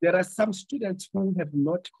there are some students who have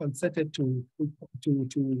not consented to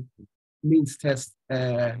means test,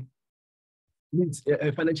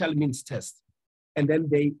 financial means test, and then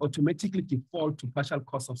they automatically default to partial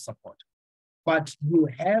cost of support. But you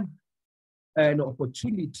have an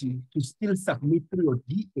opportunity to still submit through your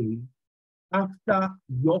DA after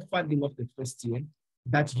your funding of the first year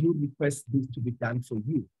that you request this to be done for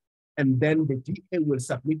you. And then the DA will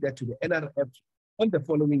submit that to the NRF on the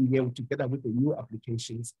following year together with the new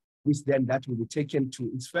applications, which then that will be taken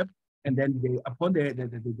to ISFEP. And then upon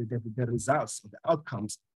the results, the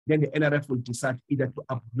outcomes, then the NRF will decide either to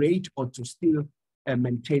upgrade or to still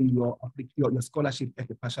maintain your scholarship at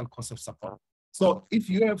the partial cost of support. So if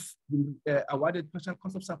you have been awarded partial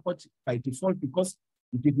cost of support by default because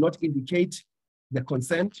you did not indicate the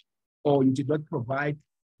consent or you did not provide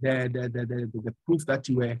the proof that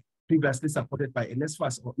you were previously supported by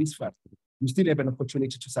NSFAS or ISFAP, you still have an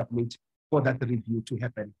opportunity to submit for that review to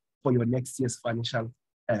happen for your next year's financial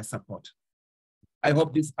support. I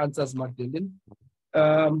hope this answers Magdalene.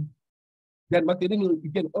 Then Magdalene,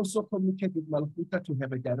 you can also communicate with Malfuta to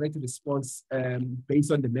have a direct response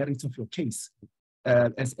based on the merits of your case,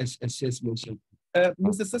 as she has mentioned.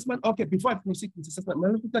 Mr. Sussman, okay, before I proceed, Mr. Sussman,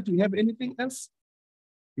 Malfuta, do you have anything else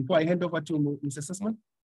before I hand over to Mr. Sussman?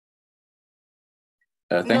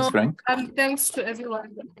 Thanks, Frank. Thanks to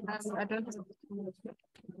everyone. I don't have.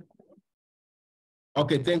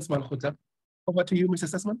 Okay, thanks, Malchota. Over to you, Mr.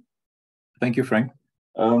 Sussman. Thank you, Frank.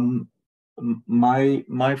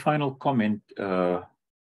 My final comment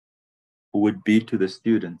would be to the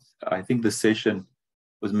students. I think the session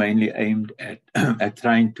was mainly aimed at, at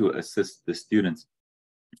trying to assist the students.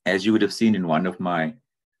 As you would have seen in one of my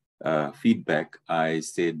feedback, I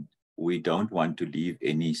said we don't want to leave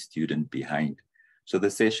any student behind. So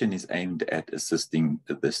the session is aimed at assisting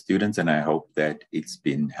the students, and I hope that it's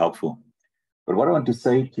been helpful. But what I want to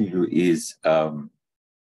say to you is,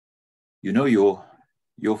 you know,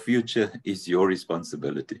 your future is your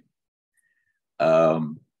responsibility.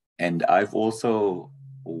 And I've also,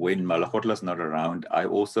 when Malachotla's not around, I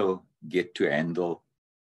also get to handle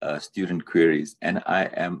student queries. And I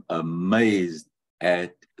am amazed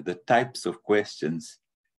at the types of questions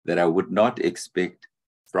that I would not expect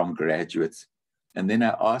from graduates. And then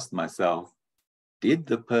I asked myself, did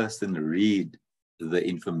the person read the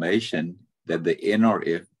information that the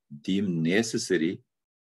NRF deemed necessary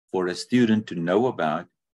for a student to know about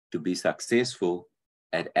to be successful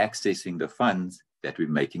at accessing the funds that we're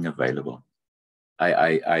making available?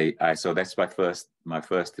 So that's my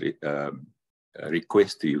first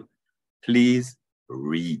request to you. Please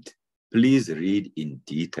read. Please read in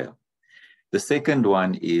detail. The second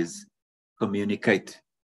one is communicate.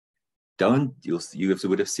 You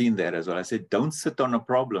would have seen that as well. I said, don't sit on a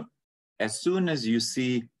problem. As soon as you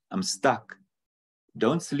see I'm stuck,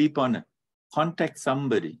 don't sleep on it. Contact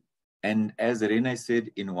somebody. And as Rene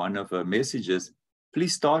said in one of her messages,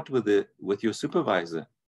 please start with your supervisor.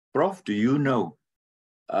 Prof, do you know?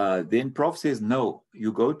 Then Prof says, no,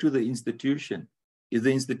 you go to the institution. If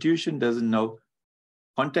the institution doesn't know,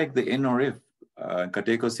 contact the NRF.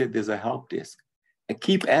 Kateko said there's a help desk. And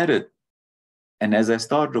keep at it. And as I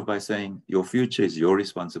started off by saying, your future is your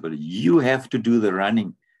responsibility. You have to do the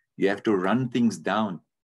running. You have to run things down.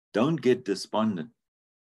 Don't get despondent.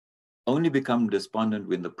 Only become despondent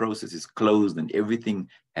when the process is closed and everything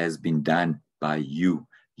has been done by you.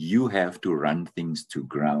 You have to run things to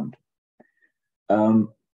ground.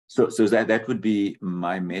 So that would be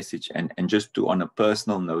my message. And just on a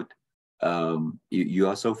personal note, you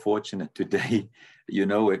are so fortunate today. You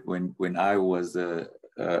know, when I was a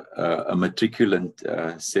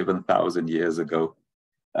matriculant 7,000 years ago,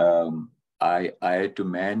 I had to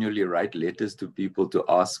manually write letters to people to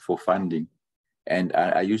ask for funding. And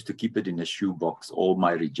I used to keep it in a shoebox, all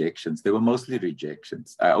my rejections. They were mostly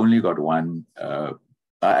rejections. I only got one, I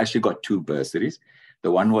actually got 2 bursaries. The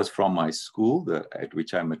one was from my school at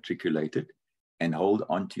which I matriculated. And hold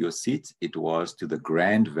on to your seats, it was to the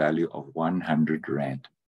grand value of 100 Rand.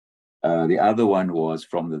 The other one was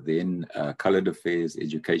from the then Colored Affairs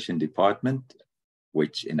Education Department,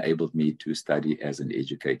 which enabled me to study as an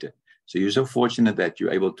educator. So you're so fortunate that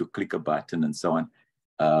you're able to click a button and so on,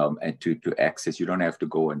 and to access. You don't have to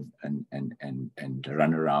go and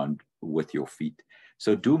run around with your feet.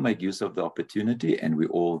 So do make use of the opportunity, and we're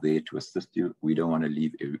all there to assist you. We don't want to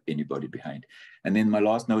leave anybody behind. And then my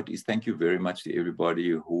last note is thank you very much to everybody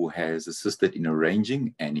who has assisted in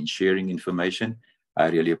arranging and in sharing information. I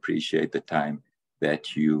really appreciate the time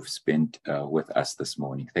that you've spent with us this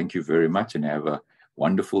morning. Thank you very much, and have a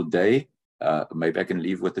wonderful day. Maybe I can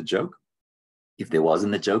leave with a joke. If there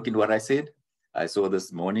wasn't a joke in what I said, I saw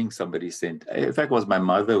this morning somebody sent, in fact, it was my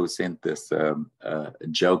mother who sent this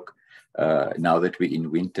joke. Now that we're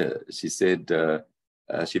in winter, she said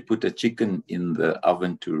she put a chicken in the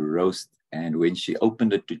oven to roast, and when she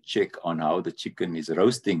opened it to check on how the chicken is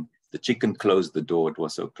roasting, the chicken closed the door. It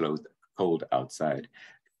was so cold outside.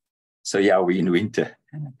 So yeah, we're in winter.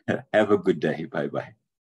 Have a good day. Bye-bye.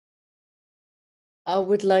 I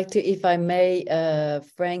would like to, if I may,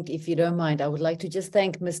 Frank, if you don't mind, I would like to just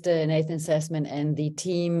thank Mr. Nathan Sussman and the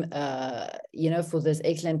team, for this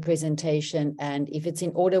excellent presentation. And if it's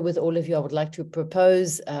in order with all of you, I would like to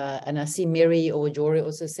propose, and I see Mary or Jory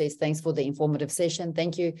also says, thanks for the informative session.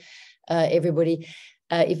 Thank you, everybody.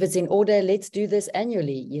 If it's in order, let's do this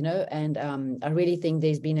annually, and I really think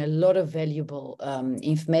there's been a lot of valuable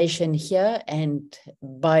information here, and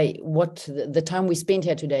by what the time we spent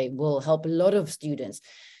here today will help a lot of students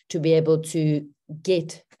to be able to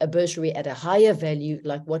get a bursary at a higher value,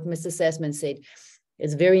 like what Mr. Sussman said.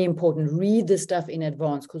 It's very important. Read the stuff in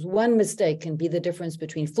advance, because one mistake can be the difference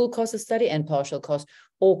between full cost of study and partial cost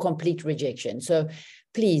or complete rejection. So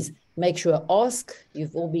please make sure, ask.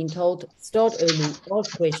 You've all been told, start early,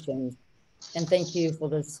 ask questions. And thank you for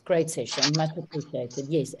this great session. Much appreciated.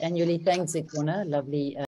 Yes, annually. Thanks, Ikona. Lovely.